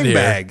a sling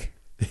bag.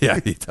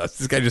 Yeah, he does.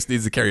 This guy just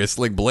needs to carry a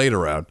sling blade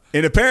around.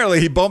 And apparently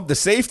he bumped the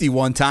safety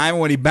one time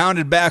when he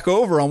bounded back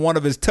over on one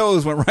of his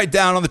toes, went right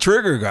down on the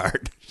trigger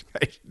guard.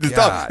 This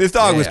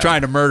dog was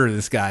trying to murder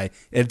this guy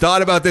and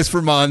thought about this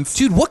for months.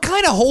 Dude, what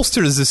kind of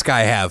holster does this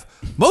guy have?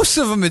 Most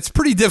of them, it's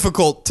pretty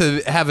difficult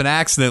to have an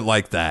accident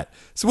like that.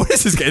 So what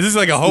is this guy? Is this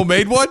like a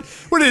homemade one?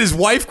 What, did his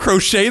wife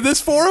crochet this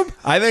for him?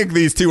 I think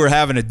these two were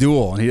having a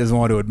duel, and he doesn't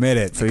want to admit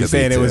it. So he's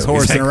saying it was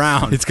horsing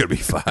around. It's going to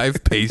be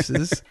 5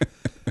 paces.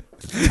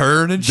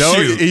 Turn and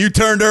shoot. You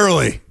turned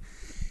early.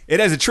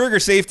 It has a trigger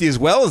safety as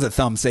well as a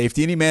thumb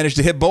safety, and he managed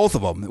to hit both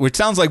of them, which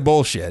sounds like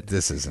bullshit.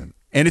 This isn't.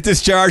 And it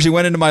discharged. It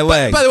went into my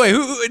leg. By the way,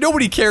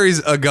 nobody carries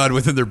a gun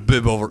within their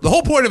bib over. The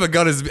whole point of a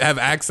gun is to have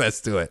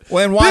access to it.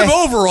 Well, and why? Bib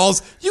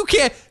overalls, you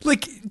can't,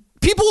 like,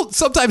 people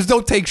sometimes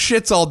don't take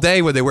shits all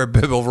day when they wear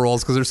bib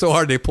overalls because they're so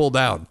hard they pull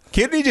down.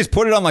 Couldn't he just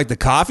put it on, like, the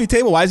coffee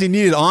table? Why does he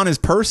need it on his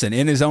person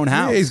in his own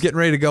house? Yeah, he's getting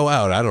ready to go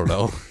out. I don't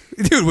know.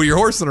 Dude, when you're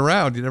horsing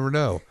around, you never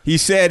know. He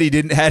said he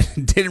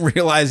didn't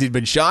realize he'd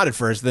been shot at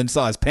first, then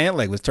saw his pant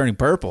leg was turning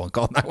purple and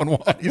called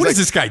 911. What is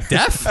this guy,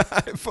 deaf?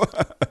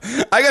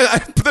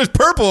 There's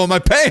purple on my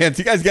pants.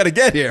 You guys got to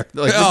get here.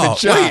 Like, been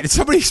shot. Wait, did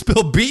somebody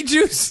spill beet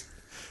juice?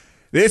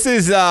 This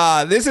is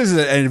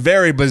a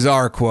very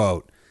bizarre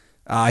quote.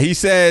 He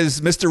says,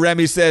 Mr.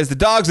 Remy says, the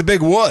dog's a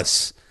big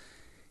wuss.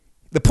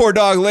 The poor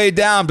dog laid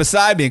down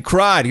beside me and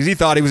cried because he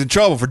thought he was in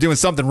trouble for doing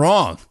something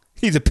wrong.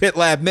 He's a pit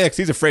lab mix.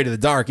 He's afraid of the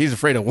dark. He's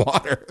afraid of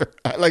water.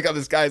 I like how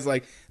this guy's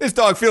like, this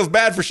dog feels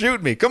bad for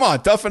shooting me. Come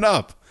on, toughen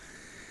up.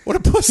 What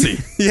a pussy.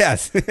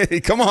 Yes.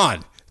 Come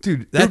on.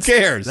 Dude, Who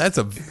cares?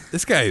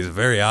 This guy is a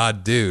very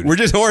odd dude. We're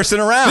just horsing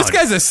around. This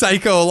guy's a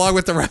psycho along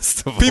with the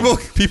rest of them.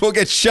 People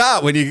get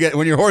shot when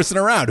you're horsing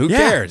around. Who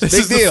cares?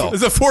 Big deal.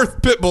 It's the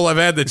fourth pit bull I've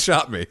had that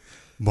shot me.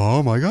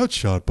 Mom, I got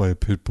shot by a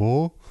pit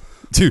bull.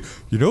 Dude,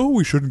 you know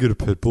we shouldn't get a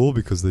pit bull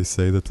because they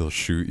say that they'll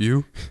shoot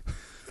you?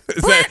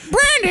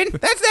 Brandon,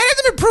 that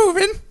hasn't been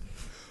proven.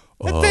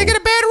 They get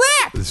a bad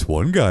rap. This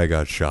one guy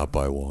got shot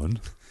by one,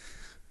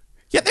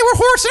 Yet they were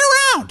horsing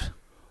around.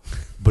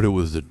 but it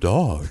was a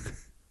dog.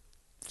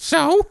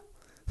 So?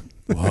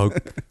 Well,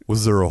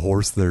 was there a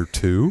horse there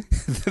too?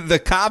 The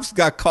cops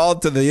got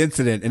called to the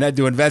incident and had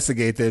to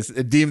investigate this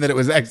and deemed that it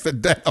was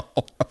accidental.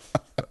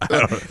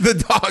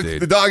 The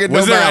dog had no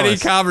Was there any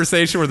malice.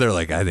 conversation where they're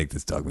like, I think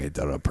this dog may have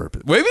done it on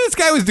purpose? Maybe this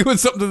guy was doing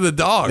something to the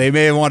dog. They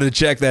may have wanted to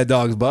check that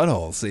dog's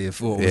butthole, see if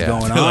what was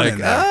going on Like, in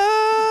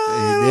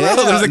there.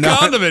 there's a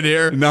condom in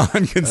here.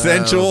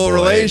 Non-consensual Oh, boy.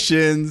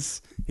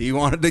 relations. He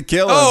wanted to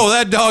kill him. Oh,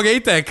 that dog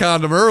ate that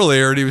condom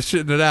earlier and he was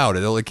shitting it out.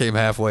 It only came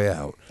halfway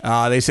out.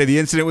 They say the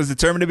incident was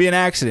determined to be an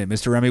accident.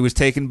 Mr. Remy was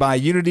taken by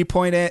Unity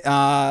Point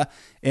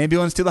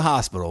ambulance to the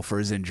hospital for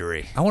his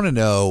injury. I want to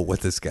know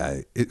what this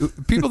guy...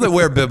 people that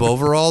wear bib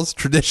overalls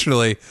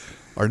traditionally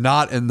are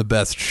not in the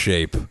best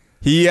shape.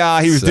 He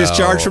was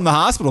discharged from the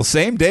hospital,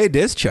 same day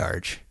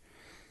discharge.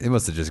 They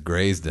must have just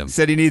grazed him.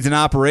 Said he needs an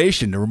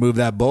operation to remove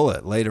that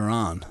bullet later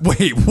on.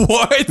 Wait,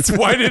 what?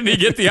 Why didn't he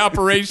get the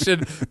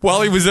operation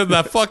while he was in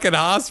that fucking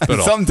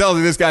hospital? Something tells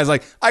me this guy's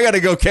like, I got to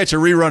go catch a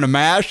rerun of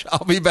MASH.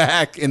 I'll be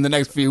back in the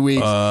next few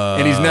weeks.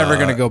 And he's never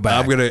going to go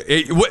back. I'm going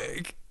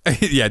to...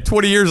 Yeah,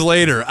 20 years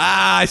later.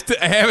 I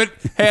haven't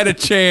had a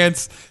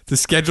chance to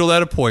schedule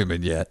that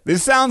appointment yet.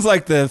 This sounds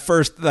like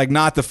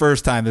not the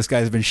first time this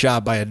guy's been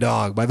shot by a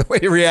dog. By the way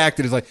he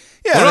reacted, it's like,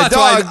 yeah, the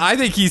dog. I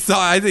think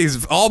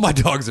all my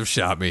dogs have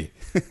shot me.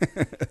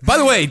 By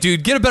the way,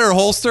 dude, get a better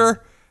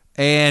holster,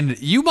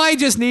 and you might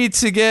just need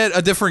to get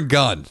a different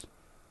gun.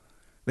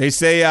 They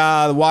say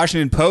the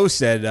Washington Post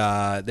said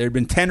there had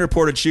been 10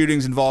 reported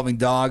shootings involving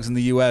dogs in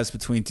the U.S.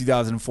 between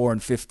 2004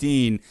 and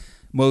 15.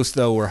 Most,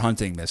 though, were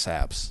hunting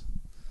mishaps,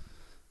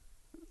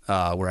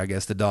 where I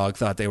guess the dog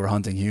thought they were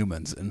hunting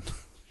humans and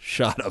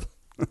shot them.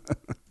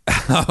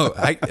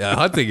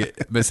 Hunting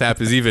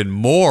mishap is even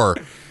more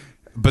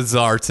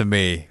bizarre to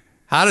me.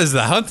 How does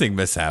the hunting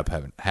mishap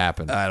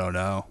happen? I don't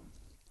know.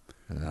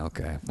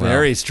 Okay.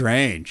 Very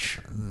strange.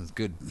 It's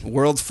good.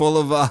 World's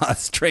full of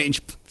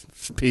strange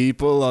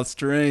people are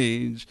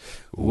strange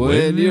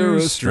when you're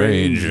a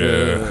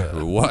stranger.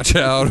 Watch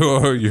out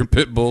or your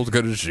pit bull's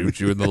going to shoot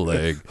you in the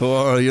leg.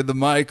 Or you're the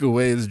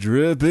microwave's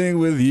dripping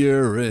with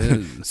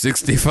urine.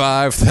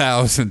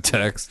 65,000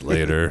 texts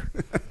later.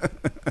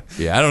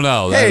 Yeah, I don't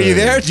know. Hey, you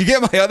there? Did you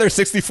get my other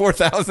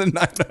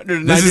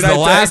 64,999? This is the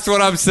last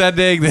one I'm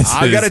sending.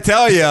 I got to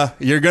tell you,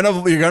 you're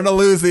gonna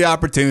lose the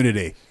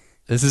opportunity.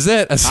 This is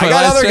it. I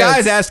got other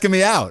guys asking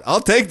me out.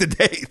 I'll take the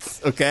dates,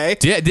 okay?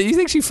 Do you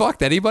think she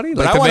fucked anybody?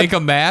 Like to make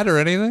them mad or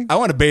anything? I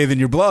want to bathe in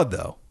your blood,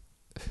 though.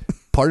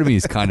 Part of me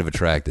is kind of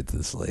attracted to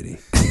this lady.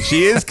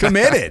 She is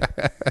committed.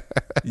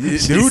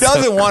 Who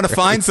doesn't want to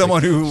find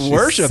someone who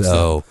worships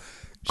him?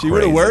 She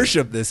would have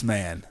worshipped this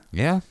man.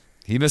 Yeah.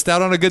 He missed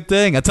out on a good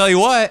thing. I tell you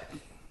what.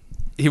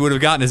 He would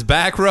have gotten his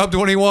back rubbed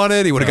when he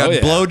wanted. He would have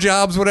gotten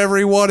blowjobs whenever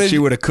he wanted. She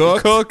would have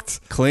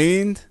cooked,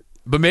 cleaned.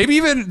 But maybe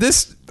even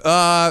this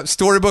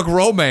storybook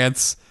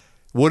romance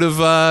would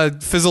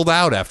have fizzled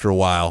out after a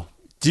while.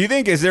 Do you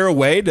think, is there a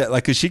way to,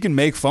 like, because she can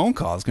make phone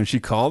calls. Can she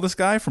call this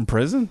guy from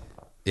prison?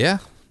 Yeah,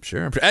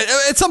 sure.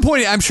 At some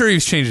point, I'm sure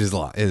he's changed his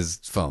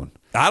phone.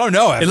 I don't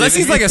know. Unless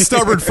he's like a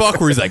stubborn fuck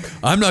where he's like,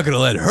 I'm not going to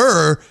let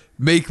her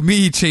make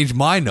me change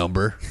my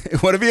number.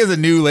 What if he has a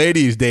new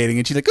lady he's dating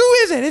and she's like, who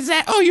is it? Is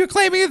that, you're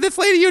claiming this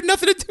lady, you had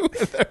nothing to do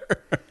with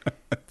her.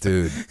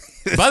 Dude.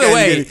 By the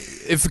way,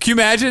 can you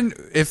imagine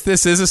if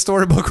this is a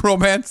storybook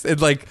romance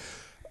and like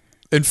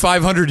in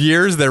 500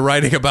 years they're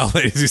writing about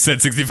ladies who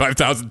sent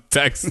 65,000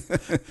 texts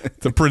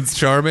to Prince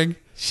Charming?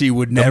 She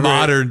would never. The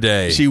modern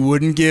day. She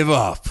wouldn't give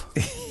up.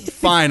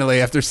 Finally,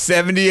 after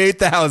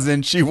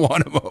 78,000, she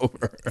won him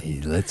over.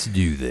 Hey, let's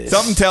do this.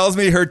 Something tells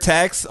me her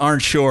texts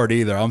aren't short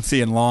either. I'm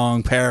seeing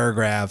long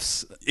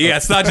paragraphs. Yeah,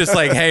 it's not just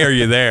like, hey, are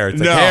you there? It's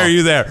like, No. hey, are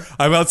you there?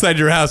 I'm outside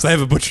your house. I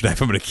have a butcher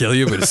knife. I'm going to kill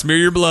you. I'm going to smear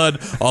your blood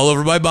all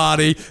over my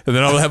body, and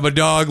then I'll have my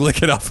dog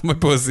lick it off my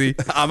pussy.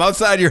 I'm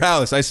outside your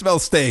house. I smell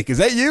steak. Is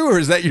that you or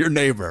is that your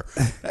neighbor?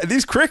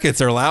 These crickets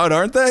are loud,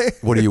 aren't they?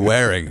 What are you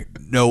wearing?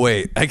 No,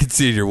 wait. I can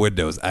see in your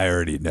windows. I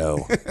already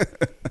know.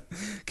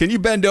 Can you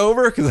bend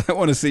over? Because I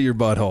want to see your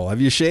butthole. Have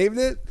you shaved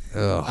it?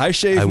 Ugh, I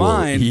shaved I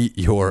mine. will eat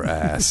your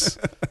ass.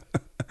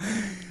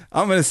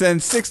 I'm going to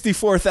send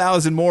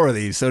 64,000 more of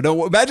these. So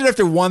don't imagine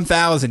after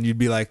 1,000, you'd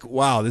be like,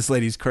 wow, this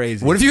lady's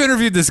crazy. What if you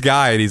interviewed this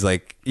guy and he's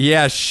like,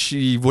 yeah,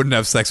 she wouldn't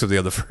have sex with you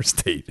on the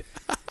first date?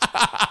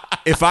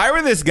 If I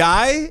were this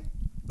guy,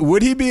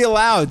 would he be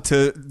allowed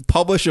to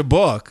publish a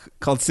book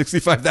called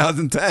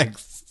 65,000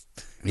 Texts?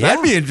 Yeah.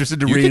 I'd be interested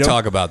to You read can them.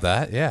 talk about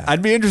that. Yeah.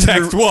 I'd be interested.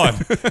 Text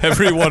 1,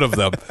 every one of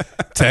them.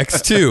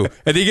 Text 2,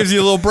 and he gives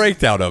you a little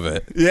breakdown of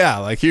it. Yeah,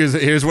 like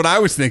here's what I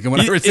was thinking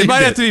when I received It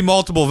might have to be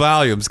multiple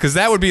volumes because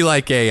that would be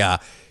like a.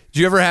 Do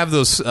you ever have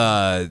those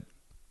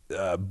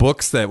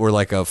books that were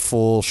like a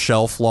full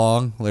shelf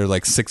long? They're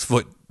like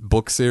 6-foot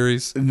book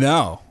series.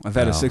 No, I've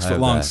had a No, 6 I foot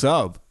have long that.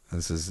 sub.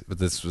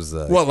 This was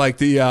What, like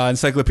the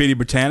Encyclopedia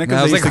Britannica No, it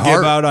they was used like to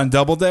give Har- out on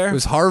Double Dare? It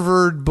was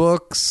Harvard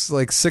books,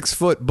 like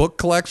 6-foot book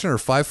collection or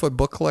 5-foot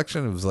book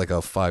collection. It was like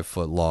a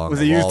 5-foot long. Was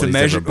it of used all to these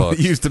measure? different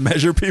books. Used to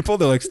measure people?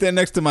 They're like, stand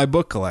next to my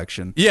book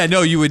collection. Yeah,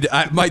 no, you would.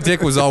 My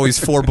dick was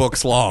always 4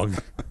 books long.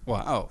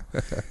 Wow,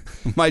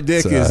 my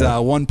dick is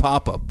one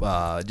pop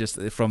up just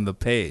from the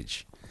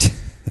page.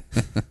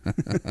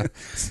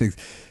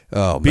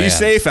 Oh man, Be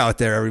safe out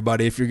there,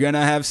 everybody. If you're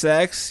gonna have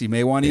sex, you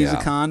may want to use a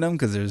Yeah. condom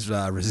because there's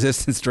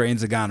resistant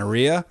strains of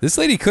gonorrhea. This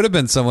lady could have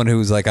been someone who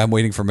was like, "I'm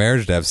waiting for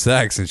marriage to have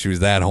sex," and she was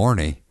that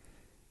horny.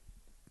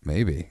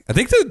 Maybe I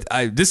think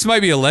that this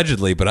might be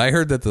allegedly, but I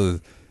heard that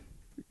the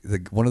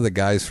one of the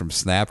guys from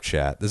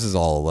Snapchat. This is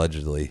all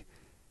allegedly.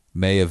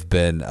 May have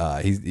been.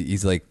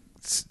 He's like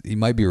he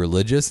might be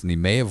religious, and he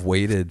may have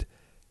waited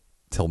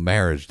till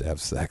marriage to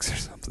have sex or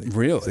something.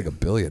 Really? He's like a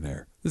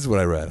billionaire. This is what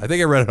I read. I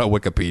think I read it on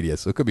Wikipedia,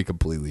 so it could be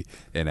completely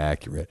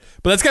inaccurate.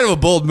 But that's kind of a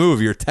bold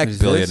move. You're a tech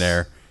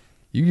billionaire.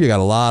 You got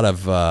a lot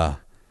of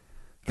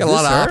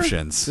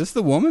options. Is this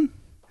the woman?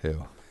 Who?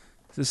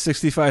 Is this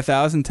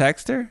 65,000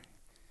 texter?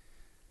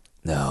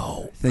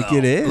 No. I think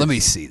it is. Let me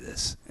see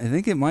this. I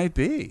think it might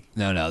be.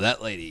 No,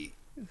 that lady.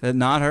 Is that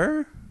not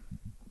her?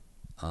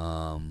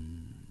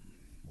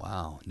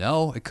 Wow.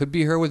 No, it could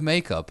be her with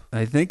makeup.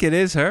 I think it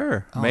is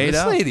her. Made this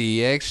up.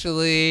 lady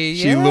actually.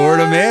 She lured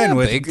him in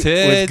with big with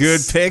tits.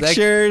 good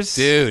pictures.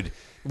 Dude.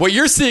 What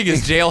you're seeing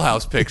is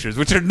jailhouse pictures,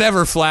 which are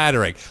never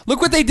flattering. Look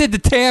what they did to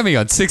Tammy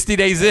on 60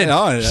 Days In.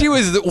 Oh, She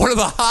was one of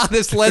the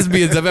hottest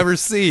lesbians I've ever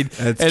seen.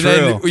 That's and true.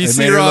 then you They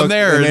see made her on look-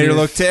 there. They and made her you're-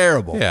 look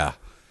terrible. Yeah.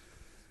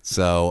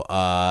 So,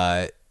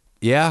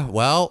 yeah,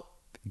 well,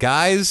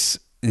 guys,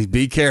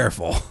 Be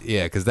careful.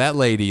 yeah, because that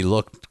lady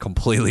looked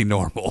completely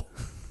normal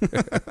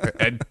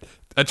and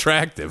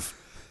attractive.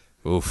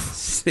 Oof.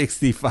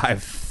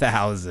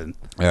 65,000.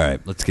 All right,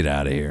 let's get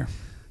out of here.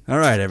 All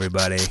right,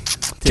 everybody.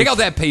 Check out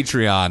that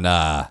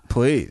Patreon.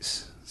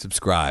 Please.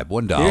 Subscribe.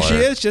 $1. Here she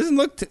is. She doesn't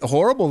look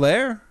horrible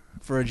there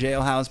for a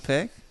jailhouse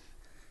pic.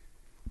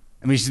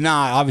 I mean, she's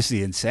not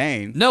obviously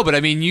insane. No, but I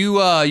mean, you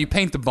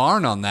paint the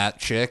barn on that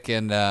chick,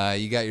 and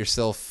you got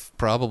yourself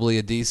probably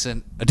a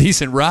decent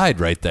ride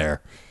right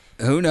there.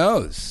 Who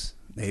knows?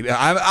 Maybe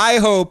I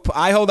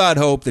hold out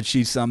hope that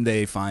she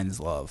someday finds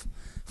love,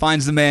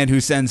 finds the man who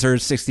sends her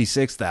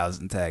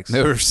 66,000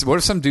 texts. What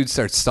if some dude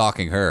starts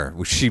stalking her?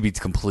 Would she be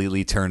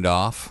completely turned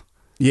off?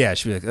 Yeah,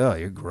 she'd be like, "Oh,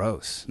 you're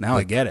gross." Now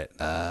I get it.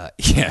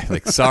 Yeah,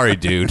 like, sorry,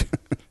 dude.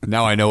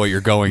 Now I know what you're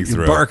going You're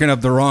through. barking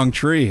up the wrong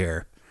tree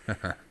here.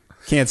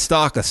 Can't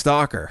stalk a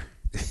stalker.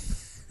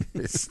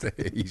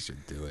 You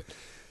should do it.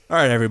 All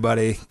right,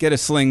 everybody, get a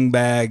sling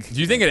bag. Do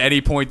you think at any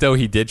point, though,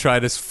 he did try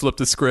to flip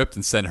the script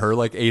and send her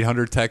like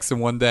 800 texts in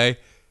one day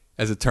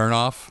as a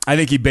turnoff? I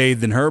think he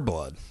bathed in her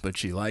blood, but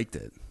she liked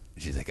it.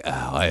 She's like,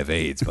 oh, I have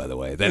AIDS, by the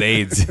way. That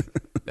AIDS,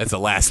 that's a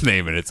last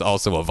name, and it's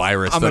also a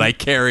virus that I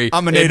carry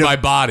in my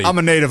body. I'm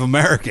a Native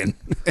American.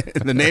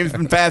 The name's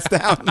been passed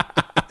down,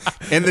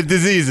 and the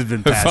disease has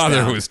been My passed father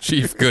down. was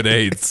Chief Good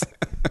AIDS.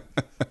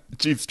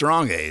 Chief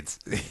Strong AIDS.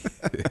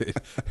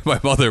 My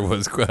mother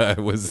was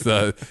what's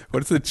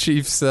the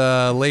chief's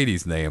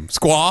lady's name?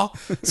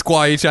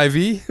 Squaw HIV.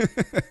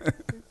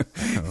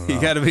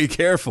 You got to be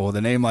careful with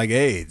a name like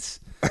AIDS.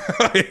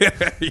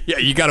 Yeah,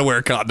 you got to wear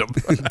a condom.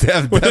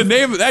 Def- With a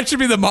name, that should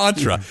be the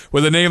mantra.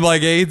 With a name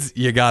like AIDS,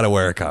 you got to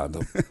wear a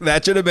condom.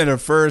 That should have been her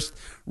first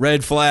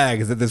red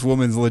flag, is that this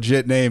woman's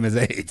legit name is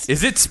AIDS.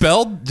 Is it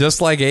spelled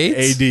just like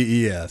AIDS?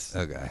 ADES.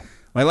 Okay.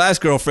 My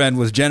last girlfriend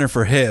was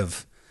Jennifer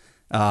Hiv.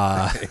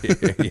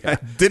 I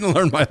didn't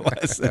learn my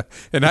lesson.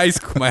 In high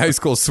school, my high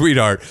school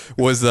sweetheart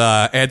was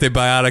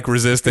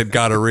antibiotic-resistant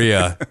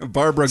gonorrhea.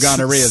 Barbara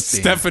Gonorrhea.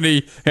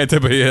 Stephanie,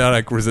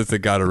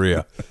 antibiotic-resistant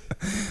gonorrhea.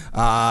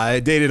 I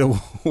dated a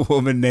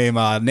woman named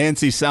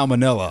Nancy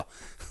Salmonella.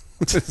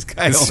 This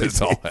guy, This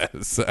all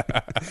has.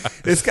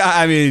 this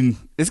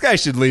guy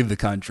should leave the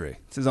country.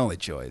 It's his only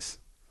choice.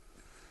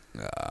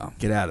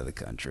 Get out of the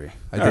country.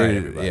 I All right, dated,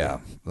 everybody. yeah.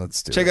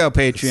 Let's do Check it. out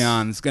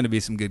Patreon. There's going to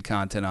be some good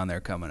content on there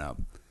coming up.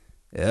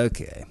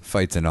 Okay.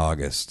 Fights in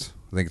August.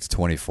 I think it's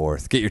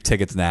 24th. Get your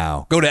tickets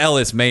now. Go to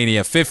Ellis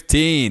Mania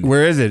 15.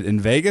 Where is it? In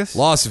Vegas?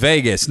 Las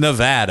Vegas,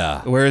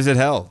 Nevada. Where is it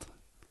held?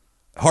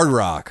 Hard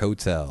Rock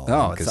Hotel.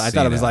 Oh, and I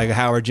thought it was Casino. like a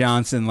Howard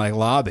Johnson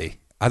lobby.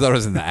 I thought it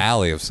was in the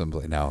alley of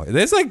someplace. No,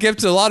 there's like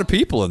gifts to a lot of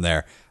people in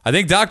there. I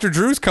think Dr.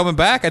 Drew's coming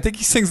back. I think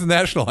he sings the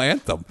national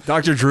anthem.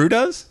 Dr. Drew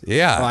does?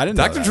 Yeah. Oh, I didn't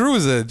know Dr. that. Drew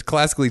is a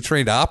classically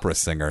trained opera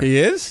singer. He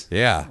is?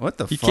 Yeah. What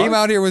the He fuck? came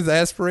out here with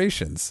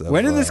aspirations.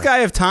 When did this guy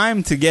have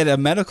time to get a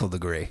medical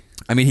degree?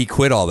 I mean, he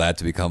quit all that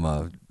to become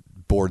a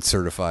board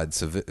certified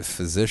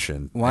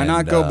physician. Why And,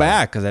 not go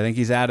back? Because I think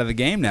he's out of the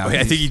game now.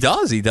 I think he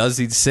does. He does.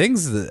 He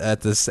sings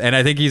at this, and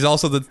I think he's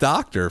also the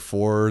doctor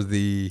for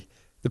the.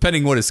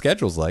 Depending what his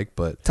schedule's like,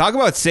 but talk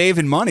about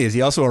saving money. Is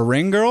he also a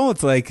ring girl?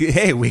 It's like,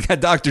 hey, we got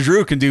Dr.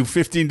 Drew can do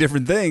 15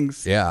 different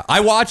things. yeah, I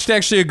watched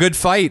actually a good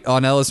fight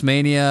on Ellis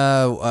Mania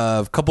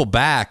a couple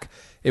back.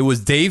 It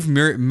was Dave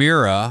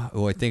Mira,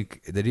 who I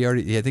think did he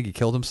already? I think he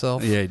killed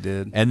himself. Yeah, he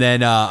did. And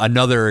then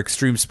another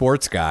extreme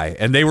sports guy,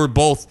 and they were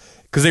both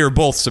because they were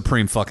both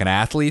supreme fucking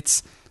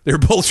athletes. They were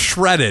both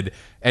shredded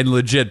and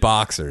legit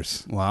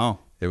boxers. Wow,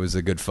 it was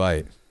a good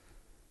fight.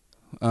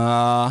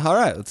 All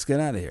right, let's get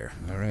out of here.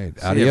 All right,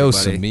 See adios,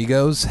 everybody.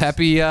 amigos.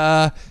 Happy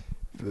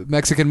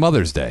Mexican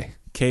Mother's Day.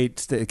 Kate,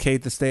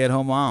 the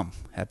stay-at-home mom.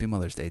 Happy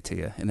Mother's Day to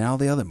you, and all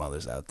the other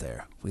mothers out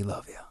there. We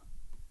love you.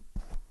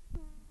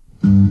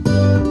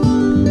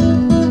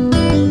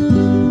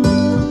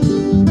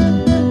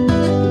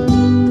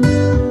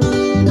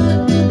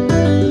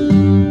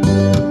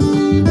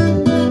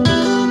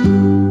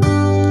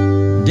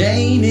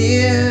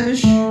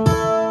 Danish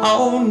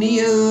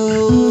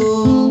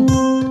O'Neill,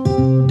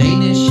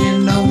 Danish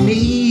and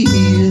O'Neill.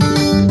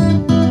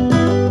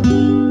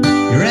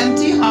 Your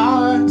empty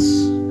hearts,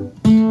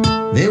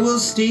 they will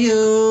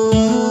steal.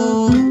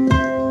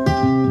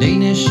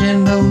 Danish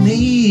and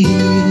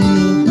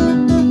O'Neill.